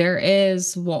there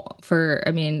is,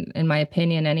 in my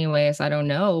opinion anyways, I don't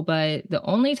know, but the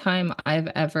only time I've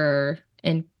ever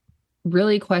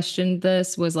really questioned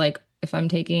this was like if I'm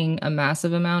taking a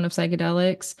massive amount of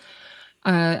psychedelics,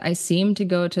 I seem to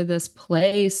go to this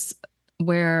place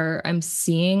where I'm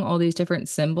seeing all these different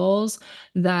symbols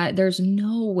that there's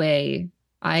no way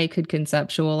I could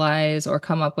conceptualize or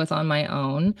come up with on my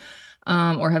own,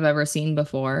 or have ever seen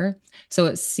before. So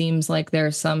it seems like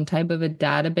there's some type of a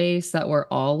database that we're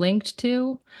all linked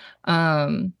to,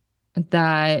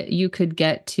 that you could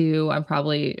get to, I'm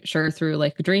probably sure, through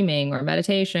like dreaming or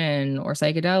meditation or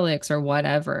psychedelics or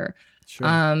whatever.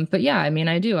 Sure. But yeah, I mean,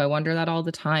 I wonder that all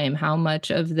the time. How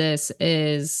much of this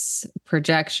is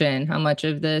projection? How much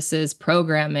of this is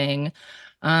programming?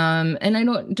 And I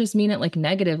don't just mean it like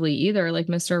negatively either. Like,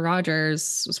 Mr.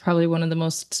 Rogers was probably one of the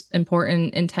most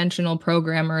important intentional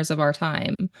programmers of our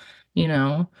time, you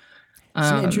know?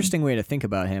 It's an interesting way to think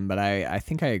about him, but I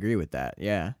think I agree with that.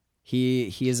 Yeah. He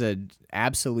is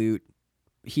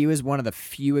he was one of the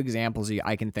few examples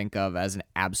I can think of as an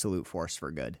absolute force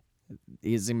for good.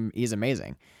 He's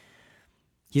amazing.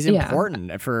 He's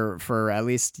important for at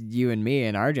least you and me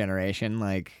in our generation,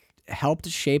 like helped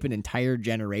shape an entire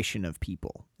generation of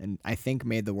people, and I think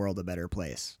made the world a better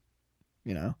place.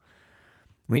 You know,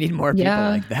 we need more people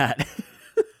like that.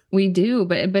 We do,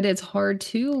 but it's hard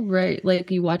too, right?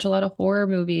 Like, you watch a lot of horror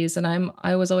movies, and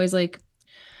I was always like,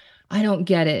 I don't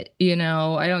get it, you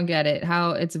know, I don't get it.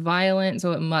 How it's violent,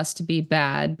 so it must be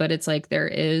bad. But it's like there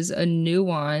is a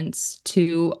nuance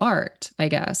to art, I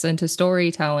guess, and to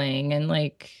storytelling and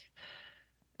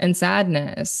and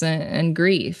sadness and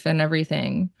grief and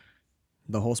everything.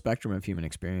 The whole spectrum of human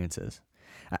experiences.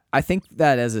 I think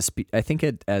that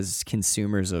as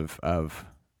consumers of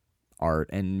art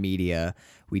and media,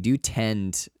 we do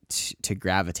tend to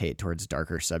gravitate towards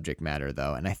darker subject matter,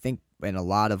 though. And I think in a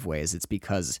lot of ways it's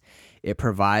because it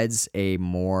provides a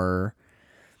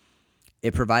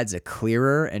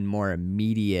clearer and more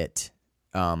immediate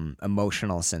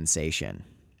emotional sensation.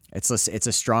 It's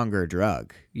a stronger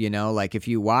drug, you know, like if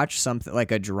you watch something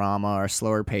like a drama or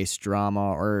slower paced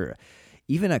drama or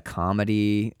even a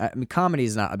comedy. I mean, comedy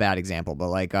is not a bad example, but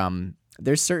like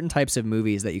there's certain types of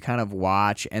movies that you kind of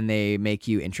watch and they make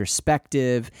you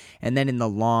introspective, and then in the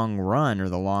long run or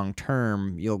the long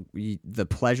term, the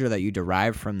pleasure that you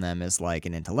derive from them is like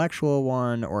an intellectual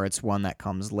one, or it's one that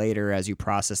comes later as you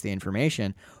process the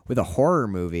information. With a horror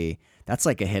movie, that's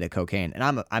like a hit of cocaine,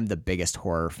 and I'm the biggest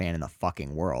horror fan in the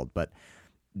fucking world, but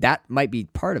that might be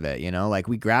part of it, you know? Like,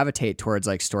 we gravitate towards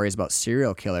like stories about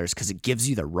serial killers because it gives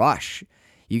you the rush.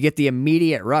 You get the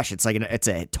immediate rush. It's like it's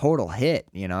a total hit.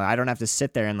 You know, I don't have to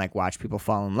sit there and like watch people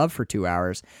fall in love for 2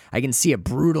 hours. I can see a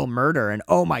brutal murder and,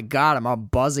 oh my God, I'm all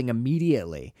buzzing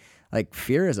immediately. Like,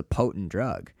 fear is a potent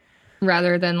drug.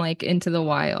 Rather than like Into the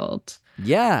Wild.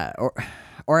 Yeah.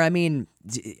 Or I mean,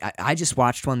 I just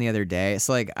watched one the other day.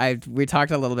 So like we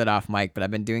talked a little bit off mic, but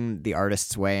I've been doing the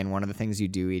artist's way. And one of the things you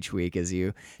do each week is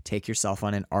you take yourself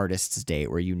on an artist's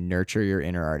date where you nurture your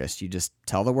inner artist. You just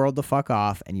tell the world to fuck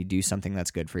off and you do something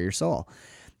that's good for your soul.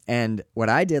 And what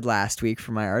I did last week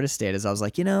for my artist date is I was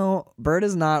like, Bert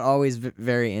is not always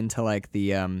very into like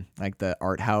the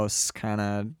art house kind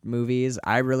of movies.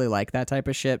 I really like that type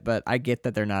of shit, but I get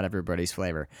that they're not everybody's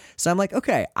flavor. So I'm like,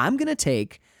 okay, I'm going to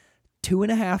take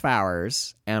 2.5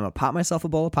 hours and I'm going to pop myself a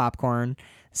bowl of popcorn,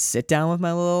 sit down with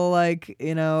my little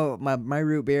my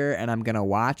root beer, and I'm going to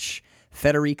watch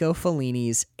Federico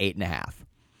Fellini's 8.5.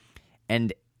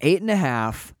 And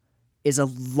 8.5 is a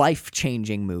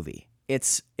life-changing movie.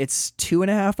 It's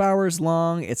 2.5 hours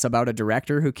long. It's about a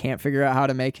director who can't figure out how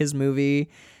to make his movie.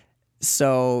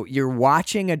 So you're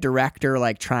watching a director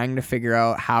like trying to figure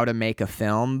out how to make a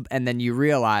film, and then you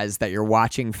realize that you're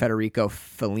watching Federico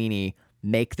Fellini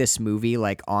make this movie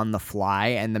like on the fly,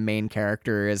 and the main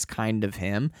character is kind of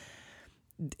him.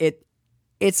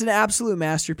 It's an absolute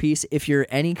masterpiece. If you're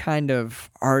any kind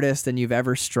of artist and you've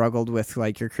ever struggled with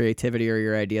like your creativity or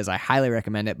your ideas, I highly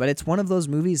recommend it. But it's one of those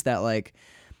movies that like,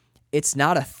 it's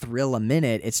not a thrill a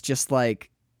minute. It's just like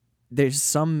there's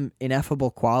some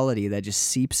ineffable quality that just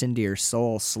seeps into your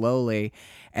soul slowly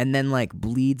and then like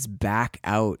bleeds back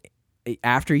out.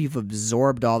 After you've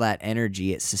absorbed all that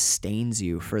energy, it sustains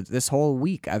you for this whole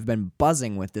week. I've been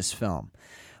buzzing with this film.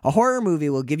 A horror movie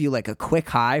will give you like a quick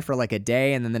high for like a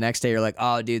day, and then the next day you're like,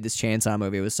 oh, dude, this Chainsaw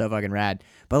movie was so fucking rad.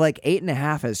 But like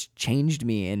 8.5 has changed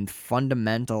me in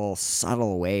fundamental,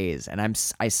 subtle ways, and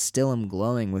I still am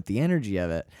glowing with the energy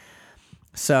of it.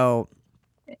 So,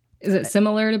 is it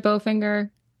similar to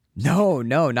Bowfinger? No,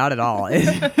 not at all.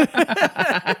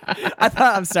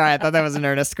 I'm sorry. I thought that was an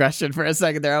earnest question for a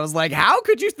second there. I was like, how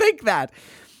could you think that?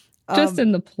 Just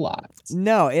in the plot.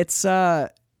 No, it's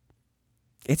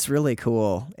really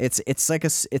cool. It's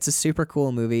a super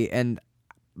cool movie,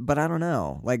 but I don't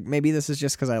know. Like maybe this is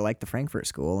just because I like the Frankfurt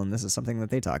School, and this is something that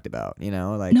they talked about.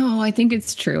 Like no, I think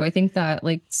it's true. I think that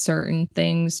like certain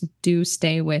things do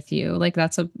stay with you. Like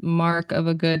that's a mark of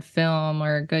a good film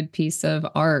or a good piece of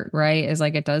art, right? Is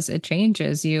like it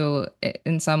changes you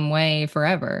in some way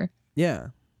forever. Yeah,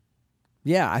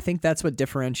 I think that's what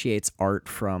differentiates art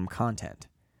from content.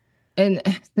 And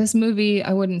this movie,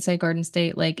 I wouldn't say Garden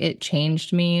State, like it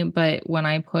changed me, but when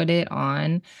I put it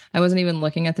on, I wasn't even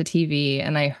looking at the TV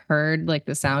and I heard like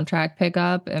the soundtrack pick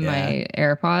up in my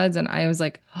AirPods and I was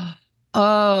like,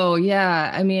 oh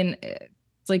yeah. I mean,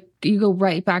 it's like you go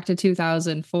right back to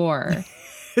 2004.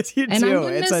 You and do.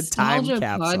 I'm It's a time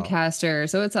capsule. Podcaster,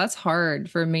 so that's hard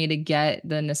for me to get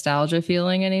the nostalgia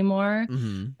feeling anymore.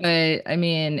 Mm-hmm. But I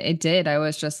mean, it did. I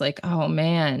was just like, oh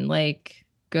man, like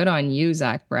good on you,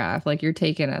 Zach Braff. Like you're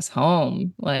taking us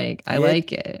home. Like I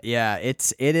like it. Yeah,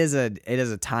 it is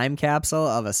a time capsule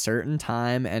of a certain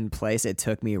time and place. It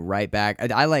took me right back.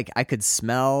 I could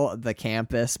smell the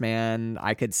campus, man.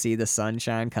 I could see the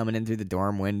sunshine coming in through the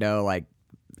dorm window. Like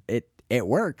it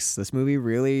works. This movie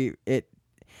really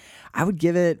I would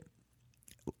give it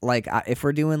like if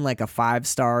we're doing like a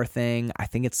 5-star thing, I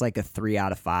think it's like a 3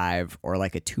 out of 5 or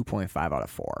like a 2.5 out of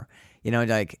 4.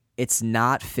 Like it's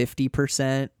not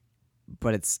 50%,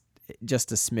 but it's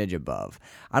just a smidge above.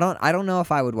 I don't know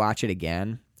if I would watch it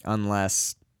again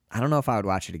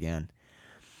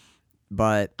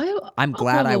But I'm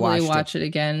glad I watched it. Watch it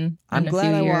again. I'm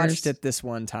glad I watched it this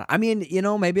one time. I mean,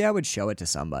 maybe I would show it to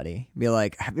somebody. Be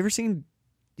like, have you ever seen,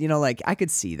 like I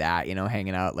could see that,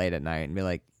 hanging out late at night and be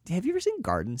like, have you ever seen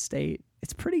Garden State?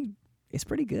 It's pretty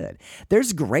good.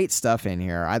 There's great stuff in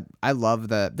here. I love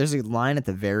there's a line at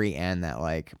the very end that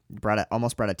like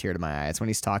almost brought a tear to my eye. It's when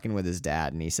he's talking with his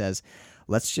dad and he says,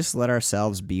 let's just let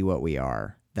ourselves be what we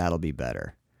are. That'll be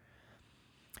better.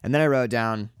 And then I wrote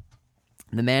down,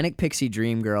 the Manic Pixie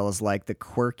Dream Girl is like the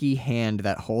quirky hand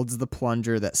that holds the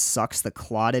plunger that sucks the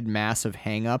clotted mass of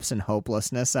hang-ups and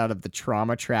hopelessness out of the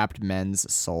trauma-trapped men's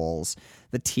souls.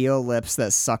 The teal lips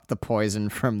that suck the poison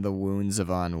from the wounds of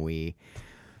ennui.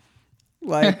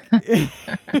 Like,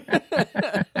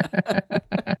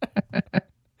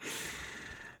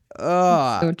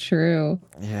 so true.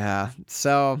 Yeah.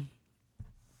 So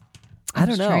I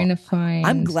don't know. Trying to find.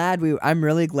 I'm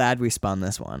really glad we spun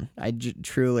this one. I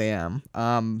truly am.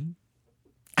 I'm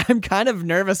kind of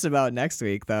nervous about next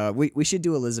week though. We should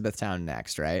do Elizabethtown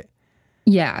next, right?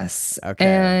 Yes. Okay.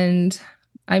 And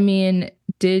I mean,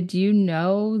 did you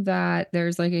know that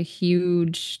there's like a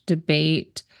huge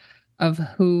debate of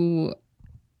who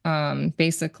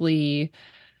basically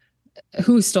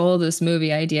who stole this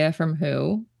movie idea from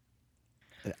who?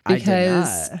 Because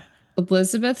I did not.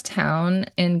 Elizabethtown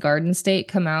and Garden State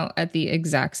come out at the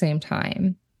exact same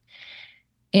time.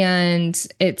 And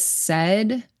it's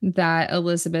said that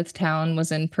Elizabethtown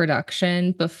was in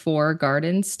production before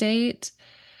Garden State.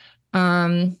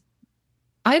 I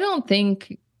don't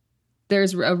think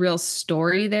there's a real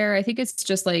story there. I think it's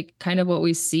just like kind of what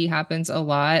we see happens a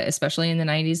lot, especially in the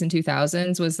 90s and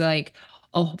 2000s, was like,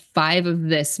 oh, 5 of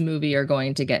this movie are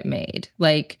going to get made.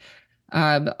 Like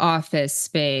Office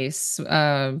Space,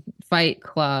 Fight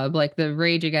Club, like the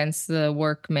Rage Against the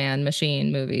Workman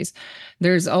Machine movies.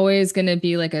 There's always going to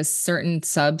be like a certain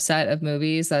subset of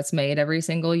movies that's made every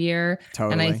single year.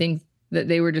 Totally. And I think that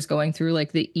they were just going through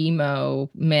like the emo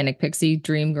Manic Pixie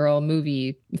Dream Girl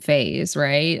movie phase,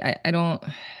 right? I don't,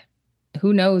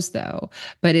 who knows though,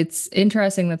 but it's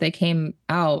interesting that they came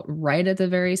out right at the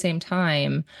very same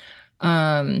time.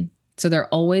 So they're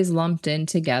always lumped in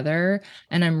together.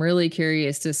 And I'm really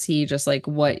curious to see just like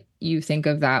what you think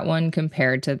of that one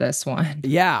compared to this one.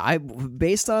 Yeah,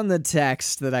 based on the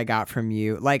text that I got from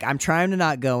you, like I'm trying to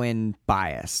not go in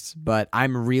biased, but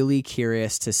I'm really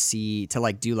curious to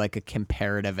like do like a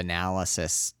comparative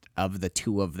analysis of the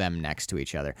two of them next to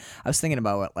each other. I was thinking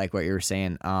about what you were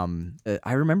saying.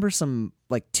 I remember some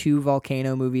like 2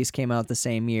 Volcano movies came out the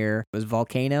same year. It was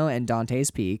Volcano and Dante's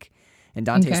Peak. And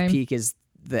Dante's Peak is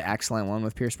the excellent one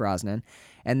with Pierce Brosnan.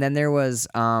 And then there was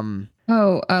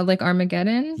like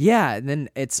Armageddon? Yeah, and then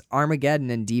it's Armageddon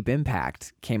and Deep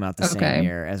Impact came out the same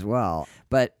year as well.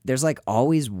 But there's like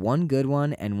always one good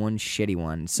one and one shitty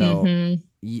one. So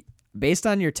based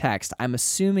on your text, I'm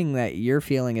assuming that your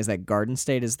feeling is that Garden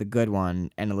State is the good one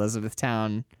and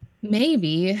Elizabethtown.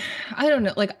 Maybe. I don't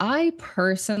know. Like, I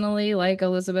personally like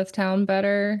Elizabethtown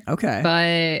better. Okay.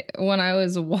 But when I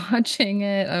was watching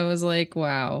it, I was like,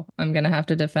 wow, I'm going to have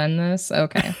to defend this.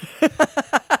 Okay.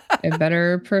 I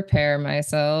better prepare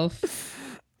myself.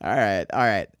 All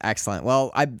right. Excellent.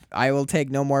 Well, I will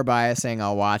take no more biasing.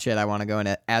 I'll watch it. I want to go in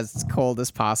it as cold as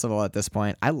possible at this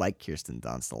point. I like Kirsten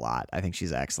Dunst a lot. I think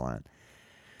she's excellent.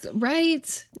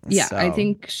 Right. Yeah, so, I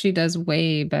think she does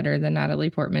way better than Natalie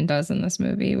Portman does in this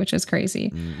movie, which is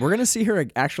crazy. We're going to see her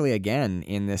actually again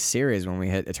in this series when we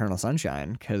hit Eternal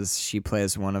Sunshine, because she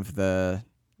plays one of the...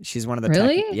 She's one of the...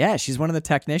 Really? She's one of the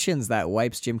technicians that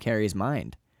wipes Jim Carrey's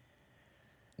mind.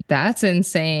 That's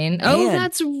insane. Oh,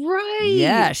 that's right.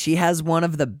 Yeah, she has one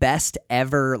of the best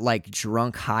ever, like,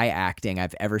 drunk high acting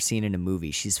I've ever seen in a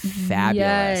movie. She's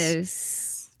fabulous.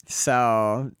 Yes.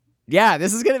 So... yeah,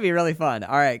 this is going to be really fun.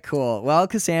 All right, cool. Well,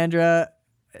 Cassandra...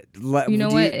 you know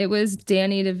what? It was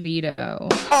Danny DeVito.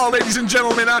 Oh, ladies and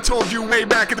gentlemen, I told you way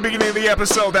back at the beginning of the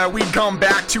episode that we'd come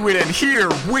back to it, and here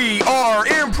we are,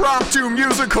 impromptu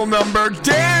musical number,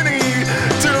 Danny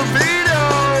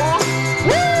DeVito!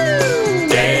 Woo!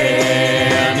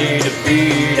 Danny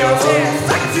DeVito!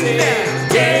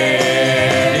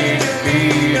 Danny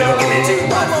DeVito! Give me 2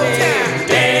 one more time!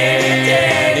 Danny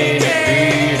DeVito!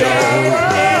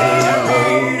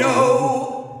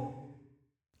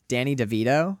 Danny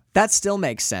DeVito? That still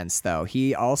makes sense, though.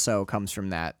 He also comes from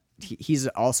that. He's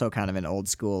also kind of an old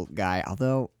school guy,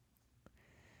 although,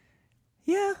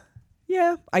 yeah.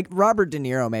 Robert De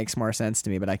Niro makes more sense to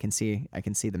me, but I can see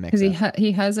the mix. Because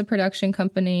he has a production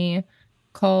company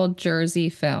called Jersey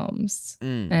Films,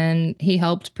 and he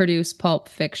helped produce Pulp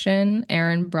Fiction,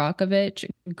 Aaron Brockovich,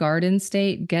 Garden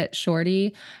State, Get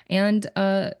Shorty, and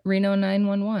Reno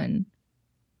 911.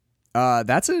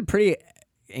 That's a pretty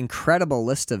incredible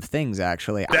list of things,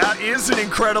 actually. That is an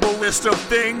incredible list of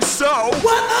things, so... one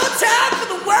more time for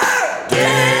the world!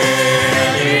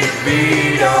 Danny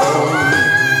DeVito!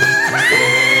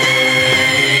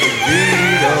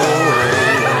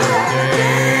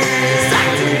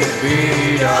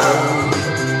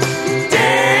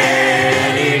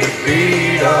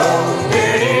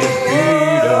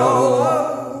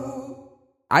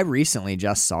 I recently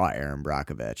just saw Aaron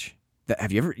Brockovich.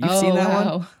 Have you've seen that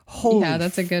one? Holy yeah,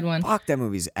 that's a good one. Fuck, that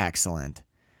movie's excellent.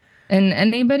 And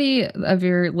anybody of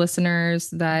your listeners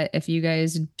that if you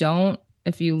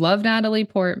love Natalie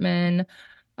Portman,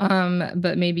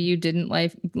 but maybe you didn't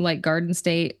like Garden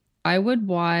State, I would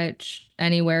watch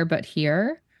Anywhere But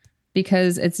Here,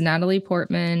 because it's Natalie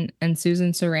Portman and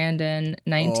Susan Sarandon,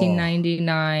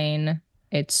 1999.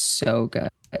 It's so good.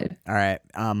 All right.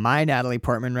 My Natalie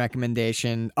Portman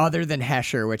recommendation, other than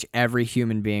Hesher, which every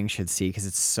human being should see because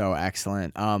it's so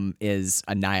excellent, is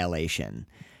Annihilation.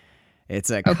 It's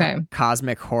a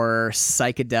cosmic horror,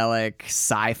 psychedelic,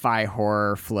 sci-fi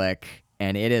horror flick,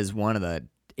 and it is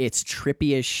it's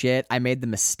trippy as shit. I made the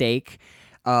mistake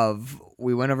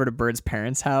we went over to Bird's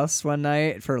parents' house one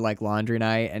night for like laundry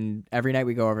night, and every night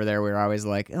we go over there, we were always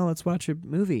like, oh, let's watch a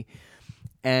movie.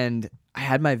 And I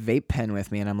had my vape pen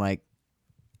with me, and I'm like,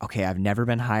 okay, I've never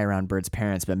been high around Bird's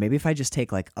parents, but maybe if I just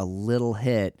take like a little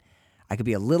hit, I could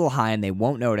be a little high and they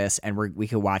won't notice, and we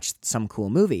could watch some cool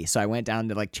movie. So I went down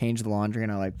to like change the laundry,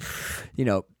 and I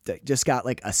just got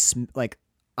like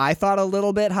I thought a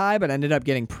little bit high, but ended up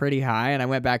getting pretty high. And I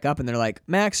went back up and they're like,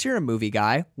 Max, you're a movie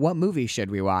guy. What movie should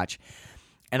we watch?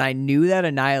 And I knew that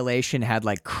Annihilation had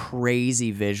like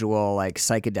crazy visual, like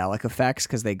psychedelic effects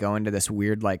because they go into this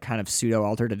weird, like kind of pseudo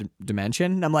altered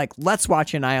dimension. And I'm like, let's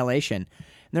watch Annihilation. And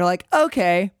they're like,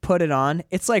 okay, put it on.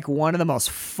 It's like one of the most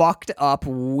fucked up,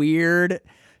 weird,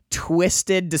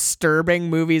 twisted, disturbing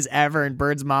movies ever. And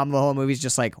Bird's mom, the whole movie's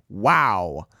just like,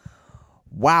 wow,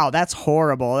 that's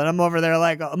horrible. And I'm over there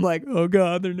like, oh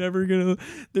God,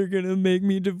 they're gonna make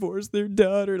me divorce their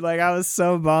daughter. Like, I was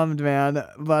so bummed, man.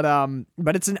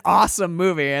 But it's an awesome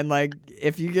movie. And like,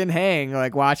 if you can hang,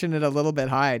 like watching it a little bit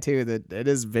high too, that it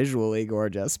is visually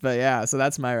gorgeous. But yeah, so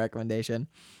that's my recommendation.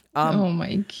 Oh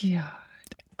my God.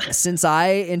 Since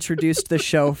I introduced the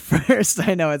show first,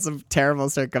 I know it's a terrible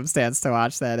circumstance to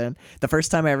watch that in. The first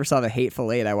time I ever saw The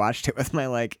Hateful Eight, I watched it with my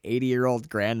like 80-year-old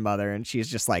grandmother, and she's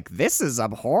just like, this is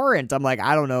abhorrent. I'm like,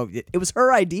 I don't know. It was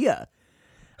her idea.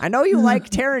 I know you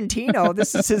like Tarantino.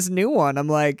 This is his new one. I'm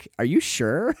like, are you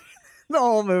sure? The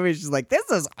whole movie, she's like, this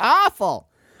is awful.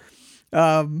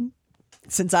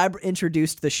 Since I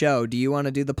introduced the show, do you want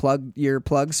to do your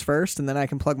plugs first, and then I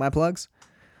can plug my plugs?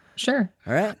 Sure.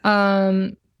 All right.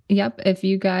 Yep. If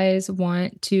you guys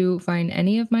want to find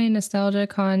any of my nostalgia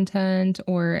content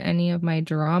or any of my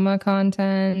drama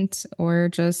content or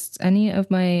just any of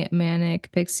my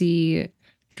Manic, Pixie,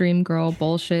 Dream Girl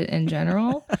bullshit in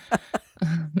general,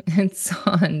 it's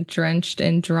on Drenched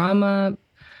in Drama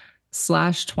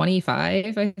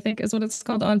 /25, I think is what it's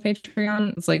called on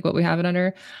Patreon. It's like what we have it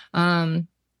under.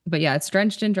 But yeah, it's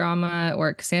Drenched in Drama,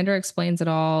 or Cassandra Explains It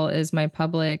All is my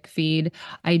public feed.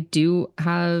 I do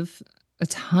have a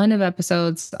ton of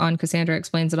episodes on Cassandra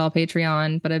Explains It All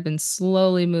Patreon, but I've been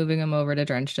slowly moving them over to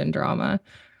Drenched in Drama.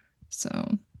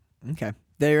 So, okay.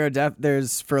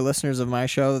 There's for listeners of my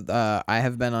show, I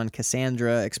have been on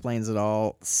Cassandra Explains It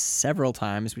All several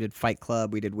times. We did Fight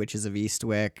Club, we did Witches of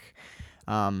Eastwick.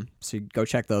 So go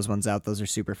check those ones out. Those are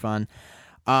super fun.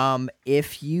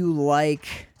 If you like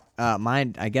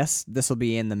mine, I guess this will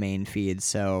be in the main feed,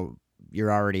 so you're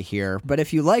already here. But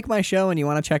if you like my show and you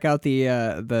want to check out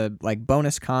the like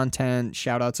bonus content,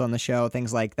 shout outs on the show,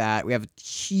 things like that, we have a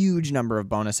huge number of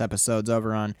bonus episodes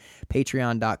over on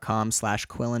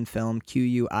patreon.com/QuillenFilm,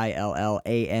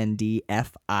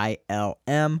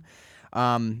 QUILLANDFILM.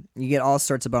 You get all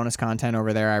sorts of bonus content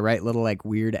over there. I write little like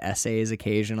weird essays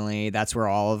occasionally. That's where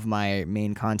all of my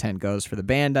main content goes for the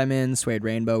band I'm in, Suede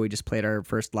Rainbow. We just played our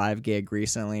first live gig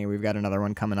recently. We've got another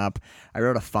one coming up. I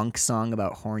wrote a funk song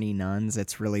about horny nuns.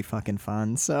 It's really fucking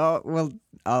fun. So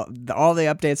all the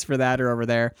updates for that are over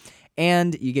there.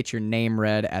 And you get your name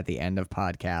read at the end of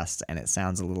podcasts, and it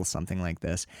sounds a little something like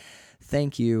this.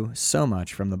 Thank you so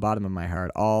much from the bottom of my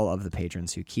heart, all of the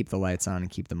patrons who keep the lights on and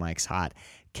keep the mics hot.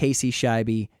 Casey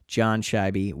Scheibe, John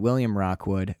Scheibe, William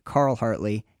Rockwood, Carl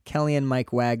Hartley, Kelly and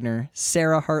Mike Wagner,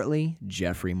 Sarah Hartley,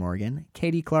 Jeffrey Morgan,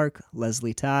 Katie Clark,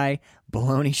 Leslie Ty,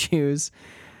 Baloney Shoes.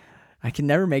 I can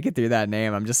never make it through that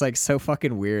name. I'm just like so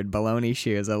fucking weird. Baloney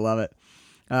Shoes. I love it.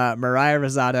 Mariah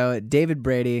Rosado, David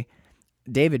Breda,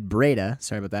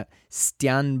 sorry about that,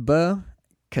 Stianbu,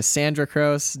 Cassandra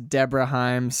Crose, Deborah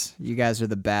Himes. You guys are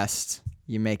the best.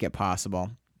 You make it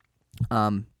possible.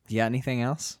 You got anything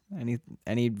else?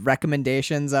 Any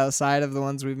recommendations outside of the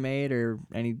ones we've made, or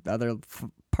any other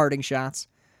parting shots?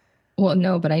 Well,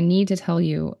 no, but I need to tell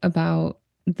you about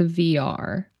the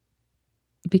VR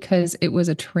because it was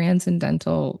a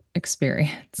transcendental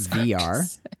experience.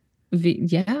 VR?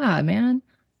 Yeah, man.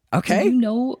 Okay.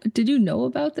 Did you know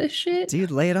about this shit?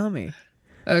 Dude, lay it on me.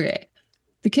 Okay.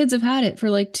 The kids have had it for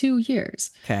like 2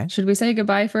 years. Okay. Should we say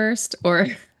goodbye first, or?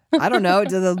 I don't know.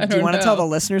 Do you want to tell the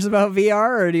listeners about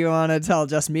VR, or do you want to tell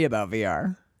just me about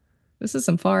VR? This is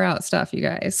some far out stuff, you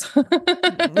guys.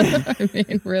 I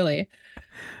mean, really.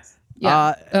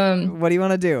 Yeah. What do you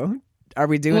want to do? Are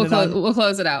we doing We'll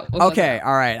close it out. Okay.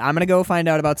 All right. I'm going to go find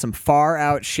out about some far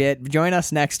out shit. Join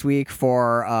us next week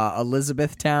for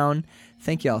Elizabethtown.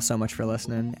 Thank you all so much for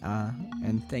listening.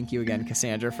 And thank you again,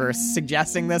 Cassandra, for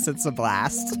suggesting this. It's a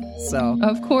blast. So,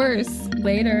 of course.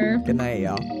 Later. Good night,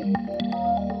 y'all.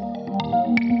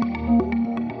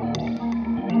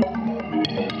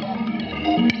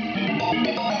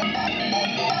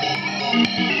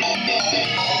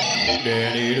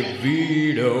 Danny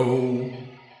DeVito.